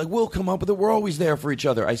 We're going to be like, we'll come up with it. We're always there for each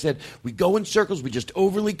other. I said, we go in circles. We just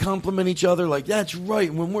overly compliment each other. Like, that's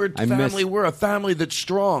right. When we're a family, we're a family that's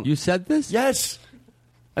strong. You said this? Yes.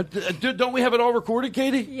 Don't we have it all recorded,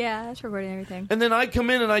 Katie? Yeah, that's recording everything. And then I come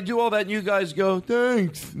in and I do all that, and you guys go,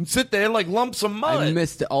 thanks, and sit there like lumps of mud. I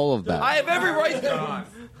missed all of that. I have every right to.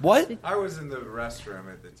 What? I was in the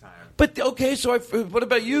restroom at the time. But, okay, so what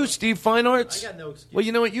about you, Steve Fine Arts? I got no excuse. Well,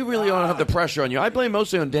 you know what? You really don't have the pressure on you. I blame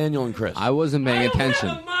mostly on Daniel and Chris. I wasn't paying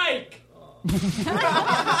attention. Mike!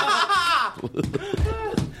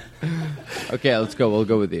 Okay, let's go. We'll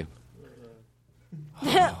go with you.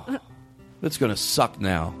 It's going to suck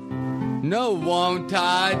now. No, it won't,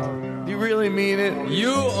 Todd. Do you really mean it?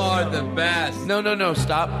 You are the best. No,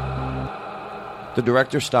 stop. The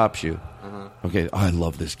director stops you. Okay, I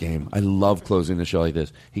love this game. I love closing the show like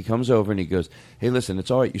this. He comes over and he goes, "Hey, listen,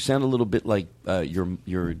 it's all right. You sound a little bit like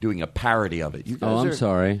you're doing a parody of it." You guys I'm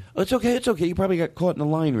sorry. Oh, it's okay. It's okay. You probably got caught in a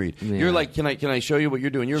line read. Yeah. You're like, "Can I show you what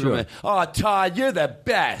you're doing?" You're Sure. going, "Oh, Todd, you're the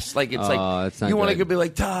best." Like it's it's not you want good. to be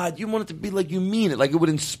like Todd. You want it to be like you mean it. Like it would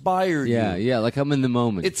inspire you. Yeah, like I'm in the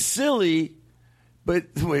moment. It's silly. But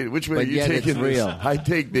wait, which way But are you yet taking it's real. this? I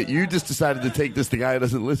take that you just decided to take this. The guy who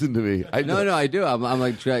doesn't listen to me. No, I do. I'm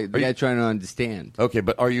like trying to understand. Okay,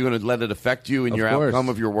 but are you going to let it affect you in Of your course. outcome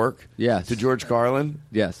of your work? Yes. To George Carlin?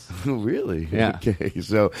 Yes. Really? Yeah. Okay.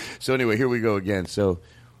 So anyway, here we go again. So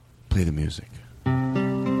play the music.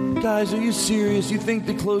 Guys, are you serious? You think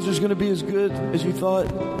the closer's going to be as good as you thought?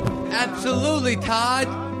 Absolutely, Todd.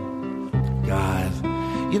 God.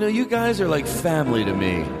 You know, you guys are like family to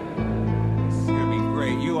me. It's going to be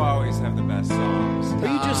great. You always have the best songs. Are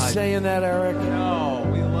you just saying that, Eric? No,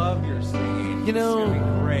 we love your singing. You know, it's going to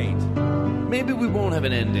be great. Maybe we won't have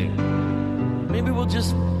an ending. Maybe we'll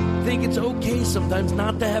just think it's okay sometimes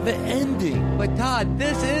not to have an ending. But Todd,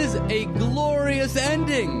 this is a glorious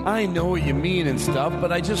ending. I know what you mean and stuff,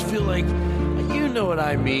 but I just feel like, you know what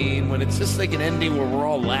I mean, when it's just like an ending where we're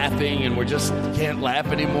all laughing and we just can't laugh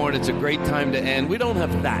anymore and it's a great time to end. We don't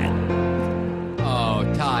have that. Oh,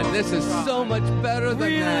 Todd, this is so much better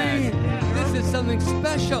than that. This is something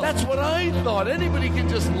special. That's what I thought. Anybody can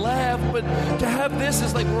just laugh, but to have this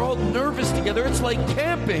is like we're all nervous together. It's like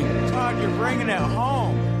camping. Todd, you're bringing it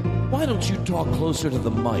home. Why don't you talk closer to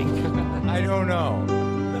the mic? I don't know.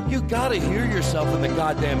 You gotta hear yourself in the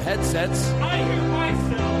goddamn headsets. I hear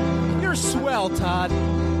myself. You're swell, Todd. I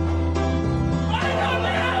don't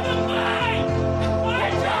have a mic! I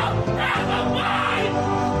don't have a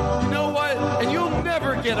mic! You know what? And you'll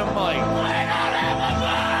never get a mic. I don't have a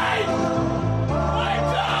mic! I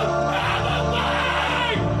don't have a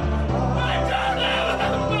mic! I don't have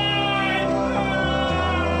a mic!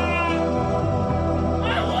 I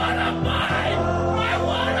want a mic! I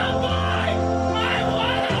want a mic! I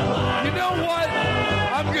want a mic! You know what?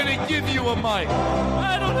 I'm gonna give you a mic.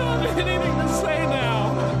 I don't have anything to say now.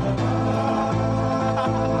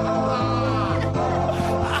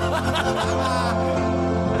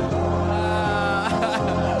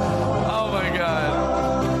 Oh my God.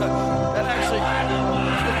 That actually.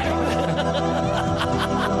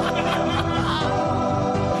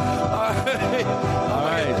 All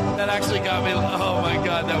right. That actually got me. Oh my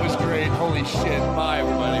God, that was great. Holy shit. Bye,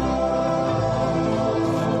 everybody.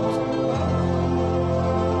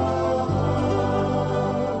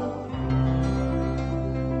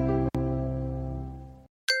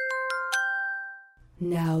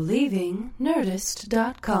 Now leaving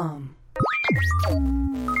Nerdist.com.